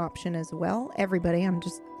new option as well. Everybody, I'm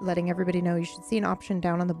just letting everybody know, you should see an option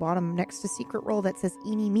down on the bottom next to secret roll that says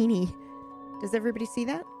eeny meeny. Does everybody see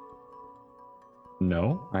that?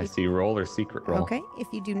 No, I see roll or secret roll. Okay. If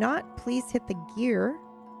you do not, please hit the gear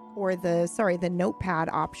or the notepad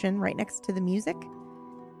option right next to the music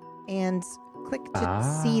and click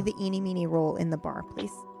to see the eeny meeny roll in the bar,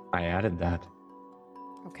 please. I added that,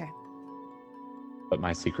 Okay. but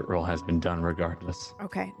my secret roll has been done regardless.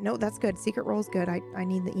 Okay. No, that's good. Secret roll's good. I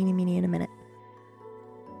need the eeny meeny in a minute.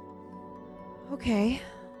 Okay.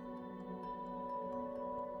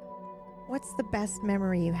 What's the best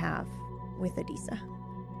memory you have with Adisa?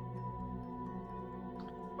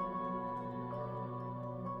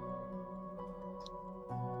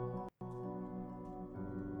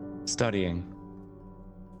 Studying.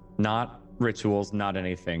 Not rituals, not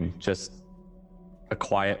anything. Just a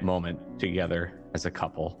quiet moment together as a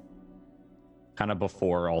couple. Kind of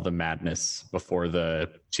before all the madness, before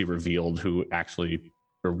she revealed who actually,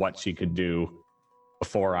 or what she could do,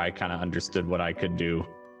 before I kind of understood what I could do.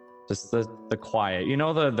 Just the quiet, you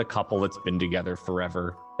know, the couple that's been together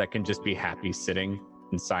forever that can just be happy sitting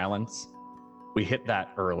in silence. We hit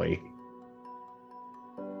that early.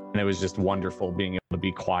 And it was just wonderful being able to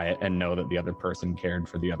be quiet and know that the other person cared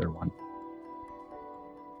for the other one.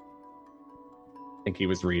 I think he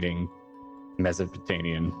was reading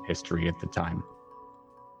Mesopotamian history at the time.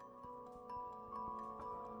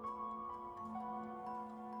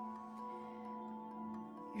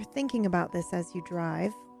 You're thinking about this as you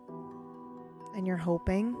drive, and you're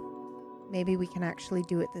hoping maybe we can actually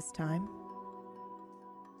do it this time.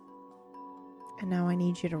 And now I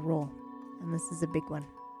need you to roll, and this is a big one.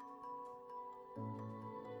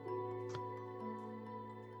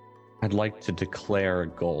 I'd like to declare a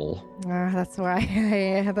goal. That's why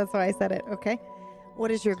I said it. Okay. What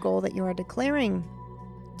is your goal that you are declaring?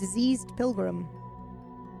 Diseased pilgrim.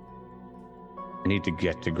 I need to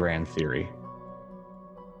get to Grand Theory.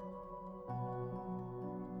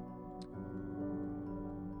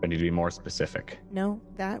 I need to be more specific. No,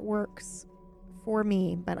 that works for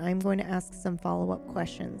me, but I'm going to ask some follow-up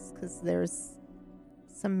questions because there's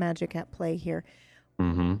some magic at play here.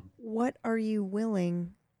 Mm-hmm. What are you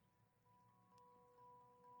willing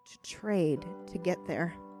to trade to get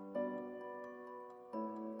there? I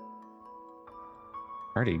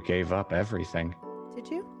already gave up everything. Did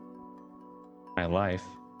you? My life.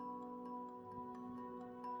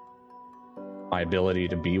 My ability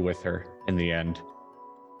to be with her in the end.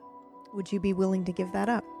 Would you be willing to give that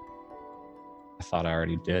up? I thought I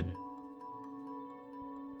already did.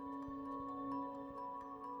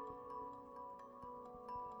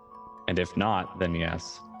 And if not, then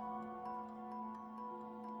yes.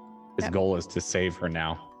 His goal is to save her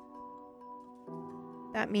now.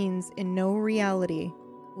 That means in no reality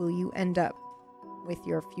will you end up with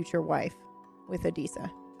your future wife, with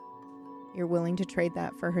Adisa. You're willing to trade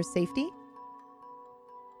that for her safety?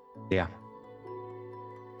 Yeah.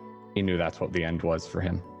 He knew that's what the end was for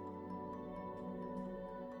him.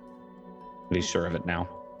 But he's sure of it now.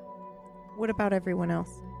 What about everyone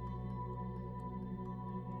else?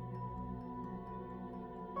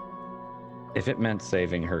 If it meant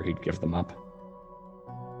saving her, he'd give them up.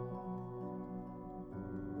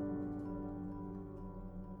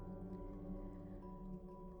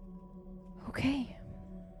 Okay.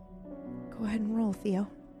 Go ahead and roll, Theo.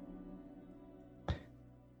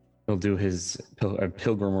 He'll do his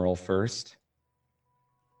pilgrim roll first.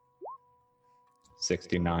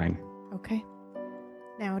 69. Okay.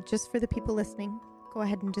 Now, just for the people listening, go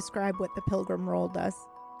ahead and describe what the pilgrim roll does.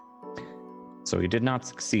 So he did not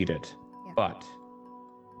succeed it, but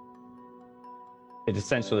it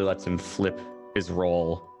essentially lets him flip his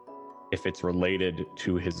roll if it's related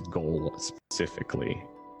to his goal specifically.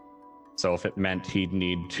 So if it meant he'd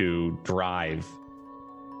need to drive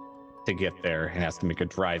to get there and has to make a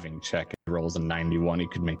driving check, he rolls a 91, he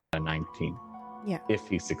could make a 19. Yeah. If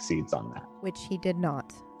he succeeds on that. Which he did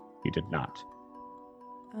not. He did not.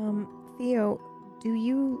 Theo, do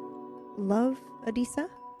you love Adisa?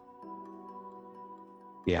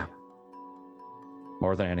 Yeah.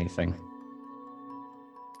 More than anything.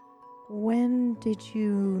 When did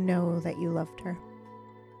you know that you loved her?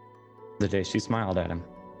 The day she smiled at him.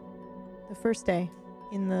 The first day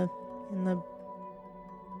in the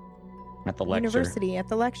At the lecture. university, at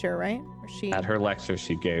the lecture, right? Or she At her lecture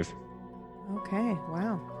she gave. Okay,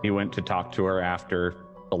 wow. He went to talk to her after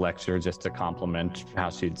the lecture just to compliment how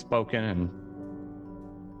she'd spoken, and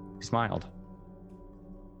he smiled.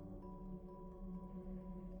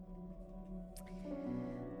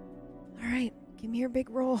 All right, give me your big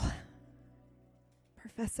roll,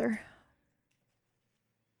 Professor.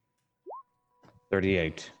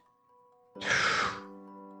 38.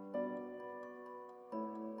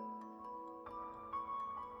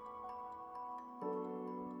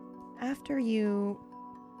 After you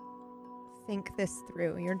think this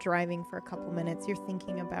through, you're driving for a couple minutes, you're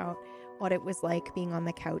thinking about what it was like being on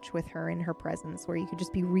the couch with her in her presence, where you could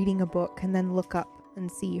just be reading a book and then look up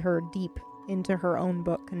and see her deep into her own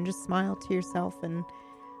book and just smile to yourself and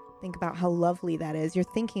think about how lovely that is. You're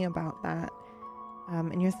thinking about that,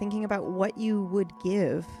 and you're thinking about what you would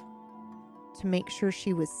give to make sure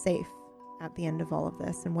she was safe at the end of all of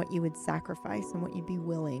this and what you would sacrifice and what you'd be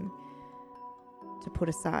willing to put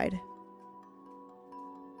aside.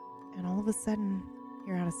 And all of a sudden,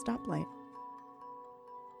 you're at a stoplight.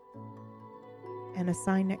 And a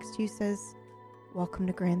sign next to you says, "Welcome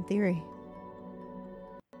to Grand Theory."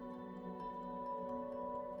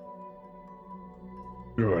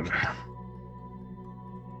 Good.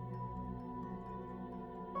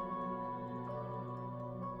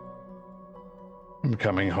 I'm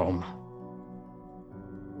coming home.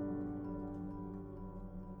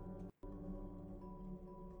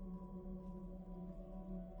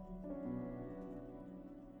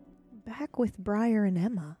 Back with Briar and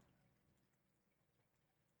Emma.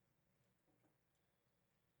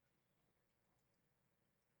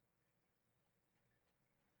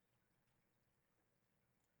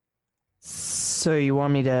 So you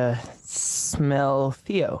want me to smell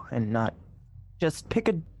Theo and not just pick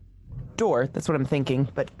a door? That's what I'm thinking,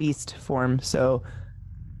 but beast form. So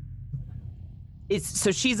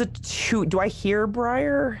she's a two. Do I hear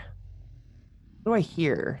Briar? What do I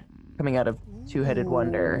hear coming out of Two-Headed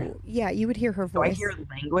Wonder? Yeah, you would hear her Do I voice. hear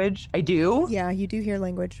language? I do? Yeah, you do hear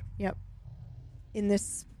language. Yep. In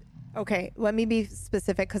this, okay, let me be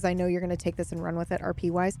specific because I know you're going to take this and run with it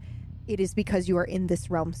RP-wise. It is because you are in this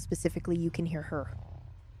realm specifically, you can hear her.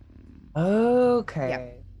 Okay. Yeah.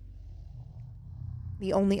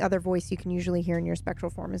 The only other voice you can usually hear in your spectral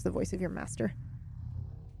form is the voice of your master.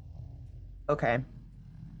 Okay.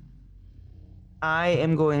 I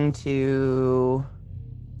am going to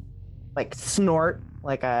like snort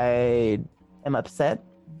like I am upset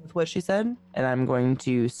with what she said, and I'm going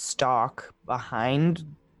to stalk behind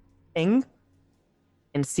Thing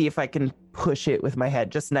and see if I can push it with my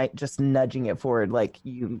head, just nudging it forward. Like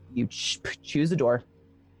you choose a door.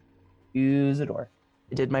 Choose a door.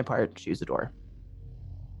 I did my part. Choose a door.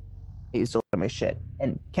 I used a lot of my shit.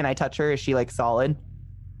 And can I touch her? Is she like solid?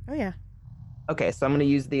 Oh yeah. Okay, so I'm gonna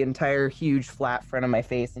use the entire huge flat front of my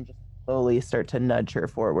face and just slowly start to nudge her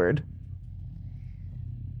forward.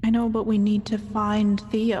 I know, but we need to find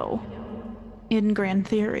Theo in Grand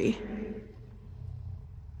Theory.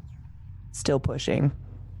 Still pushing.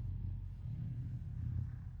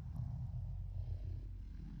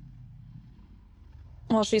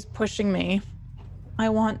 While she's pushing me, I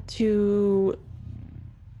want to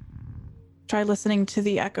try listening to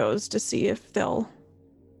the echoes to see if they'll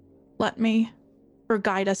let me or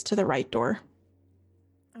guide us to the right door.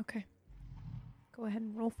 Okay. Go ahead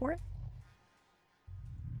and roll for it.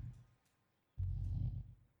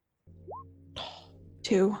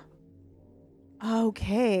 Two.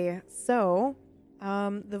 Okay, so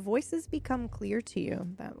the voices become clear to you,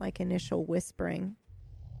 that like initial whispering.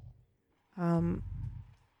 We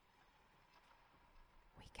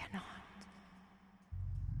cannot.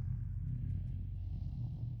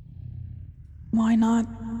 Why not?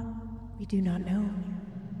 We do not know.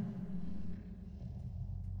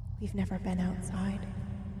 We've never been outside.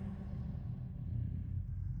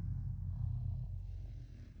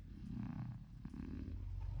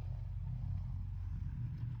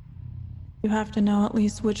 You have to know at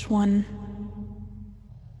least which one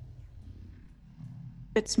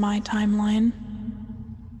fits my timeline.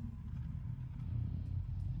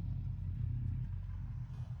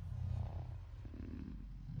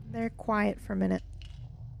 They're quiet for a minute.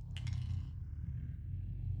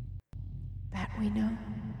 That we know.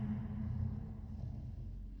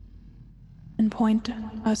 And point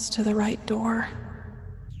us to the right door.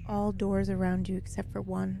 All doors around you except for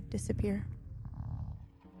one disappear.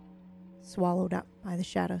 Swallowed up by the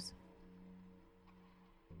shadows.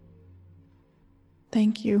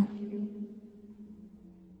 Thank you.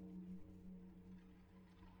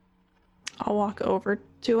 I'll walk over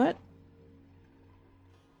to it.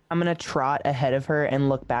 I'm gonna trot ahead of her and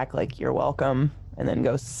look back like you're welcome, and then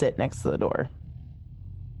go sit next to the door.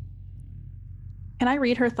 Can I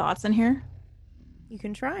read her thoughts in here? You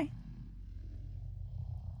can try.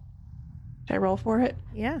 Should I roll for it?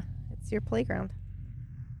 Yeah, it's your playground.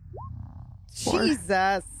 4.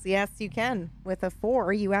 Jesus. Yes, you can. With a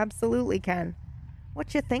 4, you absolutely can.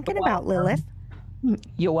 What you thinking about, Lilith?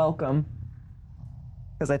 You're welcome.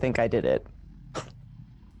 Because I think I did it.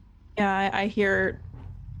 Yeah, I hear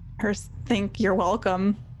her think you're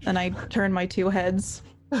welcome, and I turn my 2 heads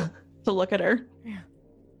to look at her. Yeah.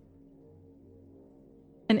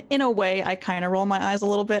 And in a way, I kind of roll my eyes a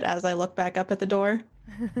little bit as I look back up at the door.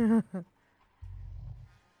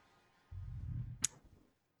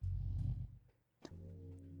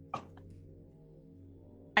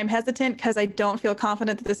 I'm hesitant because I don't feel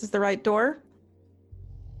confident that this is the right door.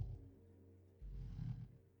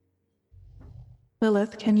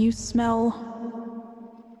 Lilith, can you smell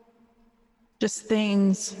Just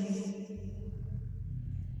things.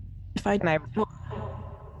 If I... Can I...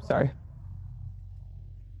 Sorry.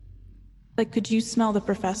 Like, could you smell the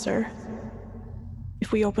professor?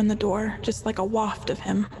 If we open the door, just like a waft of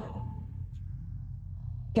him.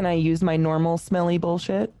 Can I use my normal smelly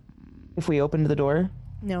bullshit if we opened the door?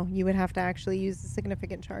 No, you would have to actually use the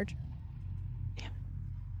significant charge.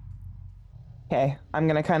 Okay, I'm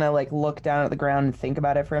gonna kind of like look down at the ground and think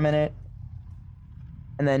about it for a minute,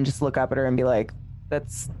 and then just look up at her and be like,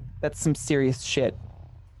 "That's some serious shit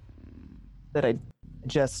that I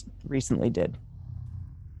just recently did."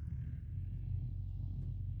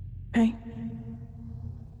 Okay.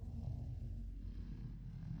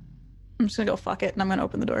 I'm just gonna go fuck it, and I'm gonna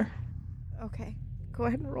open the door. Okay. Go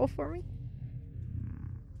ahead and roll for me.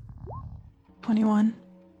 21.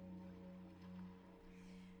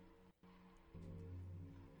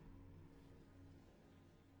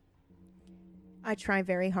 I try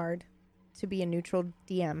very hard to be a neutral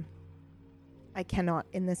DM. I cannot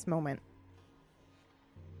in this moment.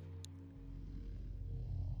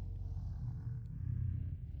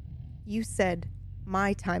 You said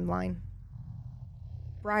my timeline.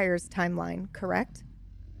 Briar's timeline, correct?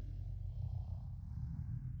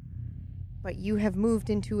 But you have moved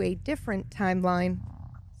into a different timeline,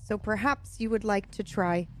 so perhaps you would like to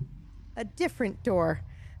try a different door.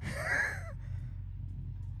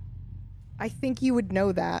 I think you would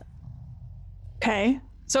know that. Okay.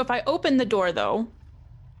 So if I open the door, though...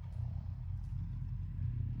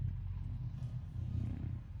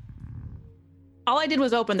 All I did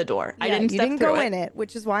was open the door. Yeah, I didn't you step didn't through go it. in it,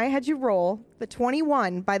 which is why I had you roll the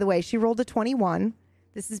 21. By the way, she rolled a 21.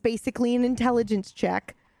 This is basically an intelligence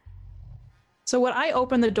check. So would I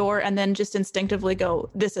open the door and then just instinctively go,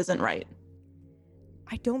 this isn't right?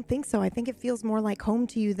 I don't think so. I think it feels more like home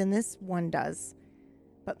to you than this one does.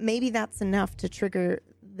 But maybe that's enough to trigger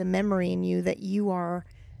the memory in you that you are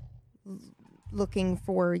looking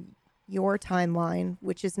for your timeline,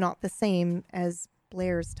 which is not the same as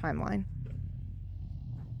Blair's timeline.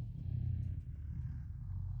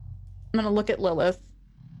 I'm gonna look at Lilith.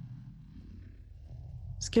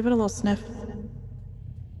 Just give it a little sniff.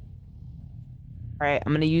 All right,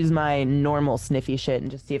 I'm gonna use my normal sniffy shit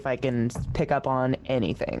and just see if I can pick up on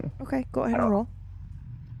anything. Okay, go ahead and roll.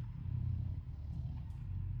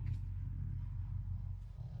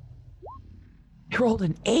 You rolled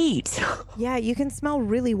an 8. Yeah, you can smell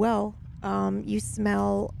really well. You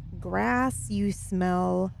smell grass. You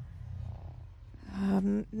smell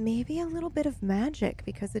maybe a little bit of magic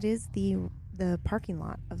because it is the parking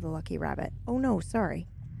lot of the Lucky Rabbit. Oh no, sorry.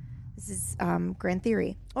 This is Grand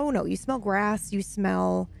Theory. Oh no, you smell grass. You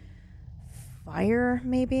smell fire,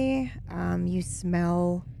 maybe. You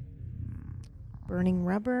smell burning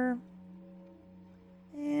rubber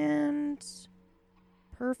and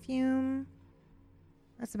perfume.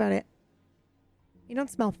 That's about it. You don't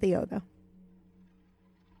smell Theo, though.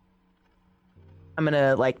 I'm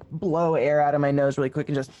gonna like blow air out of my nose really quick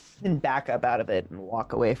and just back up out of it and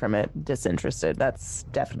walk away from it, disinterested. That's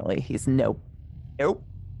definitely, he's nope.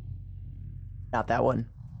 Not that one.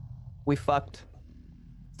 We fucked.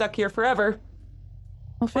 Stuck here forever.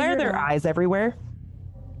 Why are there eyes everywhere?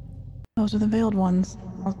 Those are the veiled ones.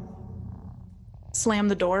 I'll slam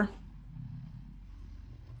the door.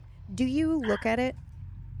 Do you look at it?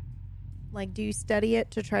 Like, do you study it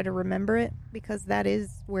to try to remember it? Because that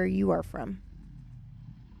is where you are from.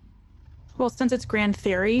 Well, since it's Grand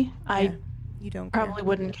Theory, you don't probably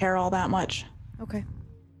wouldn't care all that much. Okay.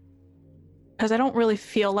 Because I don't really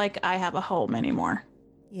feel like I have a home anymore.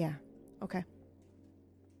 Yeah. Okay.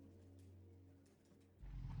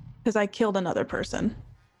 Because I killed another person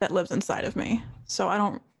that lives inside of me. So I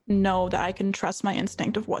don't know that I can trust my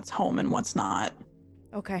instinct of what's home and what's not.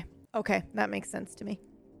 Okay. Okay. That makes sense to me.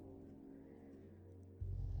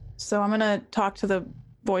 So I'm gonna talk to the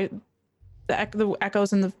voice, the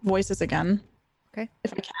echoes and the voices again. Okay.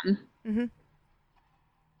 If I can. Mm-hmm.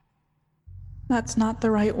 That's not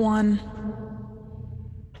the right one.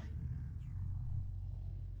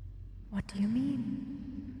 What do you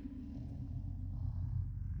mean?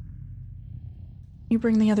 You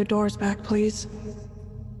bring the other doors back, please.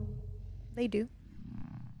 They do.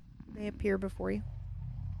 They appear before you.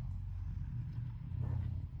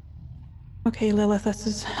 Okay, Lilith,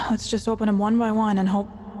 let's just open them one by one and hope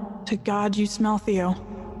to God you smell Theo.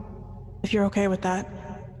 If you're okay with that.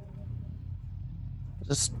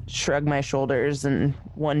 Just shrug my shoulders and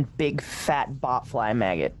one big fat botfly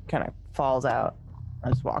maggot kind of falls out. I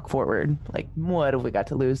just walk forward. Like, what have we got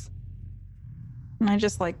to lose? And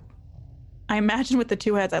I imagine with the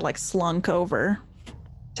two heads, I slunk over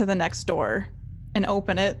to the next door and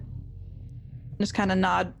open it. Just kind of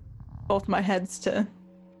nod both my heads to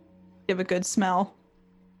give a good smell.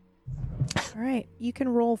 All right, you can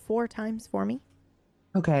roll 4 times for me.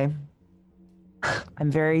 Okay.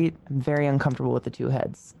 I'm very uncomfortable with the 2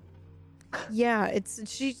 heads. Yeah,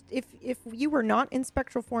 if you were not in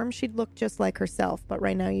spectral form, she'd look just like herself. But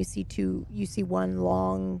right now, you see one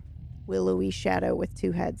long, willowy shadow with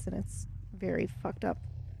 2 heads, and it's very fucked up.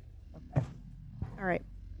 Okay. All right.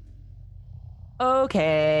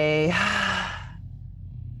 Okay.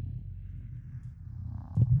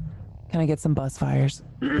 Can I get some bus fires?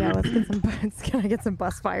 Yeah, let's get some. Can I get some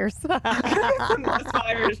bus fires? Bus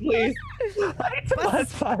fires, please.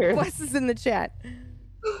 Bus fires. Bus is in the chat.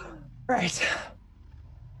 Right.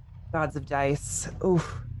 Gods of dice.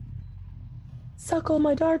 Oof. Suckle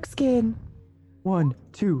my dark skin. 1,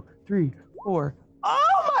 2, 3, 4.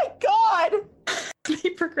 Oh my god! They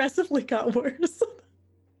progressively got worse.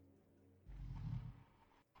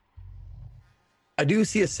 I do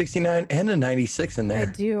see a 69 and a 96 in there. I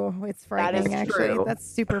do. It's frightening, actually. True. That's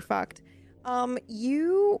super fucked.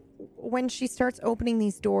 When she starts opening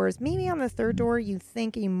these doors, maybe on the 3rd door, you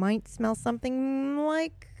think you might smell something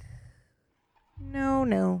like...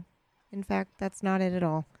 No. In fact, that's not it at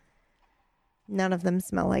all. None of them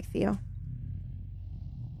smell like Theo.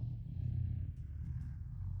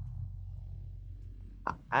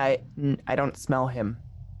 I don't smell him.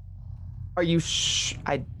 Are you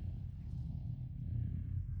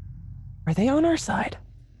Are they on our side?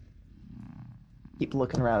 Keep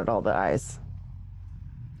looking around at all the eyes.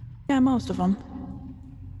 Yeah, most of them.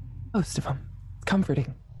 Most of them. It's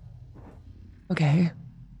comforting. Okay.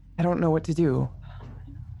 I don't know what to do.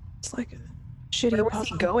 It's like a shitty Where was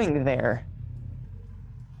puzzle. he going there?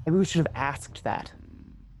 Maybe we should have asked that.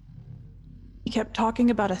 He kept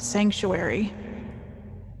talking about a sanctuary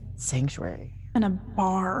Sanctuary. and a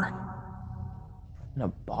bar. In a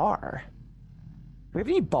bar? Do we have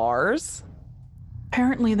any bars?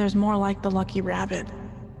 Apparently, there's more like the Lucky Rabbit.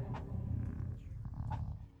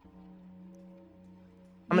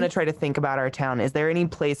 I'm gonna try to think about our town. Is there any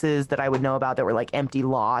places that I would know about that were like empty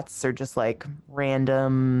lots or just like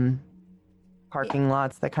random parking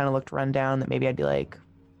lots that kind of looked run down that maybe I'd be like,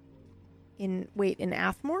 In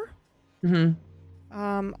Athmore?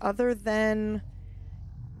 mm-hmm. Other than...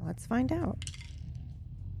 Let's find out.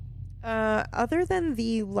 Other than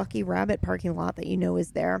the Lucky Rabbit parking lot that you know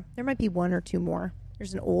is there might be 1 or 2 more.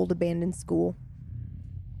 There's an old abandoned school.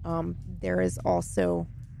 There is also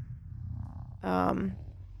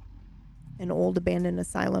an old abandoned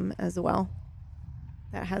asylum as well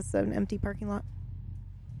that has an empty parking lot.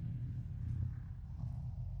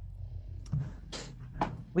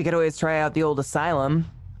 We could always try out the old asylum.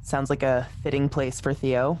 Sounds like a fitting place for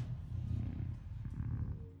Theo.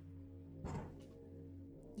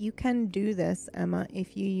 You can do this, Emma,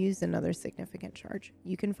 if you use another significant charge.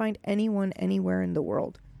 You can find anyone anywhere in the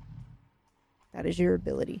world. That is your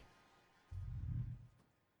ability.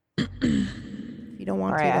 If you don't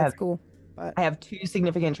want to, that's cool. But I have 2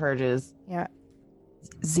 significant charges. yeah,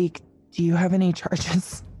 Zeke, do you have any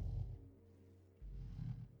charges?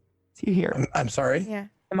 Is he here? I'm sorry? yeah.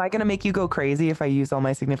 Am I gonna make you go crazy if I use all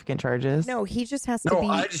my significant charges? No, he just has to No, be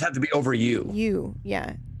I just have to be over you. you.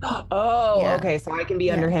 Yeah. Oh, Yeah. okay. So I can be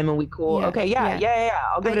under Yeah. him and we cool. Yeah. Okay, yeah.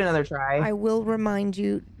 I'll give it another try. I will remind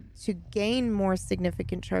you, to gain more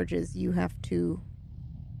significant charges, you have to...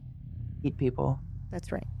 Eat people.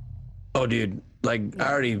 That's right. Oh, dude. Like, I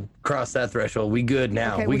already crossed that threshold. We good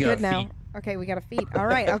now. Okay, we we're got good now. feet. Okay, we got a feet. All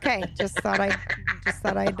right. Okay. Just thought I'd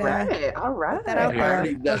All right. put that out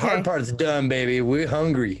there. The hard part's done, baby. We're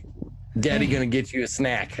hungry. Daddy gonna get you a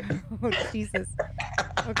snack. Oh, Jesus.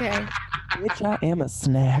 Okay. Bitch, I am a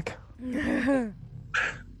snack.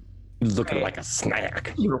 Looking like a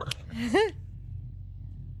snack.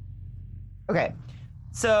 Okay.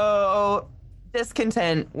 So,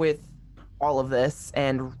 discontent with all of this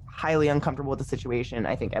and highly uncomfortable with the situation,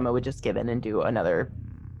 I think Emma would just give in and do another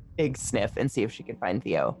big sniff and see if she can find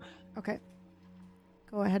Theo. Okay.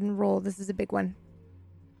 Go ahead and roll. This is a big one.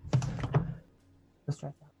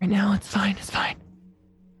 Right now, it's fine. It's fine.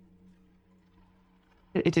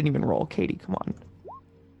 It didn't even roll. Katie, come on.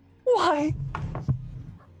 Why?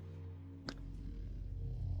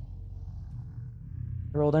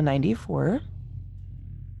 I rolled a 94.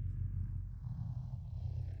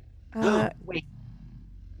 Wait.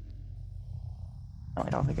 No, I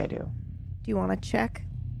don't think I do. Do you want to check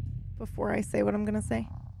before I say what I'm going to say?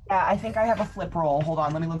 Yeah, I think I have a flip roll. Hold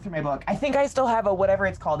on, let me look through my book. I think I still have a whatever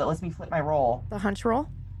it's called that lets me flip my roll. The hunch roll?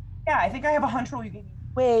 Yeah, I think I have a hunch roll you gave me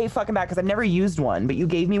way fucking back because I've never used one, but you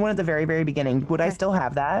gave me one at the very, very beginning. Would I still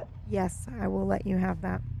have that? Yes, I will let you have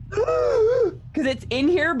that. Because it's in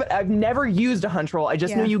here, but I've never used a hunch roll. I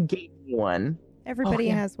just know Yeah. you gave me one. Everybody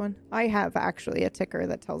yeah. has one. I have actually a ticker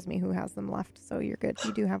that tells me who has them left, so you're good.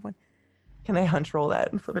 You do have one. Can I hunch roll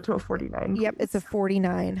that and flip it to a 49? Yep, it's a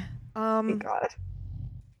 49. Thank God.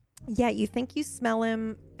 Yeah, you think you smell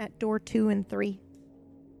him at door 2 and 3,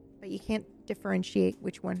 but you can't differentiate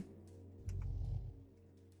which one.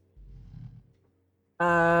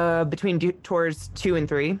 Between doors 2 and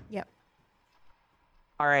 3? Yep.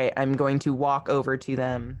 All right, I'm going to walk over to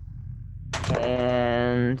them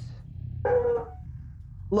and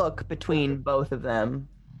look between both of them.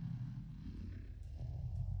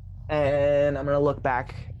 And I'm going to look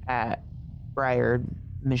back at Briar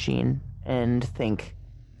Machine and think,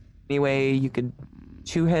 anyway, you could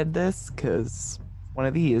two-head this? Because one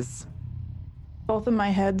of these. Both of my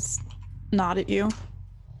heads nod at you.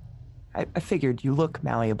 I figured you look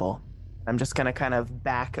malleable. I'm just going to kind of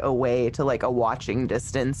back away to like a watching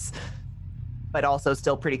distance, but also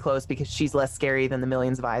still pretty close because she's less scary than the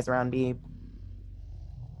millions of eyes around me.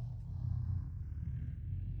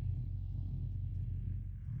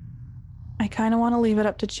 I kind of want to leave it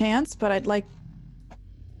up to chance, but I'd like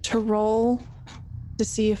to roll to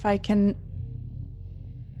see if I can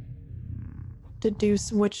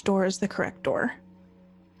deduce which door is the correct door.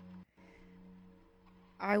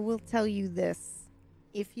 I will tell you this.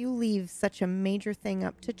 If you leave such a major thing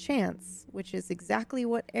up to chance, which is exactly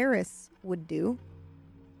what Eris would do,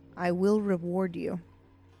 I will reward you.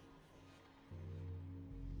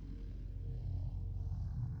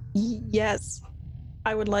 Yes,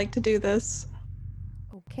 I would like to do this.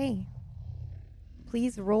 Okay.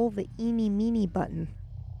 Please roll the eeny meeny button.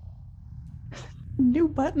 New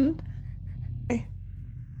button.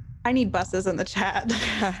 I need buses in the chat.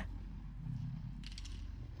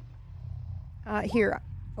 Here.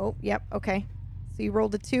 Oh, yep, okay. So you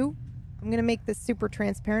rolled a 2. I'm going to make this super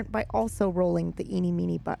transparent by also rolling the eeny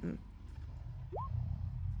meeny button.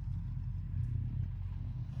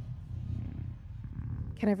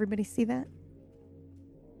 Can everybody see that?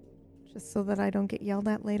 Just so that I don't get yelled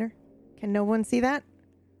at later. Can no one see that?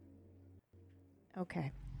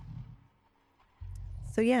 Okay.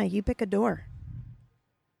 So yeah, you pick a door.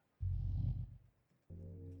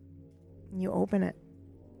 You open it,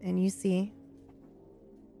 and you see,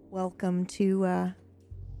 welcome to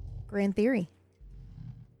Grand Theory.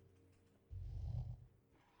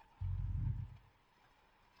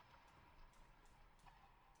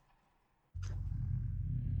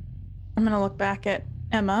 I'm gonna look back at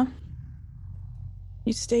Emma.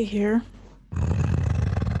 You stay here.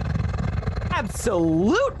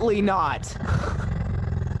 Absolutely not.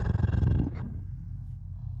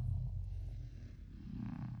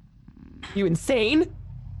 You insane?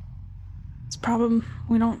 It's a problem.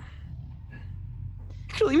 We don't.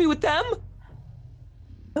 You leave me with them?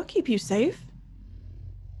 They'll keep you safe.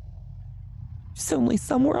 There's only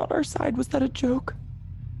somewhere on our side. Was that a joke?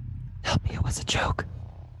 Tell me it was a joke.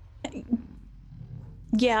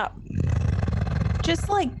 Yeah. Just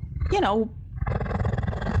like, curl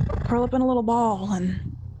up in a little ball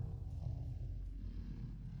and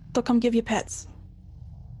they'll come give you pets.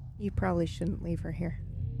 You probably shouldn't leave her here.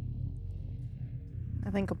 I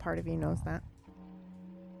think a part of you knows that.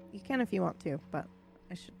 You can if you want to, but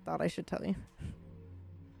I should tell you.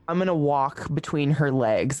 I'm gonna walk between her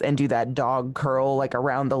legs and do that dog curl like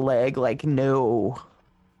around the leg, like no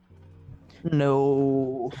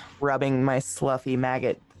rubbing my fluffy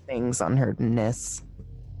maggot things on her ness.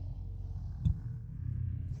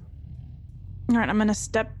 All right, I'm gonna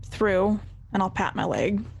step through and I'll pat my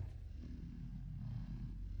leg.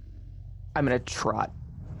 I'm gonna trot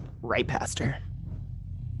right past her.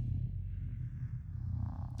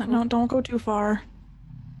 No, don't go too far.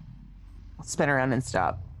 I'll spin around and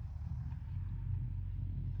stop.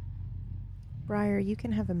 Briar, you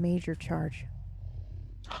can have a major charge.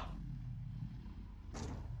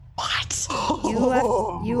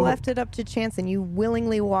 What? You left it up to chance and you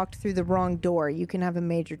willingly walked through the wrong door. You can have a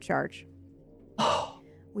major charge.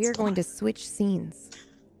 We are going to switch scenes.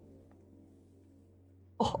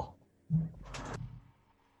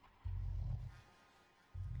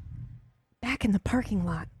 Back in the parking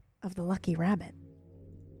lot of the Lucky Rabbit.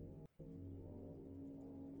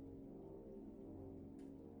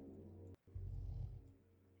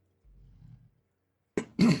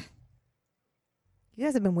 You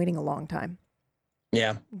guys have been waiting a long time.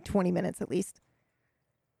 Yeah. 20 minutes at least.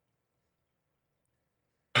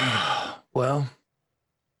 Well,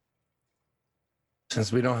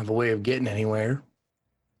 since we don't have a way of getting anywhere,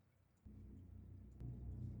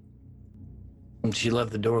 and she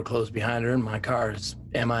left the door closed behind her and my car is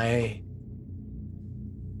MIA.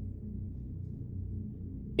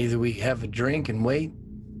 Either we have a drink and wait,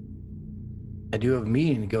 I do have a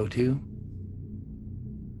meeting to go to.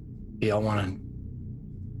 Y'all want to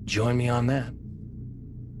join me on that?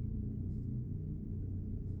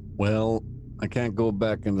 Well, I can't go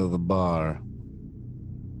back into the bar.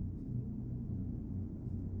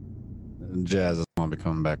 Jazz doesn't want to be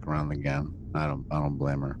coming back around again. I don't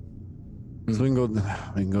blame her. So we can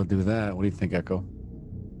go do that. What do you think, Echo?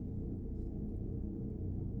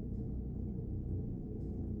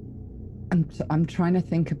 I'm trying to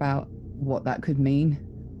think about what that could mean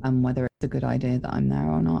and whether it's a good idea that I'm there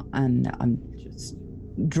or not. And I'm just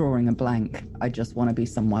drawing a blank. I just want to be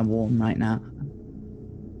somewhere warm right now.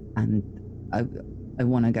 And I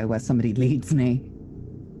want to go where somebody leads me.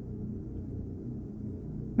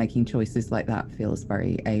 Making choices like that feels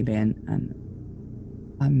very alien, and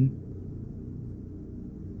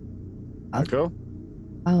Echo?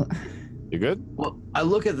 You good? Well, I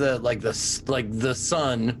look at the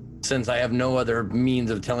sun, since I have no other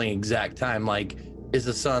means of telling exact time. Like, is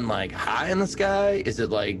the sun like high in the sky? Is it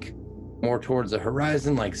like more towards the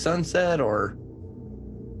horizon, like sunset, or?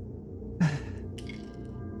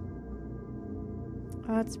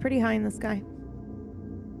 It's pretty high in the sky.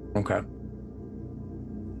 Okay.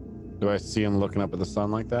 Do I see him looking up at the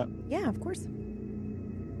sun like that? Yeah, of course.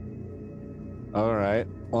 All right.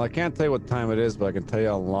 Well, I can't tell you what time it is, but I can tell you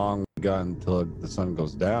how long we got until the sun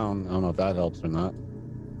goes down. I don't know if that helps or not.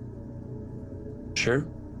 Sure.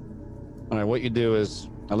 All right, what you do is,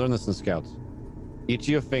 I learned this in Scouts. Each of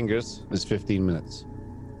your fingers is 15 minutes.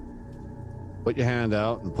 Put your hand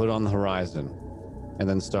out and put it on the horizon, and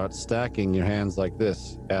then start stacking your hands like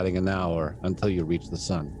this, adding an hour until you reach the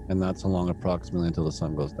sun. And that's how long approximately until the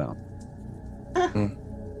sun goes down.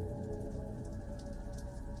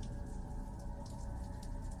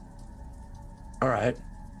 All right.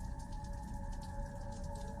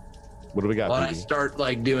 What do we got? Well, I Phoebe? start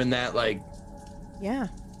like doing that, like Yeah.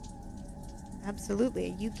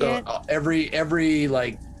 Absolutely. You so get every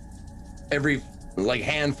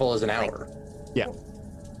handful is an hour. Yeah.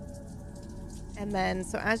 and then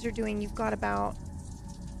so as you're doing, you've got about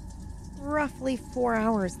roughly 4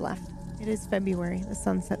 hours left. It is February. The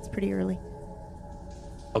sun sets pretty early.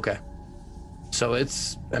 Okay. So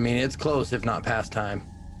it's close, if not past time.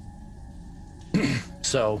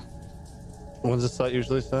 So When's the sun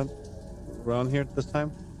usually set? Around here at this time?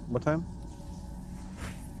 What time?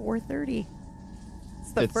 4:30.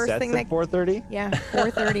 It's the It first sets thing at 4:30? Yeah,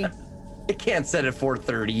 4:30. it can't set at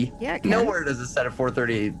 4:30. Yeah, it can. Nowhere does it set at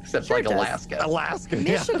 4:30 except Sure like it does. Alaska. Alaska.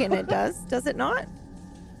 Michigan it does it not?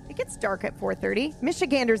 It gets dark at 4:30.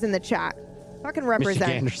 Michiganders in the chat. Fucking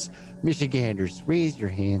represent. Michiganders, raise your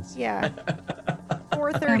hands. Yeah.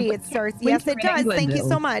 4:30 it starts. Winter Yes, it in does. England, Thank you so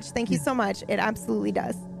it'll- much. Thank you so much. It absolutely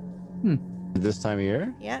does. This time of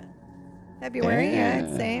year? Yeah. February, yeah,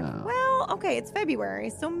 I'd say. Yeah. Well, okay, it's February,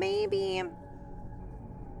 so maybe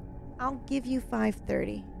I'll give you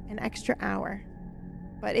 5:30, an extra hour.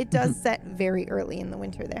 But it does set very early in the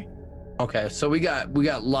winter there. Okay, so we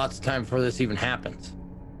got lots of time before this even happens.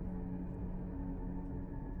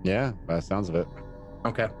 Yeah, by the sounds of it.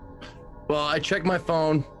 Okay. Well, I check my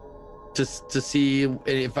phone just to see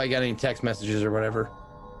if I got any text messages or whatever.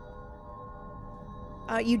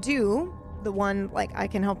 You do the one like I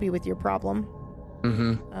can help you with your problem,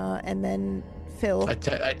 Mm-hmm. and then Phil. I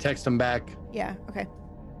text them back. Yeah. Okay.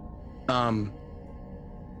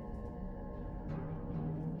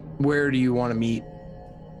 Where do you want to meet?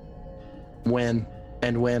 When?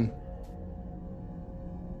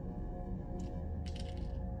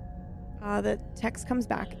 The text comes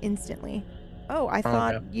back instantly. Oh, I Oh,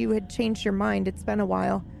 thought okay. you had changed your mind. It's been a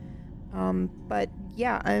while. But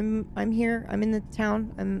yeah, I'm here. I'm in the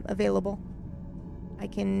town. I'm available. I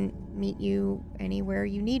can meet you anywhere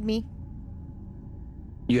you need me.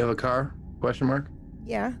 You have a car? Question mark.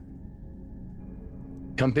 Yeah.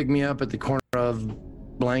 Come pick me up at the corner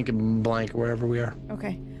of blank and blank, wherever we are.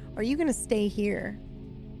 Okay. Are you gonna stay here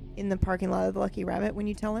in the parking lot of the Lucky Rabbit when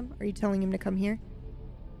you tell him? Are you telling him to come here?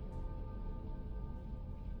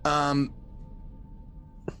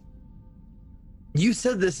 You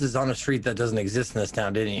said this is on a street that doesn't exist in this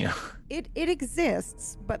town, didn't you? It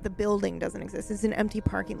exists, but the building doesn't exist. It's an empty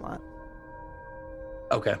parking lot.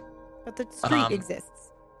 Okay. But the street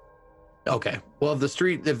exists. Okay. Well, if the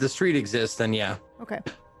street exists, then yeah. Okay.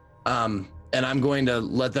 And I'm going to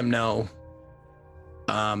let them know.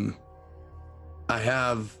 I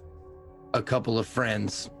have a couple of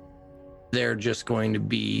friends. They're just going to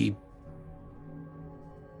be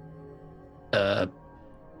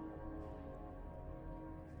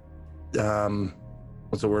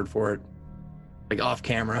what's the word for it? Like off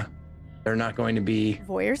camera. They're not going to be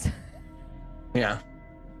Voyeurs? yeah.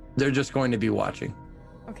 They're just going to be watching.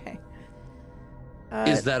 Okay.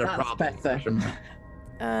 Is that a That's problem?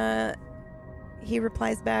 better. He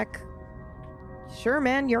replies back, "Sure,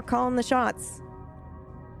 man, you're calling the shots."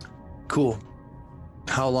 Cool.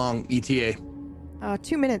 How long ETA?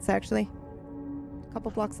 2 minutes, actually. A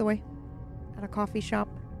couple blocks away. At a coffee shop.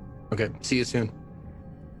 Okay, see you soon.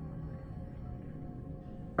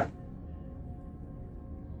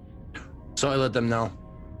 So I let them know.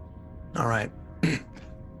 All right.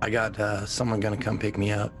 I got someone gonna come pick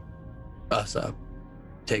me up. Us up.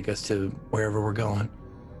 Take us to wherever we're going.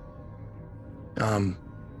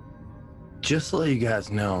 Just to let you guys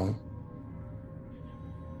know,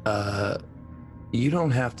 you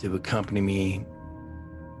don't have to accompany me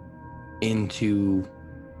into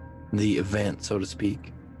the event, so to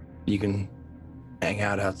speak. You can hang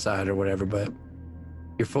out outside or whatever, but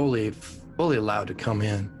you're fully allowed to come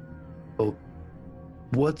in. But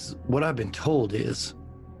what I've been told is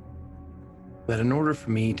that in order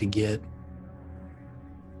for me to get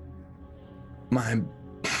my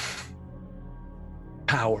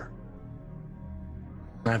power,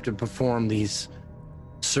 I have to perform these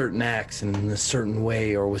certain acts in a certain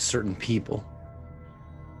way or with certain people.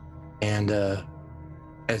 And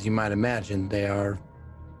as you might imagine, they are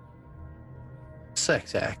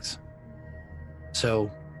sex acts.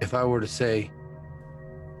 So if I were to say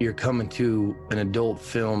you're coming to an adult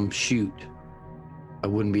film shoot, I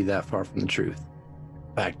wouldn't be that far from the truth.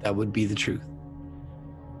 In fact, that would be the truth.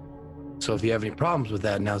 So if you have any problems with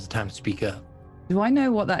that, now's the time to speak up. Do I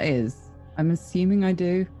know what that is? I'm assuming I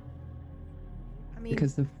do. I mean,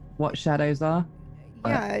 because of what shadows are.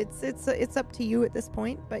 yeah, it's up to you at this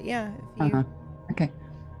point. But yeah, if you Okay.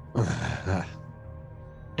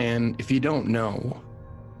 And if you don't know,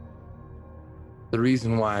 the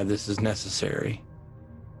reason why this is necessary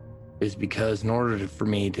is because in order for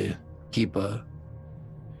me to keep a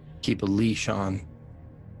leash on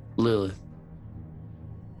Lilith,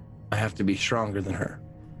 I have to be stronger than her.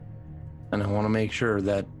 And I want to make sure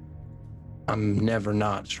that I'm never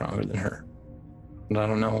not stronger than her. And I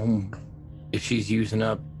don't know if she's using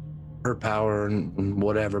up her power and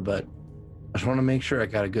whatever, but I just want to make sure I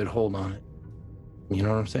got a good hold on it. You know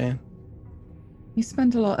what I'm saying? You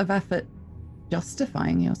spend a lot of effort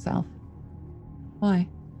justifying yourself. Why?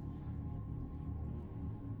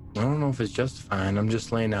 I don't know if it's justifying. I'm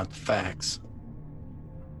just laying out the facts.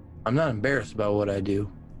 I'm not embarrassed about what I do.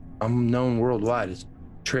 I'm known worldwide as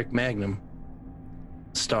Trick Magnum,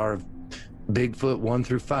 star of Bigfoot 1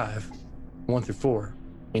 through 4.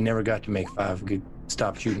 He never got to make 5. We could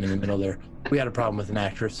stop shooting in the middle there. We had a problem with an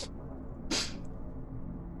actress.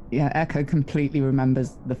 Yeah, Echo completely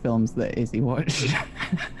remembers the films that Izzy watched.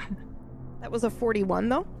 That was a 41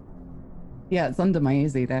 though? Yeah, it's under my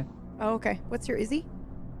Izzy there. Oh, okay. What's your Izzy?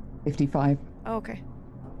 55. Oh, okay.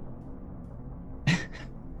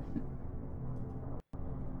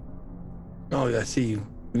 Oh, I see you.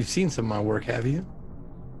 You've seen some of my work, have you?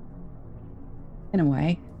 In a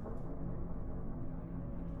way.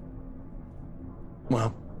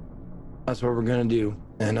 Well, that's what we're gonna do.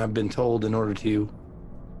 And I've been told in order to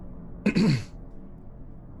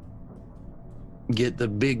get the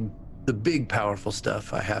big powerful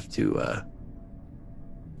stuff, I have to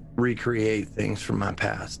recreate things from my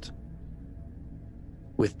past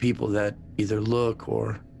with people that either look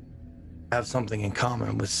or have something in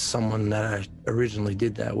common with someone that I originally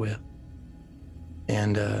did that with.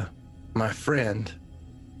 And my friend,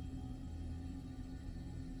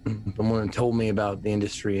 the one that told me about the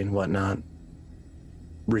industry and whatnot,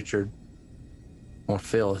 Richard, or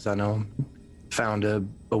Phil as I know him, found a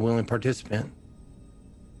willing participant.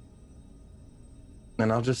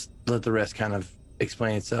 And I'll just let the rest kind of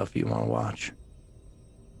explain itself if you want to watch.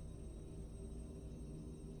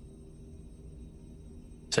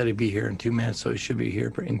 Said he'd be here in 2 minutes, so he should be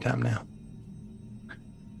here in time now.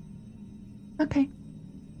 Okay.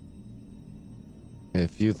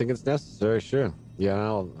 If you think it's necessary, sure.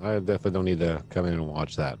 Yeah, I definitely don't need to come in and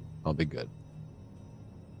watch that. I'll be good.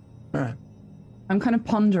 All right. I'm kind of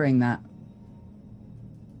pondering that.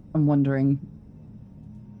 I'm wondering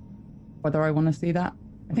whether I want to see that.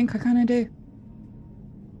 I think I kind of do.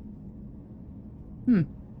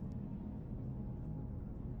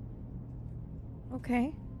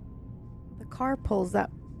 Okay. The car pulls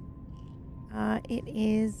up. It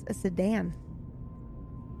is a sedan.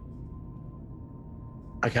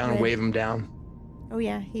 I kind of Red. wave him down. Oh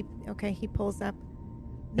yeah, he pulls up.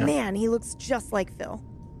 Yeah. Man, he looks just like Phil.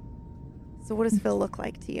 So what does Phil look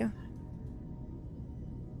like to you?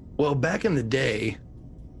 Well, back in the day,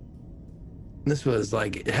 this was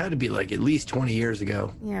like, it had to be like at least 20 years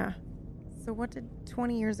ago. Yeah. So what did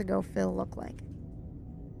 20 years ago Phil look like?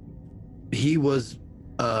 He was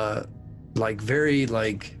like very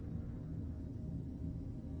like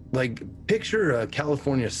picture a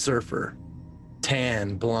California surfer,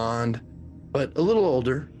 tan, blonde, but a little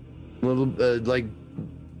older, a little like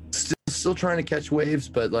still trying to catch waves,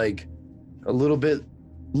 but like a little bit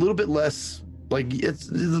less, like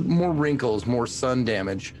it's more wrinkles, more sun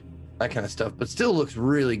damage, that kind of stuff, but still looks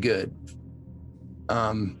really good.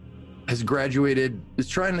 Has graduated, is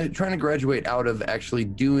trying to graduate out of actually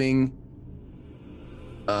doing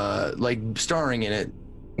like starring in it.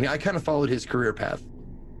 I mean, I kind of followed his career path.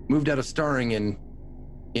 Moved out of starring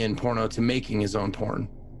in porno to making his own porn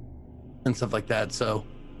and stuff like that. So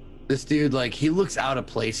this dude, like, he looks out of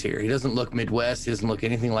place here. He doesn't look Midwest. He doesn't look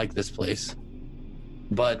anything like this place.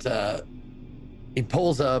 But he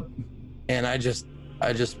pulls up, and I just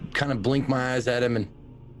kind of blink my eyes at him, and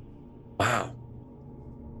wow,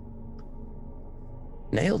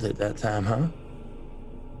 nailed it that time, huh?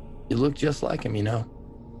 You look just like him, you know.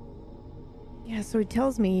 Yeah, so he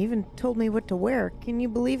tells me, he even told me what to wear. Can you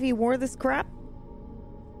believe he wore this crap?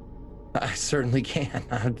 I certainly can.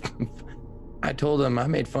 I told him I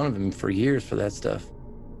made fun of him for years for that stuff.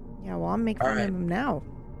 Yeah, well, I'm making fun of him now.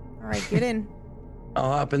 All right, get in.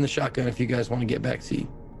 I'll hop in the shotgun if you guys want to get back seat.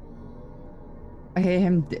 I hear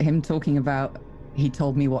him talking about he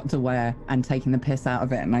told me what to wear and taking the piss out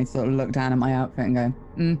of it, and I sort of look down at my outfit and go,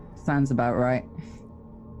 sounds about right.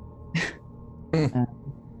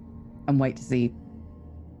 And wait to see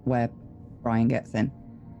where Brian gets in.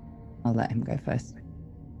 I'll let him go first.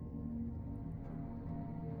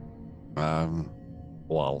 Well,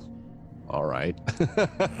 all right.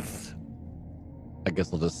 I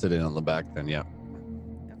guess I'll just sit in on the back then, yeah.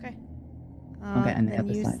 Okay. I'll get in the then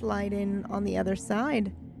other you side. slide in on the other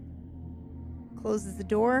side. Closes the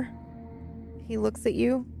door. He looks at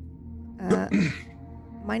you.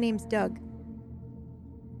 My name's Doug.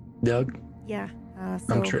 Doug? Yeah.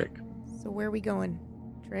 I'm Trick. So where are we going,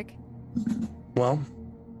 Trick? Well,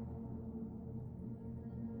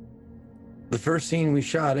 the first scene we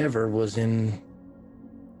shot ever was in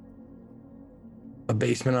a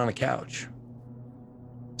basement on a couch.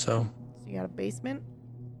 So you got a basement?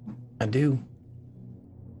 I do.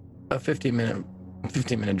 A 15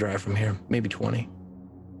 minute drive from here, maybe 20.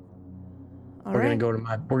 We're gonna go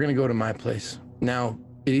to my place. Now,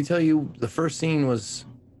 did he tell you the first scene was?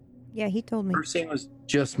 Yeah, he told me. First scene was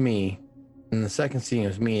just me, and the second scene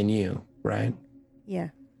was me and you, right? Yeah,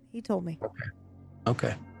 he told me.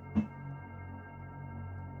 Okay.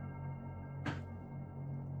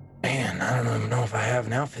 Man, I don't even know if I have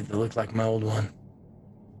an outfit that looked like my old one. I'm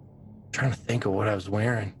trying to think of what I was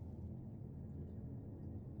wearing.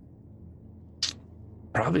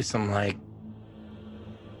 Probably some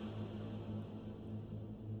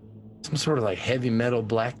sort of like heavy metal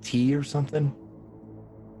black tee or something.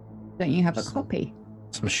 Don't you have a copy?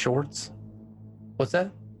 Some shorts. What's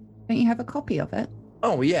that? Don't you have a copy of it?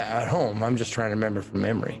 Oh yeah, at home. I'm just trying to remember from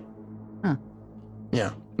memory. Huh.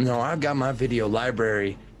 Yeah. No, I've got my video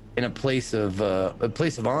library in a place of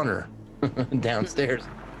honor downstairs.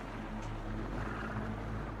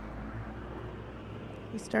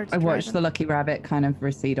 He starts. I watch driving. the lucky rabbit kind of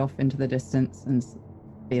recede off into the distance and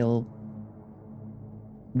feel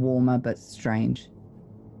warmer but strange.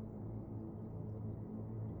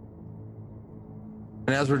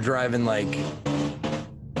 And as we're driving,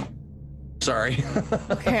 sorry.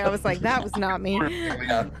 Okay, I was like, that was not me.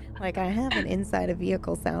 Yeah. Like, I have an inside a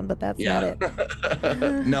vehicle sound, but that's not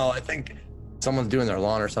it. No, I think someone's doing their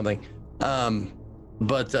lawn or something.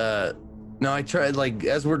 But no, I tried,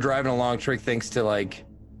 as we're driving along, Trick thinks to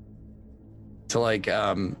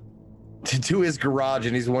his garage,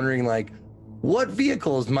 and he's wondering what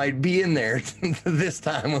vehicles might be in there this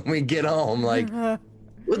time when we get home.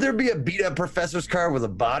 Would there be a beat up professor's car with a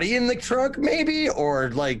body in the trunk, maybe? Or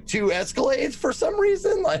 2 Escalades for some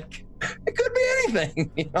reason? It could be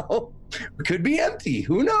anything, you know? It could be empty.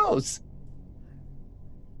 Who knows?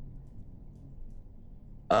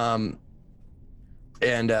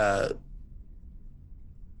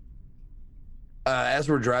 As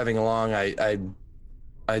we're driving along, I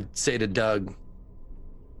say to Doug,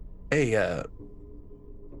 "Hey,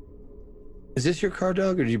 is this your car,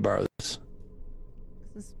 Doug, or did you borrow this?"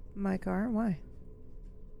 This is my car. Why?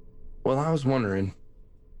 Well, I was wondering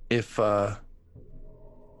if, while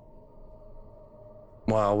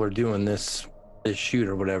we're doing this shoot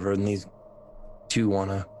or whatever, and these two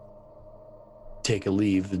want to take a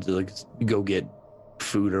leave, to go get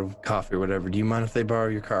food or coffee or whatever, do you mind if they borrow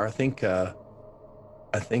your car? I think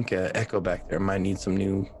Echo back there might need some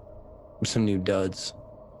new duds.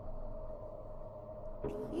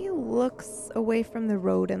 He looks away from the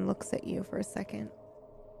road and looks at you for a second,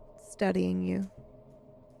 studying you.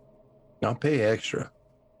 I'll pay extra.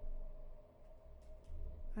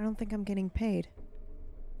 I don't think I'm getting paid.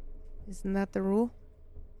 Isn't that the rule?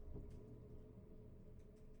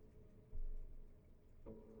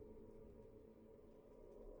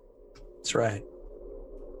 That's right.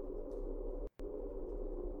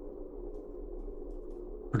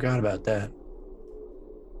 Forgot about that.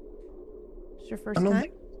 It's your first time?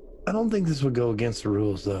 I don't think this would go against the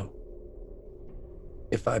rules, though.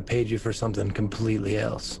 If I paid you for something completely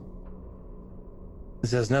else.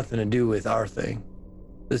 This has nothing to do with our thing.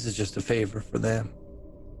 This is just a favor for them.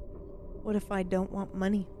 What if I don't want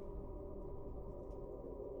money?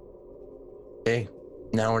 Hey,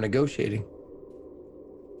 now we're negotiating.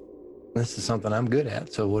 This is something I'm good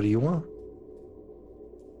at, so what do you want?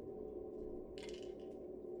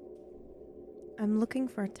 I'm looking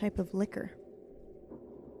for a type of liquor.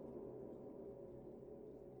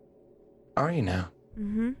 Are you now?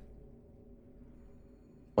 Mm-hmm.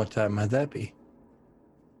 What type might that be?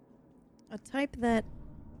 A type that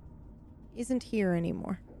isn't here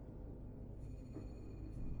anymore.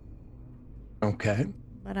 Okay.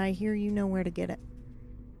 But I hear you know where to get it.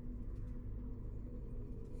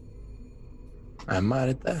 I might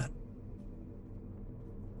at that.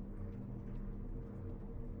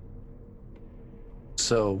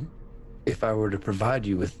 So, if I were to provide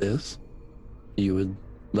you with this, you would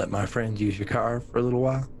let my friend use your car for a little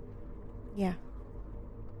while? Yeah,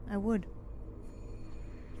 I would.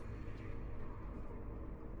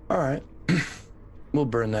 All right. We'll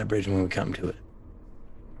burn that bridge when we come to it.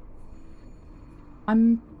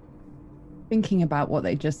 I'm thinking about what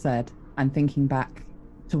they just said and thinking back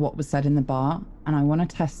to what was said in the bar, and I want to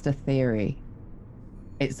test a theory.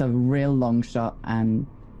 It's a real long shot, and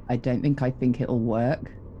I think it'll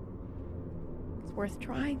work. It's worth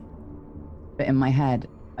trying. But in my head,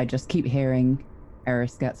 I just keep hearing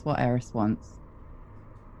Eris gets what Eris wants,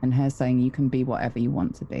 and her saying you can be whatever you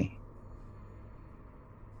want to be.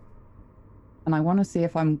 And I want to see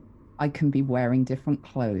if I can be wearing different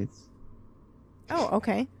clothes. Oh,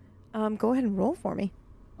 okay. Go ahead and roll for me.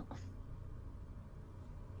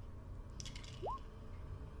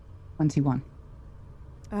 21.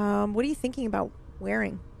 What are you thinking about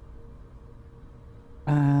wearing?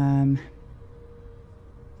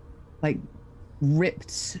 Like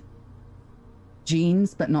ripped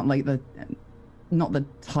jeans, but not like the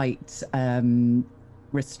tight,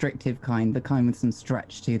 restrictive kind, the kind with some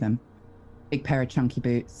stretch to them. Big pair of chunky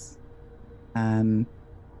boots, a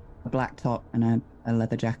black top, and a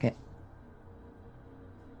leather jacket.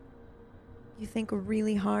 You think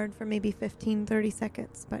really hard for maybe 15, 30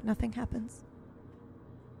 seconds, but nothing happens.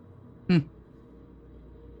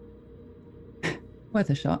 Worth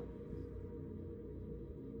a shot.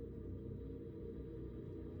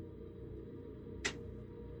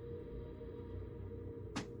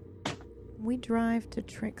 We drive to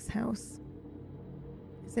Trick's house.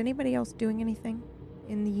 Is anybody else doing anything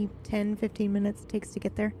in the 10, 15 minutes it takes to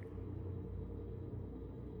get there?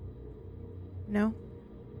 No?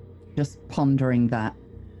 Just pondering that.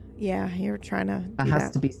 Yeah, you're trying to There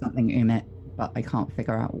has to be something in it, but I can't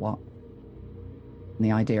figure out what. And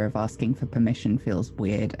the idea of asking for permission feels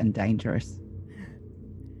weird and dangerous.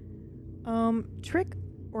 Trick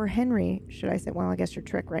or Henry, should I say? Well, I guess you're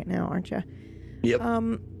Trick right now, aren't you? Yep.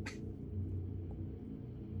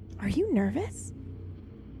 Are you nervous?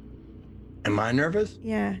 Am I nervous?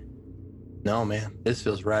 Yeah. No, man. This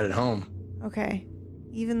feels right at home. Okay.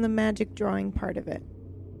 Even the magic drawing part of it.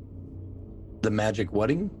 The magic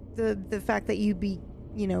wedding? The fact that you'd be,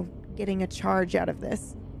 getting a charge out of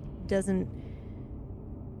this doesn't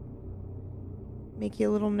make you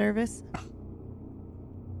a little nervous?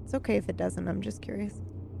 It's okay if it doesn't. I'm just curious.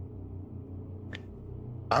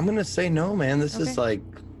 I'm going to say no, man. This is like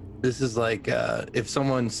if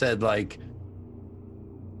someone said like,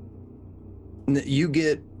 you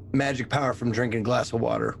get magic power from drinking a glass of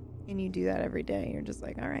water. And you do that every day. You're just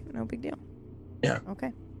like, all right, no big deal. Yeah.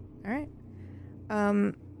 Okay. All right.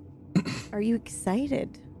 Are you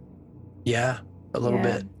excited? Yeah, a little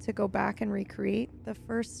bit. To go back and recreate the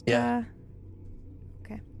first. Yeah.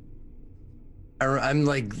 Okay. I'm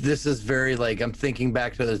like, this is very like, I'm thinking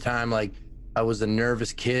back to the time like I was a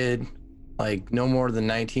nervous kid, like no more than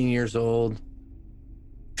 19 years old,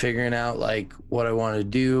 figuring out like what I wanted to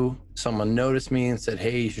do. Someone noticed me and said,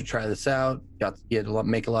 "Hey, you should try this out.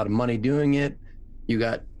 Make a lot of money doing it. You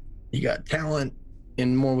got talent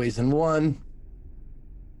in more ways than one."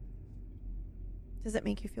 Does it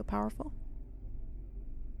make you feel powerful?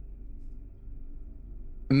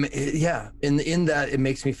 Yeah, in that it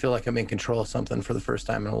makes me feel like I'm in control of something for the first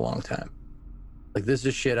time in a long time. Like this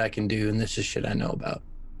is shit I can do, and this is shit I know about.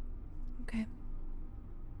 Okay.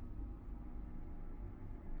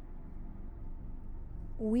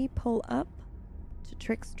 we pull up to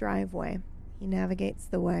Trick's driveway. He navigates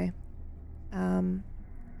the way.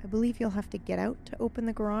 I believe you'll have to get out to open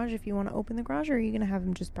the garage if you want to open the garage, or are you going to have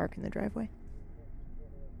him just park in the driveway?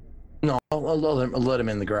 No, I'll let him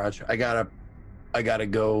in the garage. I gotta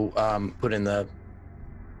go put in the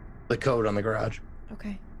code on the garage.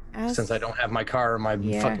 Okay. Since I don't have my car or my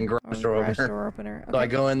fucking garage door opener. Okay. So I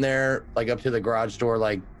go in there, like up to the garage door,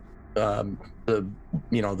 like the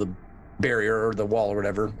barrier or the wall or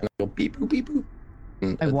whatever, and I go beep boop beep boop.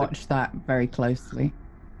 I watched that very closely.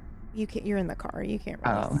 You're in the car. You can't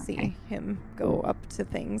really see him go up to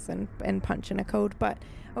things and punch in a code. But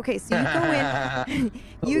okay, so you go in,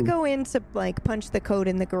 you go in to like punch the code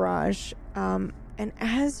in the garage, and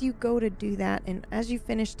as you go to do that, and as you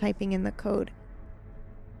finish typing in the code,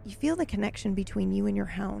 you feel the connection between you and your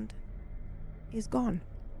hound is gone,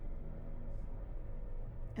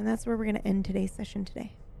 and that's where we're gonna end today's session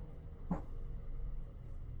today.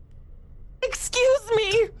 Excuse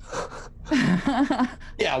me.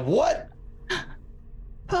 Yeah, what?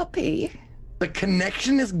 Puppy. The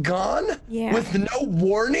connection is gone? Yeah. With no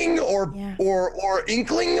warning or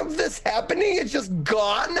inkling of this happening? It's just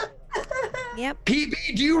gone? Yep.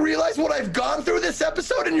 PB, do you realize what I've gone through this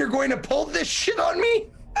episode and you're going to pull this shit on me?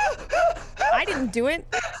 I didn't do it.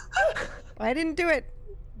 I didn't do it.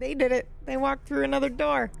 They did it. They walked through another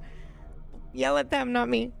door. Yell at them, not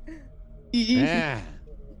me. Yeah.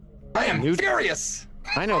 I am furious.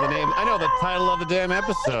 I know the name. I know the title of the damn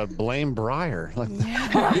episode. Blame Briar. Like,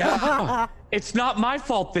 Yeah. It's not my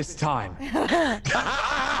fault this time.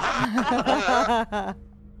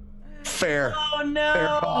 Fair. Oh no. Fair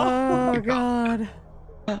call. Oh god.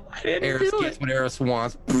 Eris gets what Eris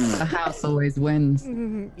wants. The house always wins.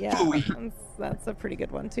 Yeah, that's a pretty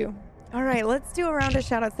good one too. All right, let's do a round of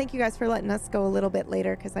shout outs. Thank you guys for letting us go a little bit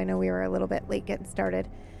later because I know we were a little bit late getting started.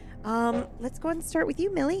 Let's go ahead and start with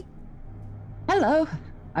you, Millie. Hello,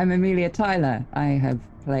 I'm Amelia Tyler. I have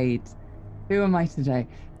played. Who am I today?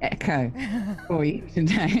 Echo for you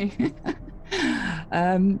today.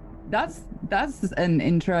 That's an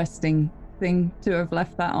interesting thing to have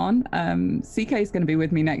left that on. CK is going to be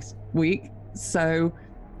with me next week, so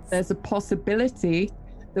there's a possibility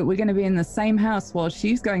that we're going to be in the same house while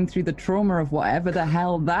she's going through the trauma of whatever the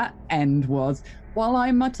hell that end was, while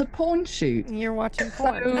I'm at a porn shoot. You're watching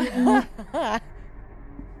porn.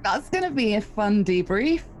 That's going to be a fun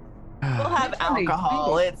debrief. We'll have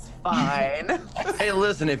alcohol. It's fine. Hey,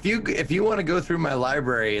 listen, if you want to go through my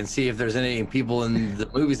library and see if there's any people in the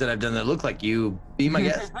movies that I've done that look like you, be my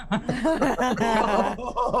guest.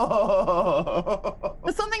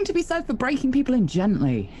 There's something to be said for breaking people in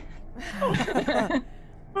gently.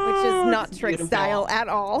 Which is not Trick style at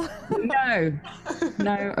all. No,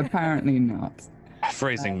 apparently not.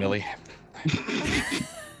 Phrasing, Millie.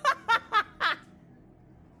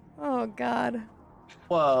 Oh God.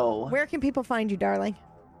 Whoa. Where can people find you, darling?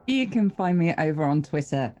 You can find me over on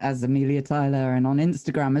Twitter as Amelia Tyler and on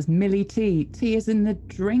Instagram as Millie T. T is in the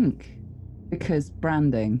drink. Because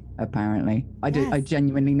branding, apparently. I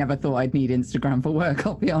genuinely never thought I'd need Instagram for work,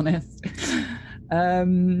 I'll be honest.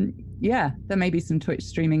 Yeah, there may be some Twitch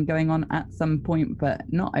streaming going on at some point, but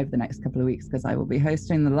not over the next couple of weeks because I will be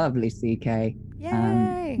hosting the lovely CK.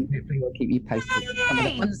 Yay! Hopefully we'll keep you posted on some of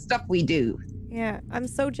the fun stuff we do. Yeah, I'm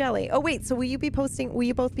so jelly. Oh wait, so will you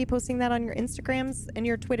both be posting that on your Instagrams and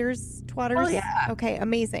your Twitters, twatters? Oh yeah. Okay,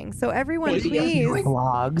 amazing. So everyone, Maybe please.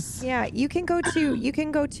 Vlogs. Yeah, you can go to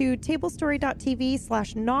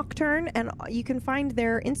tablestory.tv/nocturne and you can find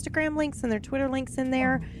their Instagram links and their Twitter links in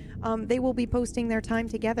there. They will be posting their time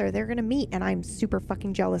together. They're gonna meet, and I'm super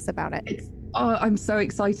fucking jealous about it. I'm so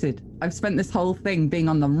excited. I've spent this whole thing being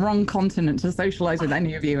on the wrong continent to socialize with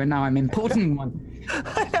any of you, and now I'm importing one.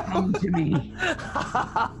 Come to me.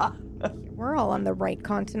 We're all on the right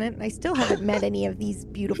continent. I still haven't met any of these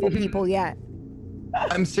beautiful people yet.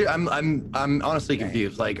 I'm honestly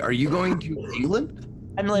confused. Like, are you going to England?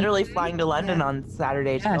 I'm literally flying to London on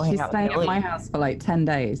Saturday to Yeah, go hang she's out staying with at Millie. my house for like 10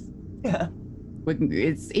 days. Yeah.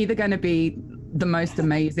 It's either going to be the most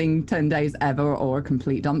amazing 10 days ever or a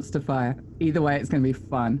complete dumpster fire. Either way, it's going to be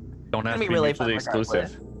fun. Don't have to be be really mutually fun regardless.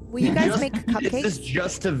 exclusive. Will you guys make cupcakes? Is this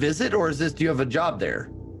just to visit, or do you have a job there?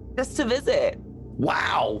 Just to visit.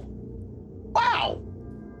 Wow.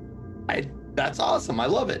 That's awesome. I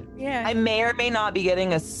love it. Yeah. I may or may not be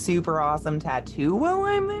getting a super awesome tattoo while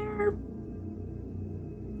I'm there.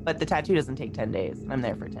 But the tattoo doesn't take 10 days. I'm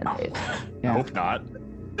there for 10 days. Yeah. Hope not.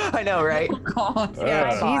 I know, right? Oh, God.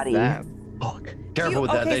 Yeah, body. Fuck. Careful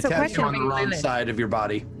with that. okay, They so tattoo you on the question. wrong side of your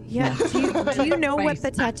body. Yeah. Do you know what the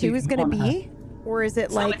Face tattoo is going to on her. be? Or is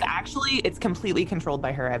it So like? it's completely controlled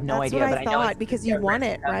by her. I have no That's idea, what but I I know thought it's because you won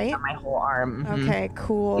it, right? on my whole arm. Mhm. Okay,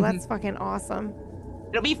 cool. That's fucking awesome.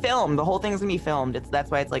 It'll be filmed. The whole thing's gonna be filmed. That's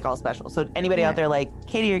why it's like all special. So anybody Yeah. out there like,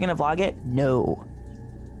 Katie, you're gonna vlog it? No,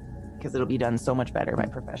 because it'll be done so much better by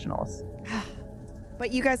professionals.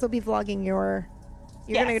 But you guys will be vlogging your.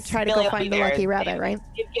 You're gonna Yes, try to Millie go will be find the there. lucky rabbit, right?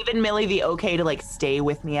 You've given Millie the okay to like stay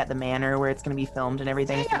with me at the manor where it's gonna be filmed and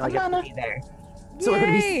everything. So like, to be there. So we're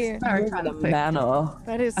gonna Yay! be the manor.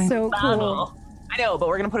 That is so cool. I know, but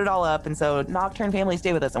we're gonna put it all up, and so Nocturne family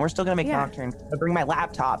stay with us, and we're still gonna make Yeah. Nocturne. I'll bring my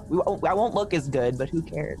laptop. I won't look as good, but who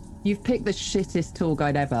cares? You've picked the shittest tour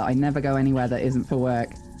guide ever. I never go anywhere that isn't for work.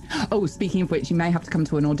 Oh, speaking of which, you may have to come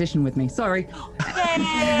to an audition with me. Sorry.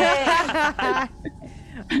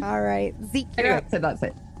 All right, Zeke. Anyway, so that's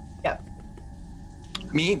it. Yep.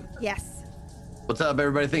 Me? Yes. What's up,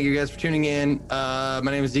 everybody? Thank you guys for tuning in. My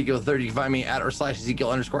name is Ezekiel30. You can find me at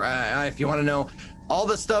 /Ezekiel_II. If you want to know all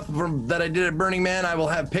the stuff that I did at Burning Man, I will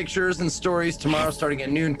have pictures and stories tomorrow starting at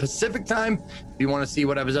noon Pacific time. If you want to see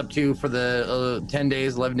what I was up to for the 10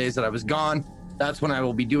 days, 11 days that I was gone, that's when I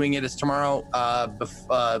will be doing it. It's tomorrow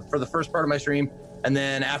for the first part of my stream. And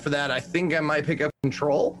then after that, I think I might pick up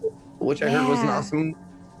Control, which I heard was an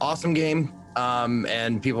awesome game.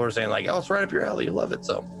 And people are saying like, oh, it's right up your alley. You love it.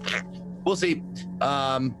 So we'll see.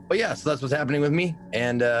 But yeah, so that's what's happening with me.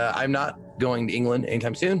 And I'm not going to England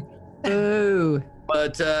anytime soon. Ooh.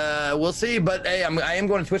 But we'll see. But hey, I am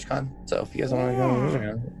going to TwitchCon. So if you guys want to go to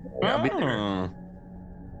TwitchCon, I'll be there.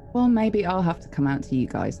 Well, maybe I'll have to come out to you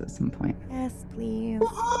guys at some point. Yes, please.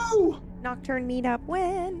 Woohoo! Nocturne meetup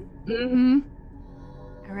when? Mm-hmm.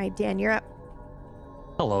 All right, Dan, you're up.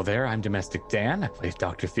 Hello there, I'm Domestic Dan. I play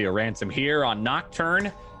Dr. Theo Ransom here on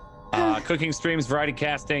Nocturne. Cooking streams, variety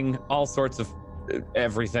casting, all sorts of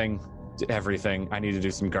everything. I need to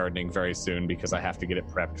do some gardening very soon because I have to get it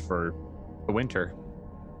prepped for the winter.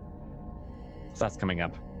 So that's coming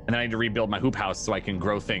up. And then I need to rebuild my hoop house so I can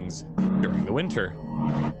grow things during the winter.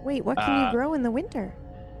 Wait, what can you grow in the winter?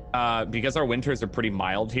 Because our winters are pretty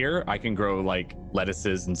mild here, I can grow like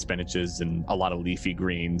lettuces and spinaches and a lot of leafy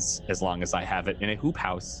greens as long as I have it in a hoop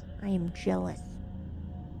house. I am jealous.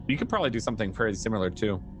 You could probably do something very similar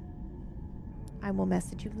too. I will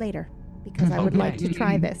message you later because I would like to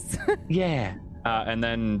try this. Yeah. And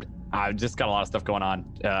then I just got a lot of stuff going on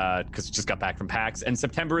because just got back from PAX. And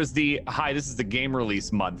September is this is the game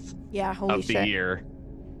release month Yeah, holy of the year.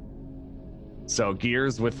 So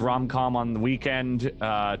Gears with Romcom on the weekend. Today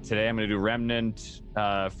I'm going to do Remnant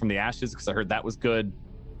from the Ashes because I heard that was good.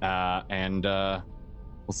 And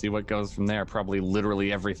we'll see what goes from there. Probably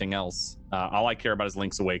literally everything else. All I care about is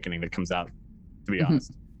Link's Awakening that comes out, to be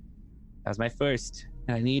honest. That was my first,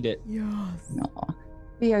 and I need it. Yes. Aw.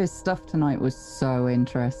 Theo's stuff tonight was so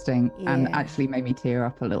interesting and Yeah. actually made me tear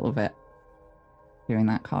up a little bit during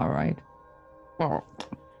that car ride. Oh.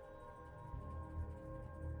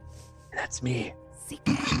 That's me. Zeke,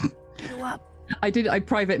 you up. I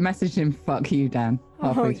private messaged him, fuck you, Dan,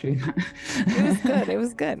 halfway through that. It was good. It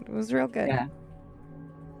was good. It was real good. Yeah.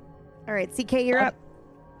 All right, CK, you're up.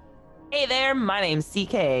 Hey there, my name's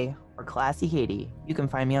CK, or Classy Katie. You can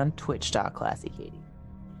find me on twitch.classykatie.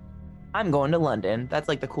 I'm going to London. That's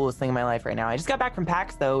like the coolest thing in my life right now. I just got back from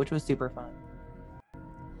PAX though, which was super fun.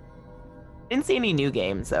 Didn't see any new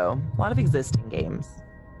games though. A lot of existing games.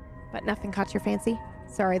 But nothing caught your fancy?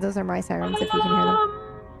 Sorry, those are my sirens if you can hear them.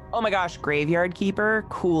 Oh my gosh, Graveyard Keeper,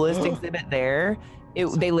 coolest exhibit there.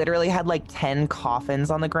 They literally had like 10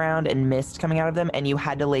 coffins on the ground and mist coming out of them, and you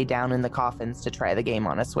had to lay down in the coffins to try the game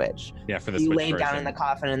on a Switch. Yeah, for the You Switch laid down version. in the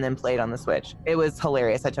coffin and then played on the Switch. It was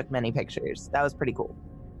hilarious. I took many pictures. That was pretty cool.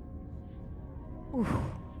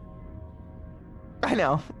 I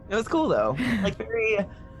know. It was cool though. Like very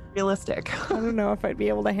realistic. I don't know if I'd be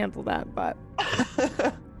able to handle that, but.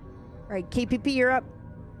 All right, KPP, you're up.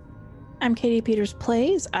 I'm Katie Peters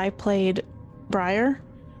Plays. I played Briar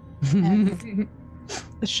and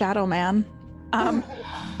the Shadow Man. I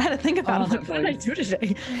had to think about what did I do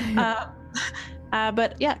today.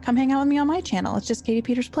 But yeah, come hang out with me on my channel. It's just Katie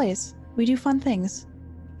Peters Plays. We do fun things,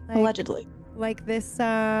 allegedly. Like this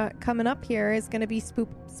coming up here is going to be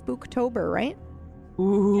Spooktober, right?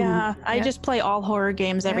 Ooh. Yeah, I Yeah. just play all horror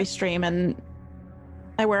games every Yeah. stream, and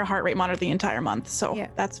I wear a heart rate monitor the entire month, so Yeah.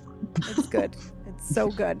 that's fun. It's good. It's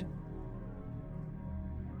so good.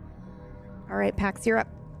 All right, Pax, you're up.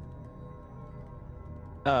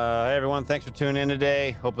 Hey everyone, thanks for tuning in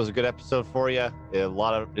today. Hope it was a good episode for you. A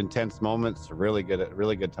lot of intense moments, really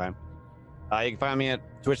good time. You can find me at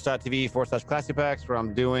twitch.tv/ClassyPax, where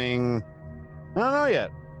I'm doing, I don't know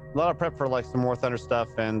yet, a lot of prep for like some War Thunder stuff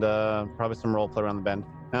and probably some role play around the bend.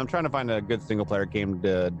 And I'm trying to find a good single player game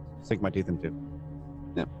to sink my teeth into.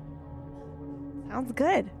 Sounds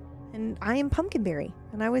good. And I am Pumpkinberry,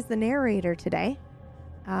 and I was the narrator today.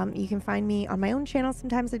 You can find me on my own channel.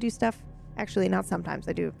 Sometimes I do stuff. Actually, not sometimes.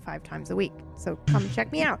 I do it 5 times a week. So come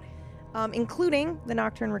check me out, including the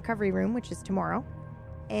Nocturne Recovery Room, which is tomorrow.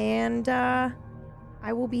 And I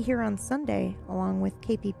will be here on Sunday along with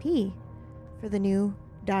KPP for the new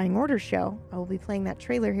Dying Order show. I will be playing that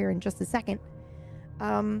trailer here in just a second.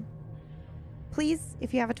 Please,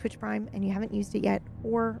 if you have a Twitch Prime and you haven't used it yet,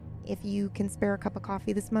 or if you can spare a cup of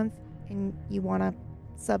coffee this month and you want to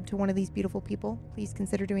sub to one of these beautiful people, please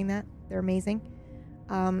consider doing that. They're amazing.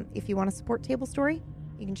 If you want to support Table Story,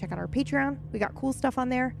 you can check out our Patreon. We got cool stuff on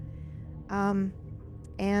there. And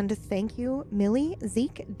thank you, Millie,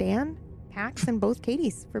 Zeke, Dan, Pax, and both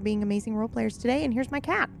Katie's for being amazing role players today. And here's my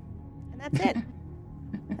cat. And that's it.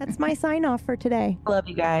 That's my sign off for today. Love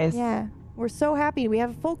you guys. Yeah. We're so happy. We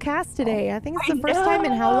have a full cast today. I think it's the first time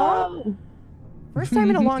in how long? First time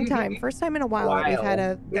in a long time. First time in a while that we've had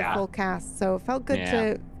a full cast. So it felt good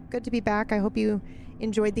to be back. I hope you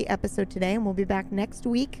enjoyed the episode today, and we'll be back next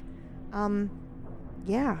week.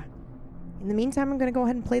 Yeah. In the meantime, I'm going to go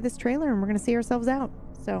ahead and play this trailer, and we're going to see ourselves out.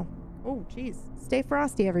 So, oh, geez. Stay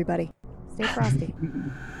frosty, everybody. Stay frosty.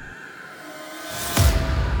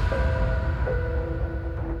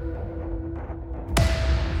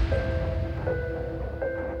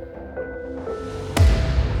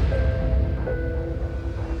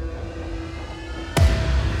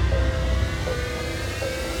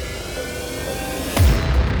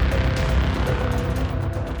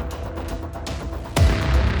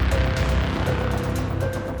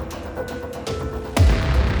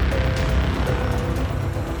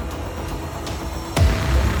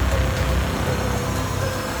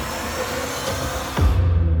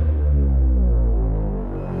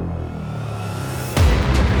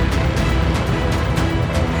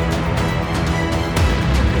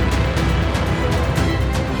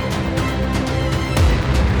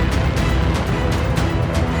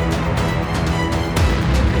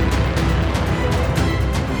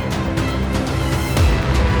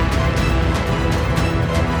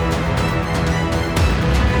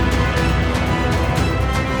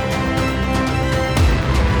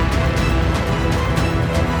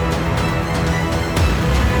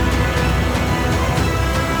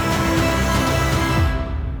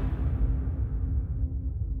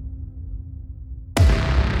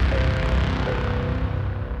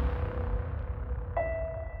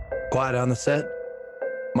 Quiet on the set.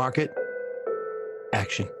 Market.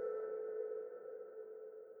 Action.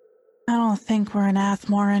 I don't think we're in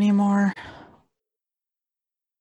Athmore anymore.